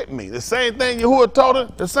was with me. The same thing Yahuwah told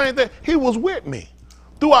him, the same thing. He was with me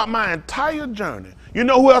throughout my entire journey. You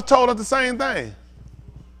know who else told us the same thing?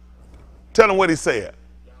 Tell him what he said.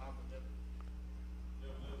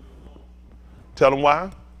 Tell him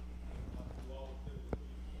why.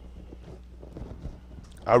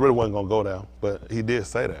 I really wasn't going to go there, but he did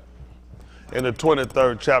say that. In the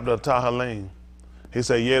 23rd chapter of Tahalim, he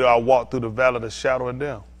said, yea, though I walk through the valley of the shadow of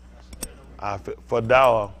death, for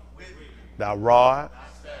thou rod,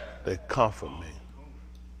 they comfort me.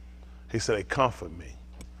 He said, they comfort me.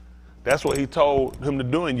 That's what he told him to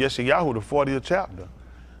do in Yeshayahu, the 40th chapter.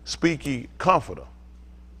 Speak ye comforter.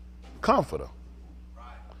 Comforter.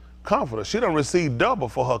 Comforter. She done received double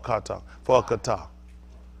for her kata.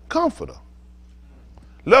 Comforter.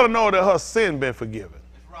 Let her know that her sin been forgiven.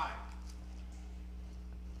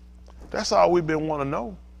 That's all we've been wanting to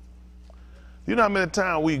know. You know how many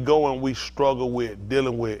times we go and we struggle with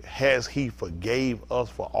dealing with, has he forgave us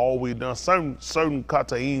for all we've done? Certain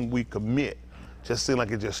kataim we commit just seem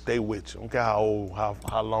like it just stay with you. I don't care how old,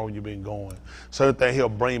 how long you've been going. Certain things he'll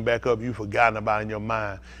bring back up you've forgotten about in your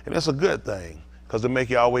mind. And that's a good thing, because it make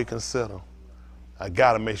you always consider, I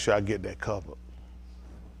got to make sure I get that covered.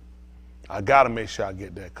 I got to make sure I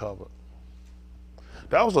get that covered.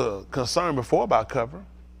 That was a concern before about covering.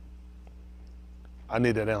 I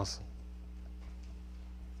need that answer.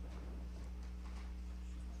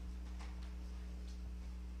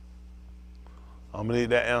 I'm going to need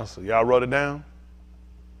that answer. Y'all wrote it down?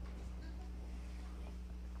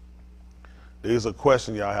 These are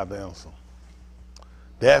questions y'all have to answer.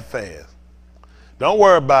 That fast. Don't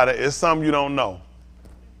worry about it. It's something you don't know.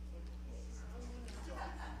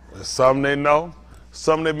 It's something they know,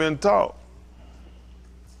 something they've been taught.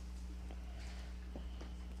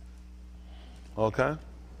 Okay?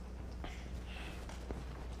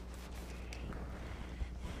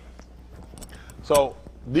 So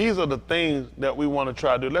these are the things that we want to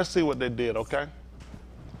try to do. Let's see what they did, okay?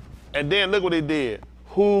 And then look what they did.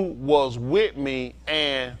 Who was with me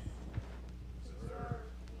and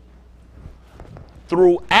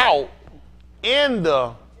throughout in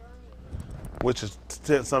the, which is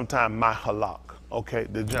sometimes my halak, okay,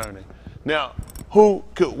 the journey. Now, who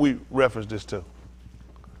could we reference this to?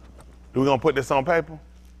 We gonna put this on paper?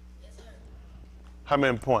 Yes, sir. How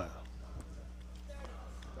many points?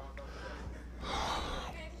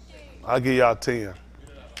 I'll give y'all 10.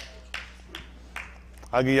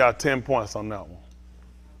 I'll give y'all 10 points on that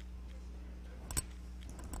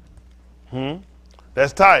one.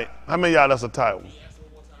 That's tight. How many of y'all that's a tight one?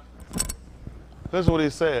 This is what he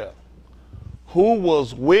said. Who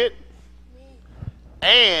was with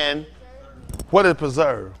and what is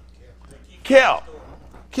preserved? Kept.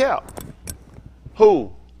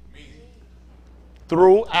 Who?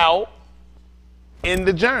 Throughout in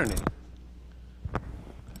the journey.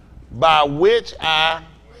 By which I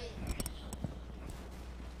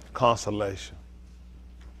consolation.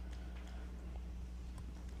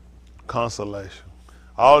 Consolation.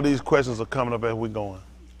 All these questions are coming up as we're going.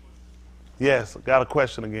 Yes, got a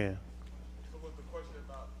question again. So was the question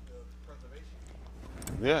about the preservation?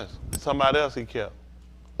 Yes, somebody else he kept.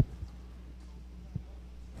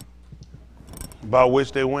 By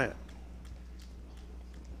which they went.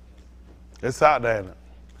 It's out there, ain't it?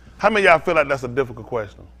 How many of y'all feel like that's a difficult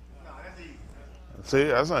question? No, that's easy. See,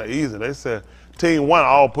 that's not easy. They said team one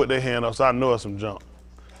all put their hand up, so I know it's some jump.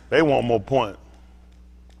 They want more points.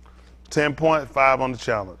 10 points, 5 on the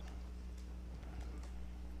challenge.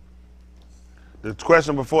 The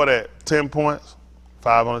question before that, 10 points,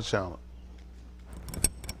 5 on the challenge.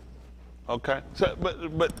 Okay, so,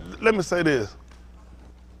 but let me say this.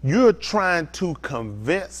 You're trying to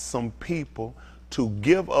convince some people to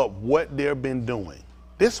give up what they've been doing.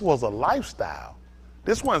 This was a lifestyle.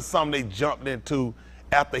 This wasn't something they jumped into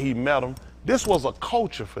after he met them. This was a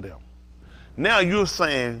culture for them. Now you're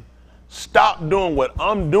saying, stop doing what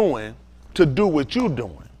I'm doing to do what you're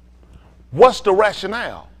doing. What's the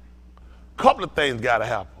rationale? Couple of things got to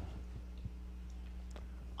happen.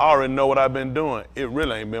 I already know what I've been doing. It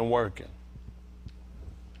really ain't been working.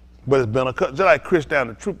 But it's been a cut. Just like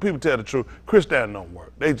Christianity, the truth, people tell the truth, Christianity don't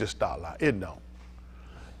work. They just start lying. It don't.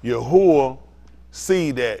 Yahuwah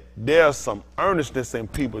see that there's some earnestness in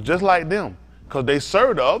people, just like them, because they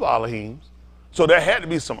served the other Elohims. So there had to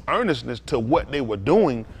be some earnestness to what they were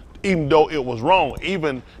doing, even though it was wrong.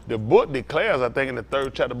 Even the book declares, I think in the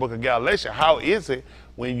 3rd chapter book of Galatians, how is it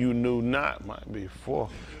when you knew not, might be 4,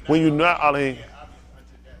 when you knew not Elohim.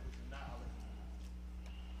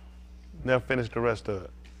 Now finish the rest of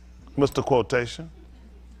it. Mr. Quotation.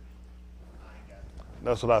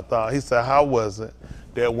 That's what I thought. He said, how was it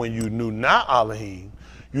that when you knew not Elohim,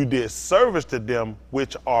 you did service to them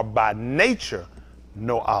which are by nature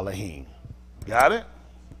no Elohim? Got it?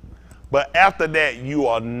 But after that, you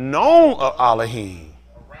are known of Elohim.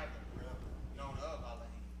 Or rather, known of Elohim.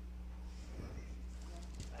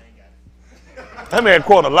 I ain't got it. That man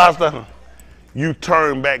quote a lot of stuff. You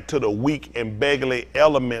turn back to the weak and beggarly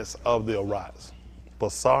elements of the Arise.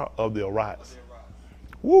 Basar of the Arise.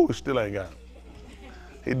 Woo, still ain't got it.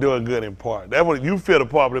 He doing good in part. That's what you feel the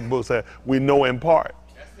part of the book said, we know in part.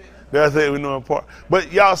 That's it, we know in part.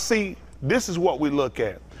 But y'all see, this is what we look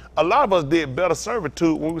at. A lot of us did better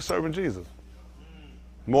servitude when we were serving Jesus.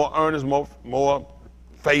 More earnest, more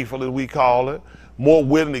faithful, as we call it. More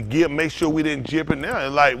willing to give, make sure we didn't jip it now.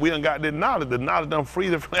 And like we done got the knowledge done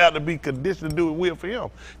freed us out to be conditioned to do what will for him.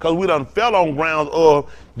 Because we done fell on grounds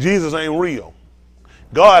of Jesus ain't real.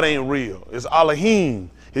 God ain't real. It's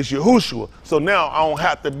Elohim. It's Yahushua. So now I don't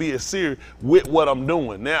have to be as serious with what I'm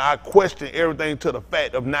doing. Now I question everything to the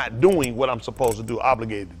fact of not doing what I'm supposed to do,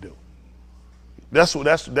 obligated to do. That's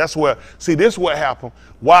where, see, this is what happened.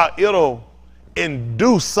 While it'll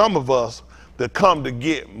induce some of us to come to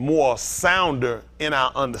get more sounder in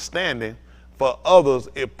our understanding, for others,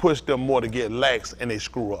 it pushed them more to get lax and they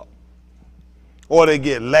screw up. Or they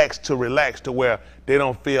get lax to relax to where they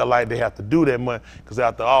don't feel like they have to do that much, because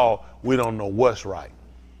after all, we don't know what's right.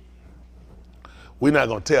 We're not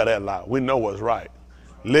going to tell that lie. We know what's right.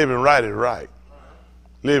 Living right is right.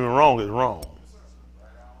 Living wrong is wrong.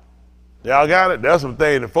 Y'all got it? That's some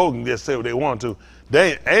things that folks can just say what they want to.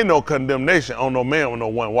 There ain't no condemnation on no man with no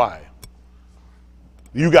one wife.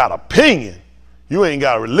 You got opinion. You ain't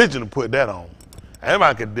got a religion to put that on.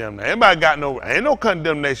 Everybody condemn that. Ain't no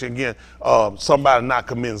condemnation against somebody not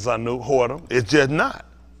committing zanu, whoredom. It's just not.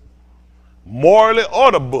 Morally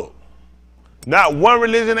or the book. Not one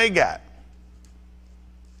religion they got.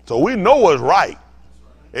 So we know what's right.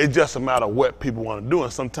 It's just a matter of what people want to do,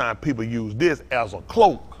 and sometimes people use this as a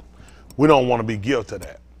cloak. We don't want to be guilty of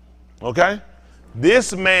that, okay?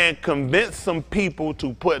 This man convinced some people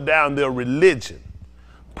to put down their religion,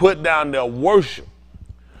 put down their worship,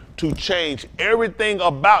 to change everything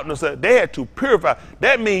about themselves. They had to purify.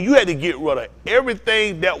 That means you had to get rid of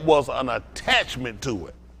everything that was an attachment to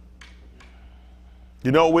it.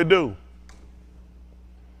 You know what we do?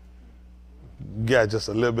 Got just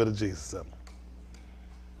a little bit of Jesus in them.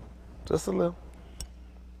 Just a little.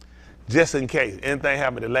 Just in case anything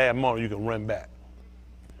happened the last moment, you can run back.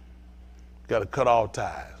 Got to cut all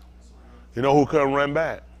ties. You know who couldn't run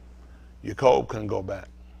back? Jacob couldn't go back.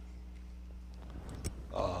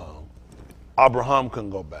 Abraham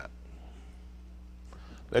couldn't go back.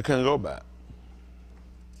 They couldn't go back.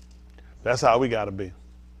 That's how we got to be.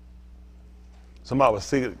 Somebody was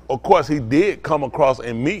seeking. Of course, he did come across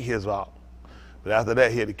and meet his rock, but after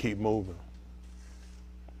that, he had to keep moving.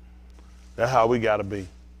 That's how we got to be.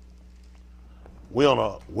 We on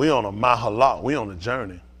a mahalak. We on a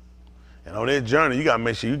journey, and on that journey, you got to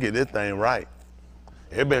make sure you get this thing right.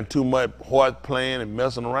 It's been too much horse playing and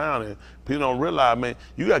messing around, and people don't realize, man,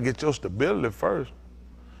 you got to get your stability first.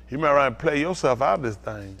 You might right and play yourself out of this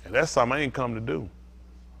thing, and that's something I ain't come to do.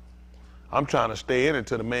 I'm trying to stay in it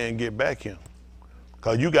till the man get back here,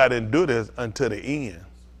 because you got to do this until the end.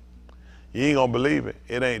 You ain't going to believe it.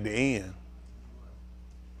 It ain't the end.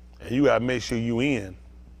 And you got to make sure you in.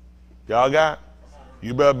 Y'all got it?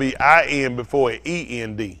 You better be I-N before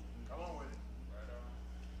E-N-D.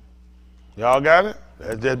 Y'all got it?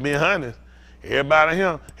 That's just being honest. Everybody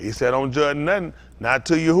here, he said don't judge nothing, not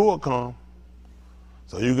till Yahuwah come.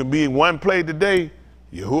 So you can be in one place today,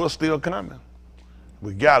 Yahuwah's still coming.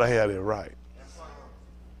 We got to have it right.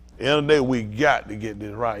 At the end of the day, we got to get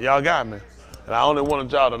this right. Y'all got me? And I only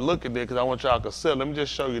wanted y'all to look at this because I want y'all to consider. Let me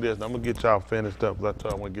just show you this. I'm going to get y'all finished up because I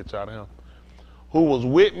told you I want to get y'all to him. Who was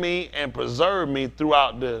with me and preserved me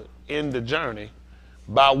throughout the journey,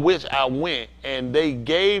 by which I went, and they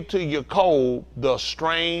gave to Jacob the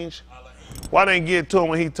strange. Why didn't give it to him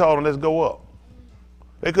when he told him, let's go up?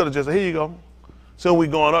 They could have just said, here you go. So we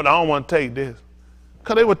going up, I don't want to take this.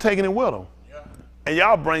 Because they were taking it with them. Yeah. And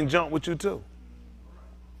y'all bring junk with you too.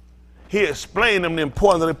 He explained them the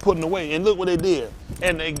importance of them putting away. And look what they did.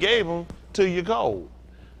 And they gave them to Jacob.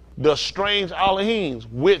 The strange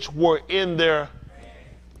Elohims, which were in their,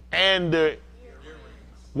 and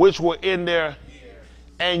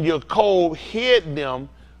Jacob hid them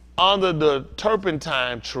under the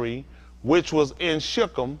turpentine tree, which was in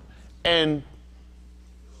Shechem, and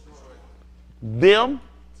them.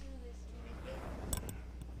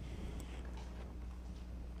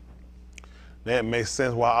 That makes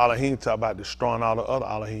sense why Elohim talk about destroying all the other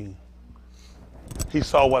Elohim. He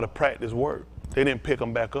saw what the practice worked. They didn't pick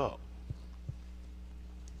them back up.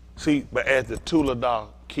 See, but as the Tuladah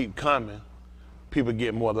keep coming, people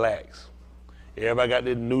get more lax. Everybody got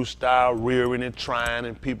this new style, rearing and trying,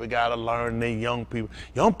 and people got to learn. They young people.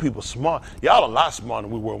 Young people smart. Y'all a lot smarter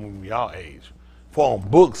than we were when we were y'all age. For on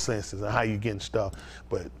book senses and how you getting stuff.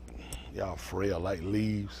 But y'all frail like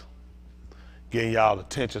leaves. Getting y'all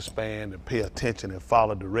attention span to pay attention and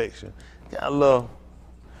follow direction. Y'all love.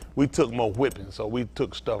 We took more whipping, so we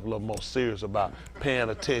took stuff a little more serious about paying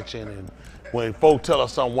attention. And when folk tell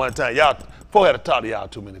us something one time, y'all, folk had to talk to y'all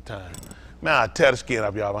too many times. Man, I tear the skin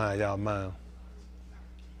off y'all behind y'all mind.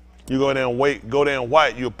 You go there and wait, go there and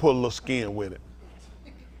white, you'll pull a little skin with it.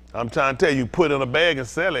 I'm trying to tell you, put it in a bag and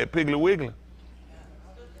sell it, Piggly Wiggly.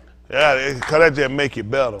 Yeah, because that just make it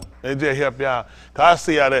better. It just help y'all. Because I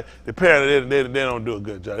see how the parents, they don't do a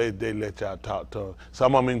good job. They let y'all talk to them.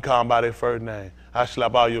 Some of them even call them by their first name. I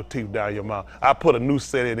slap all your teeth down your mouth. I put a new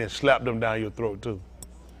set in and slap them down your throat too.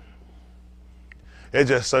 It's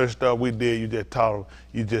just certain stuff we did, you just taught them,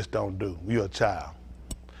 you just don't do. You're a child.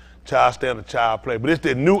 Child stand a child play. But it's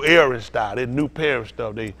the new era style, that new parent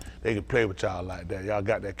stuff, they can play with y'all like that. Y'all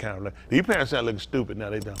got that kind of, these parents sound looking stupid now,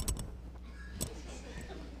 they don't.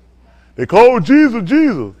 They call Jesus,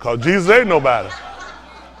 Jesus, because Jesus ain't nobody.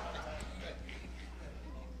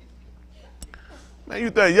 Man, you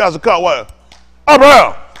think y'all should call what?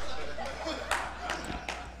 Abraham.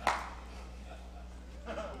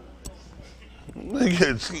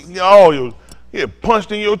 You get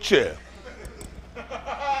punched in your chair.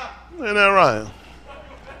 Ain't that right?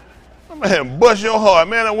 I'm ahead bust your heart,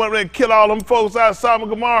 man. I went and killed all them folks out of Sodom and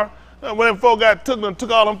Gomorrah. When them folks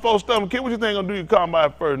took all them folks stuff. Kid, what you think gonna do? You call them by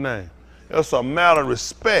their first name. That's a matter of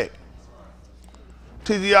respect.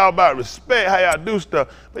 Teach y'all about respect, how y'all do stuff.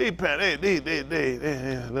 But these parents,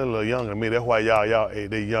 they're a little younger than me. That's why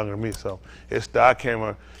they younger than me. So it's I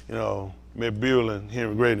came, Miss Buell and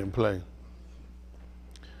Henry Gray didn't play.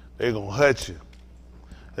 They're going to hurt you.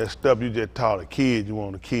 That stuff you just taught a kid, you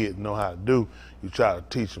want a kid to know how to do. You try to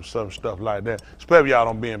teach them some stuff like that. Especially y'all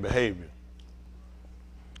don't be in behavior.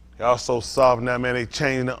 Y'all so soft now, man, they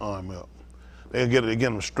changing the Army up. They get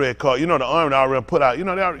them a straight card. You know the Army already put out, you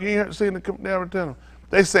know, you ain't seen the,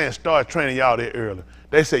 they saying start training y'all there early.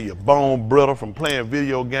 They say you're bone brittle from playing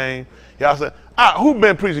video games. Y'all say, who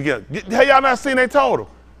been preaching again? Have y'all not seen they told them?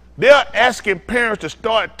 They're asking parents to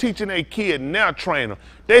start teaching their kid now, train them.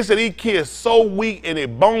 They said these kids so weak and their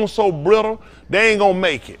bones so brittle, they ain't gonna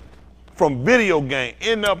make it. From video game,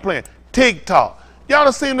 end up playing TikTok. Y'all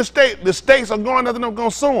done seen the states are going after them,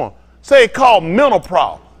 gonna sue them. Say it called mental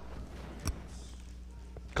problem.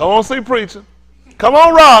 Come on, see preacher. Come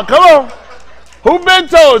on, Rob, come on. Who been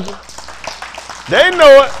told you? They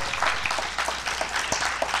know it.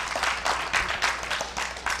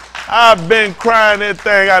 I've been crying that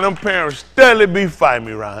thing out. Them parents steadily be fighting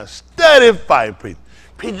me around. Steady fighting people.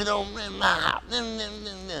 People don't run my house.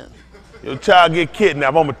 Your child get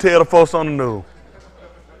kidnapped. I'm going to tell the folks on the news.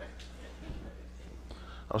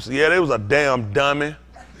 I said, yeah, they was a damn dummy.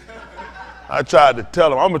 I tried to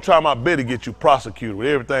tell them, I'm going to try my best to get you prosecuted with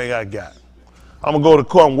everything I got. I'm going to go to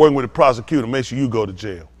court and work with the prosecutor, make sure you go to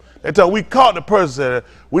jail. They told we caught the person, said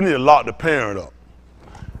we need to lock the parent up.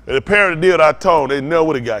 And the parent did what I told them, they never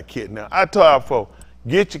would have got kidnapped. I told our folks,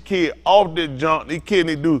 get your kid off this junk. These kids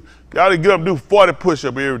need to do, y'all need to get up and do 40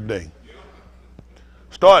 push-ups every day.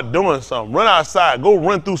 Start doing something. Run outside, go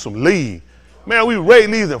run through some leaves. Man, we raid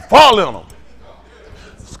leaves and fall in them.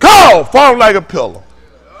 Skull, fall like a pillow.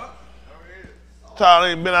 Child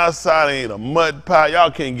ain't been outside and eat a mud pie.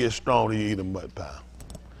 Y'all can't get strong till you eat a mud pie.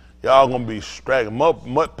 Y'all gonna be straggling.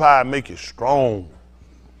 Mud pie make you strong.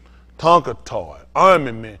 Tonka toy,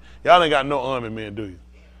 Army men. Y'all ain't got no Army men, do you?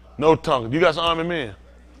 No Tonka. You got some Army men?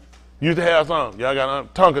 You used to have some. Y'all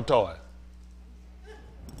got Tonka toy.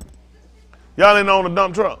 Y'all ain't on the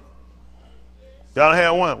dump truck. Y'all had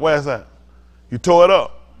one. Where's that? You tore it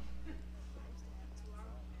up.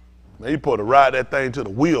 Man, you supposed to ride that thing till the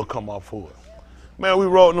wheel come off for it. Man, we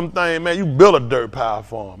rode them things, man, you build a dirt pile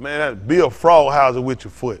for them. Man, build frog houses with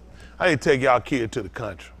your foot. I need to take y'all kid to the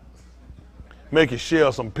country. Make you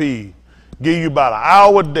shell some peas. Give you about an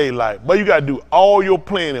hour daylight. But you got to do all your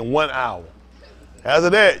planning in 1 hour.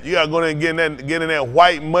 After that, you got to go there and get in that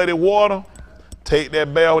white muddy water. Take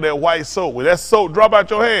that bath with that white soap. When that soap drop out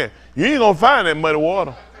your hand, you ain't going to find that muddy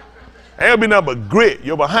water. Ain't going to be nothing but grit.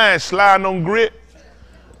 Your behind sliding on grit.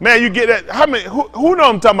 Man, you get that. How many? Who know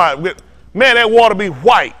I'm talking about? Man, that water be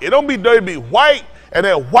white. It don't be dirty, it be white. And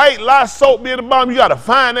that white lye soap be at the bottom. You got to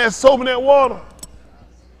find that soap in that water.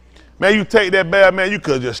 Man, you take that bath, man, you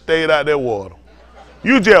could have just stayed out that water.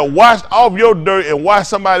 You just washed off your dirt and washed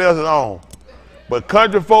somebody else's on. But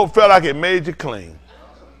country folk felt like it made you clean.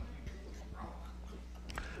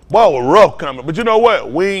 Boy, it was rough coming. But you know what?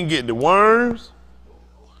 We ain't get the worms.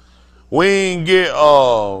 We ain't get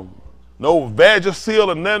no Vagisil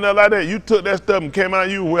or nothing like that. You took that stuff and came out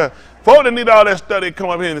of you. Well, folk that need all that stuff, they come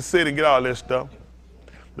up here in the city and get all that stuff.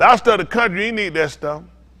 Our stuff, the country, you need that stuff.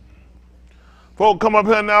 Folk come up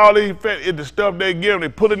here and all these the stuff they give them, they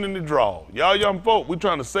put it in the drawer. Y'all young folk, we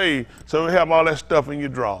trying to save so we have all that stuff in your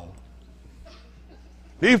drawer.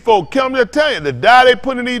 These folk come to tell you, the dye they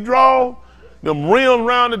put in these drawers, them rims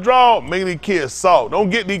around the drawer, making these kids soft. Don't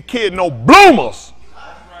get these kids no bloomers.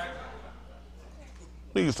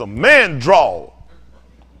 Need some man draw.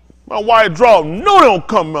 My white draw, no, they don't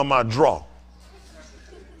come in my drawer.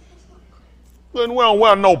 We don't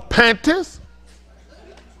wear no panties.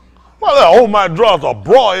 Well, my drawers are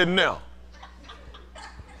broad in there.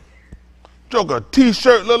 Joker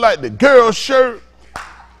t-shirt look like the girl's shirt.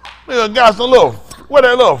 Nigga got some little, what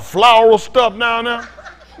that little floral stuff down there?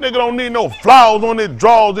 Nigga don't need no flowers on their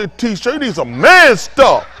drawers, their t-shirt. You need some man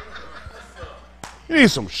stuff. You need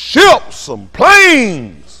some ships, some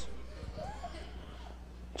planes.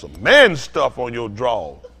 Some man stuff on your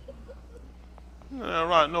drawers. Ain't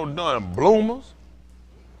right, no darn bloomers.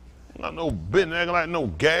 Not no business acting like no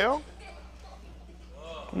gal.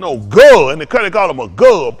 No girl, and the country call him a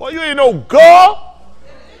girl. Boy, you ain't no girl.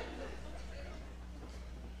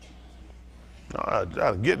 I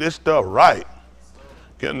gotta get this stuff right.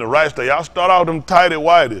 Getting the right stuff. Y'all start out with them tighty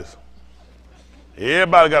whities.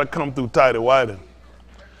 Everybody gotta come through tighty whities.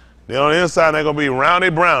 Then on the inside, they're gonna be roundy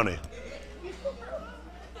brownie.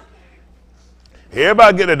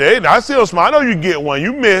 Everybody get it there. I see a smile. I know you get one.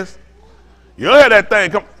 You miss. You don't have that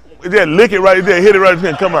thing come. Just lick it right there, hit it right there,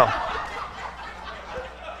 and come out.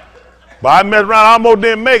 But I messed around, I almost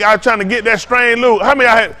didn't make it. I was trying to get that string loose. How many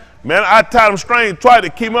I had? Man, I tied them strings twice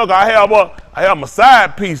to keep them up. I have my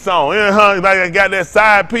side piece on. Like I got that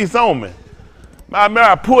side piece on me. I remember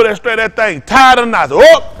I pulled that straight, that thing tied the knots.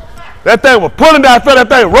 Oh, that thing was pulling down, I felt that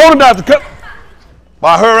thing rolling down the cup. But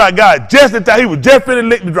I heard I got just in time. He was just finna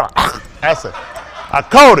lick the drop. I said, I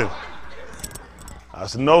caught him. I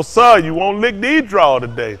said, no, sir, you won't lick these draw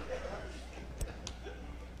today.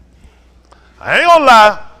 I ain't gonna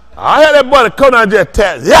lie. I had that boy to come down and just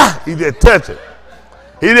tap. Yeah, he just touch it.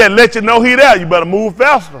 He didn't let you know he there. You better move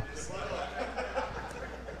faster.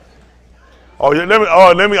 Oh, yeah,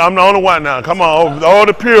 let me, I'm the only one now. Come on, all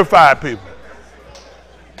the purified people.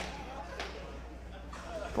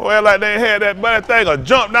 Boy, like they had that buddy thing, or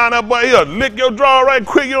jump down that boy, he'll lick your draw right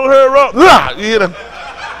quick, you don't hurry up. You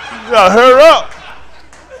gotta hurry up.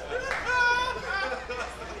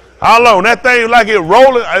 How long? That thing like it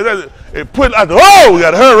rolling, it put like, oh, you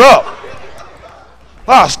gotta hurry up.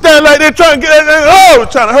 I stand like they're trying to get that thing, oh,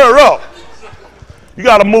 trying to hurry up. You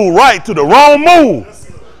gotta move right to the wrong move.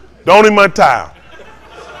 Don't even time.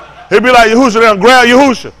 It'd be like Yahusha, they'll grab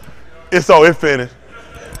Yahusha. It's finished.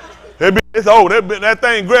 It's over. That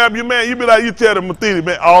thing grab you, man. You be like, you tell the Mathidi,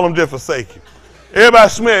 man, all them just forsake you. Everybody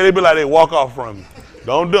smell, they be like, they walk off from you.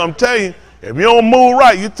 Don't do it. I'm telling you, if you don't move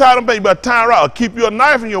right, you tie them back, you better tie right or keep you a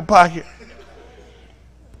knife in your pocket.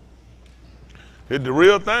 It's the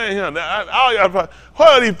real thing here. All y'all, why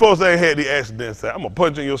are these folks ain't had these accidents? I'm going to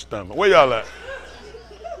punch in your stomach. Where y'all at?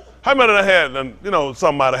 How many of them had,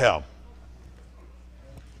 something might have happened?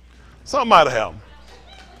 Something might have happened.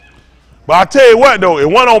 But I tell you what, though, it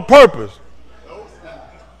wasn't on purpose.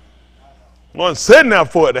 It wasn't sitting there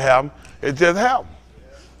for it to happen. It just happened.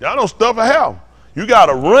 Y'all know stuff will happen. You got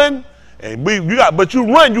to run, but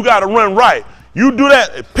you run, you got to run right. You do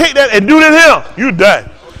that, pick that, and do this here, you done.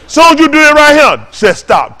 Soon as you do it right here, just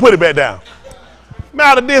stop, put it back down. Man,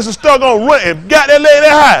 out of this and stuff gonna run and got that leg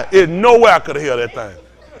that high. There's no way I could have held that thing.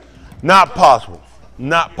 Not possible.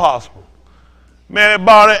 Not possible. Man, that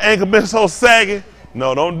ball, that ankle been so saggy.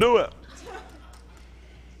 No, don't do it.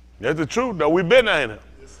 That's the truth, though. We been there, ain't it?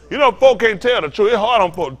 You know, folk can't tell the truth. It's hard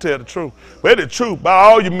on folk to tell the truth. But it's the truth by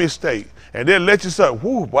all your mistakes. And then let you say,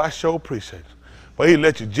 whoo, boy, I sure appreciate it. But he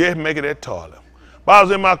let you just make it that toilet. But I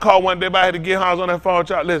was in my car one day, but I had to get hands on that phone.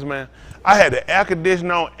 Listen, man, I had the air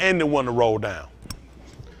conditioner on and the one to roll down.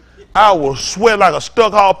 I was sweat like a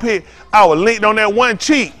stuck hog pig. I was linked on that one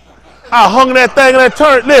cheek. I hung that thing in that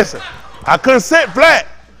turn. Listen, I couldn't sit flat.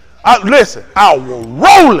 I was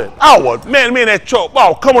rolling. Man, that truck,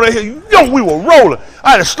 wow, come on here. We were rolling.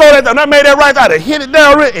 I had to slow that down. I made that right. I had to hit it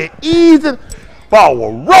down and ease it. But I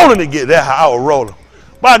was rolling to get that high. I was rolling.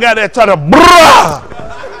 But I got that turn,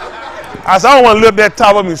 I said, I don't want to lift that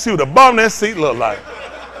top of me and see what the bottom of that seat look like.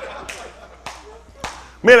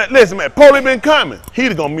 Man, listen, man, Paulie been coming.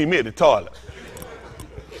 He's going to meet me at the toilet.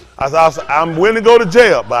 I said, I'm willing to go to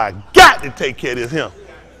jail, but I got to take care of this him.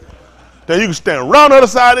 Then you can stand around the other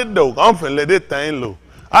side of the door. I'm finna let this thing loose.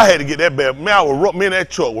 I had to get that bad. Man, me and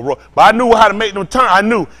that truck was rolling. But I knew how to make them turn. I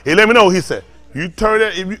knew. He let me know. He said, you turn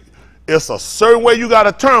that, it's a certain way you got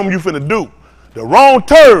to turn when you finna do. The wrong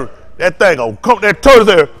turn, that thing gonna come, that turn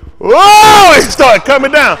there. Oh, it started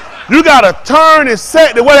coming down. You got to turn and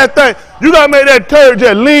set the way that thing, you got to make that turn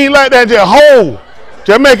just lean like that, just hold.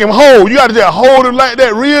 Just make him hold. You got to just hold him like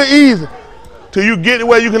that real easy till you get it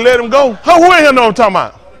where you can let him go. Who in here know what I'm talking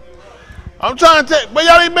about? I'm trying to tell, but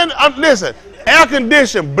y'all ain't been, listen, air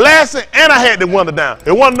conditioning, blasting, and I had the window down.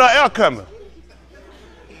 It wasn't no air coming.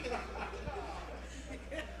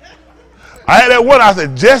 I had that window, I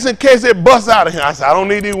said, just in case it busts out of here, I said, I don't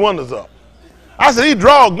need these windows up. I said, these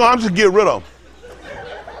drawers gone, I'm just get rid of them.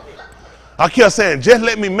 I kept saying, just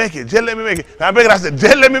let me make it, just let me make it. And I said,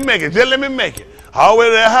 just let me make it, just let me make it. All the way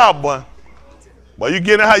to that house, boy. Boy, you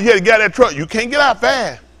get in the house, you had to get out that truck. You can't get out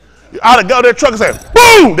fast. I'd have got that truck and said,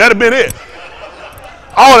 boom, that'd have been it.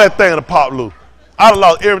 All that thing would have popped loose. I'd have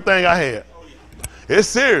lost everything I had. It's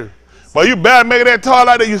serious. But you better make it that tall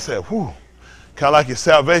like that, you said, whew, kind of like your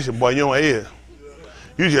salvation, boy, you don't hear.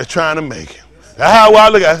 You just trying to make it. That's how I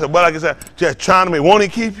look at it. I said, but like I said, just trying to make it. Won't he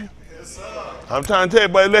keep you? Yes, sir. I'm trying to tell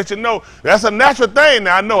you, but let you know. That's a natural thing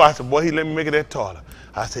now. I know. I said, boy, he let me make it that taller.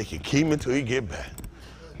 I said, he keep me until he get back.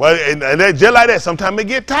 Well, and that, just like that, sometimes it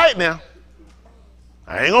get tight now.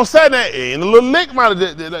 I ain't going to say that. It ain't a little lick might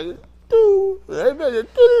have like,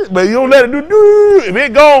 but you don't let it do. If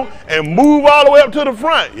it go and move all the way up to the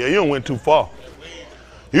front, yeah, you don't went too far.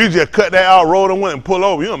 You just cut that out, roll the window, and pull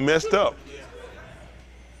over. You done messed up.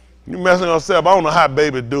 You messing yourself. I don't know how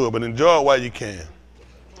babies do it, but enjoy it while you can.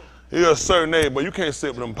 You're a certain age, but you can't sit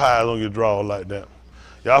with them pies on your drawer like that.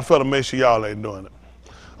 Y'all fella make sure y'all ain't doing it.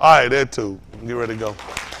 All right, that too. Get ready to go.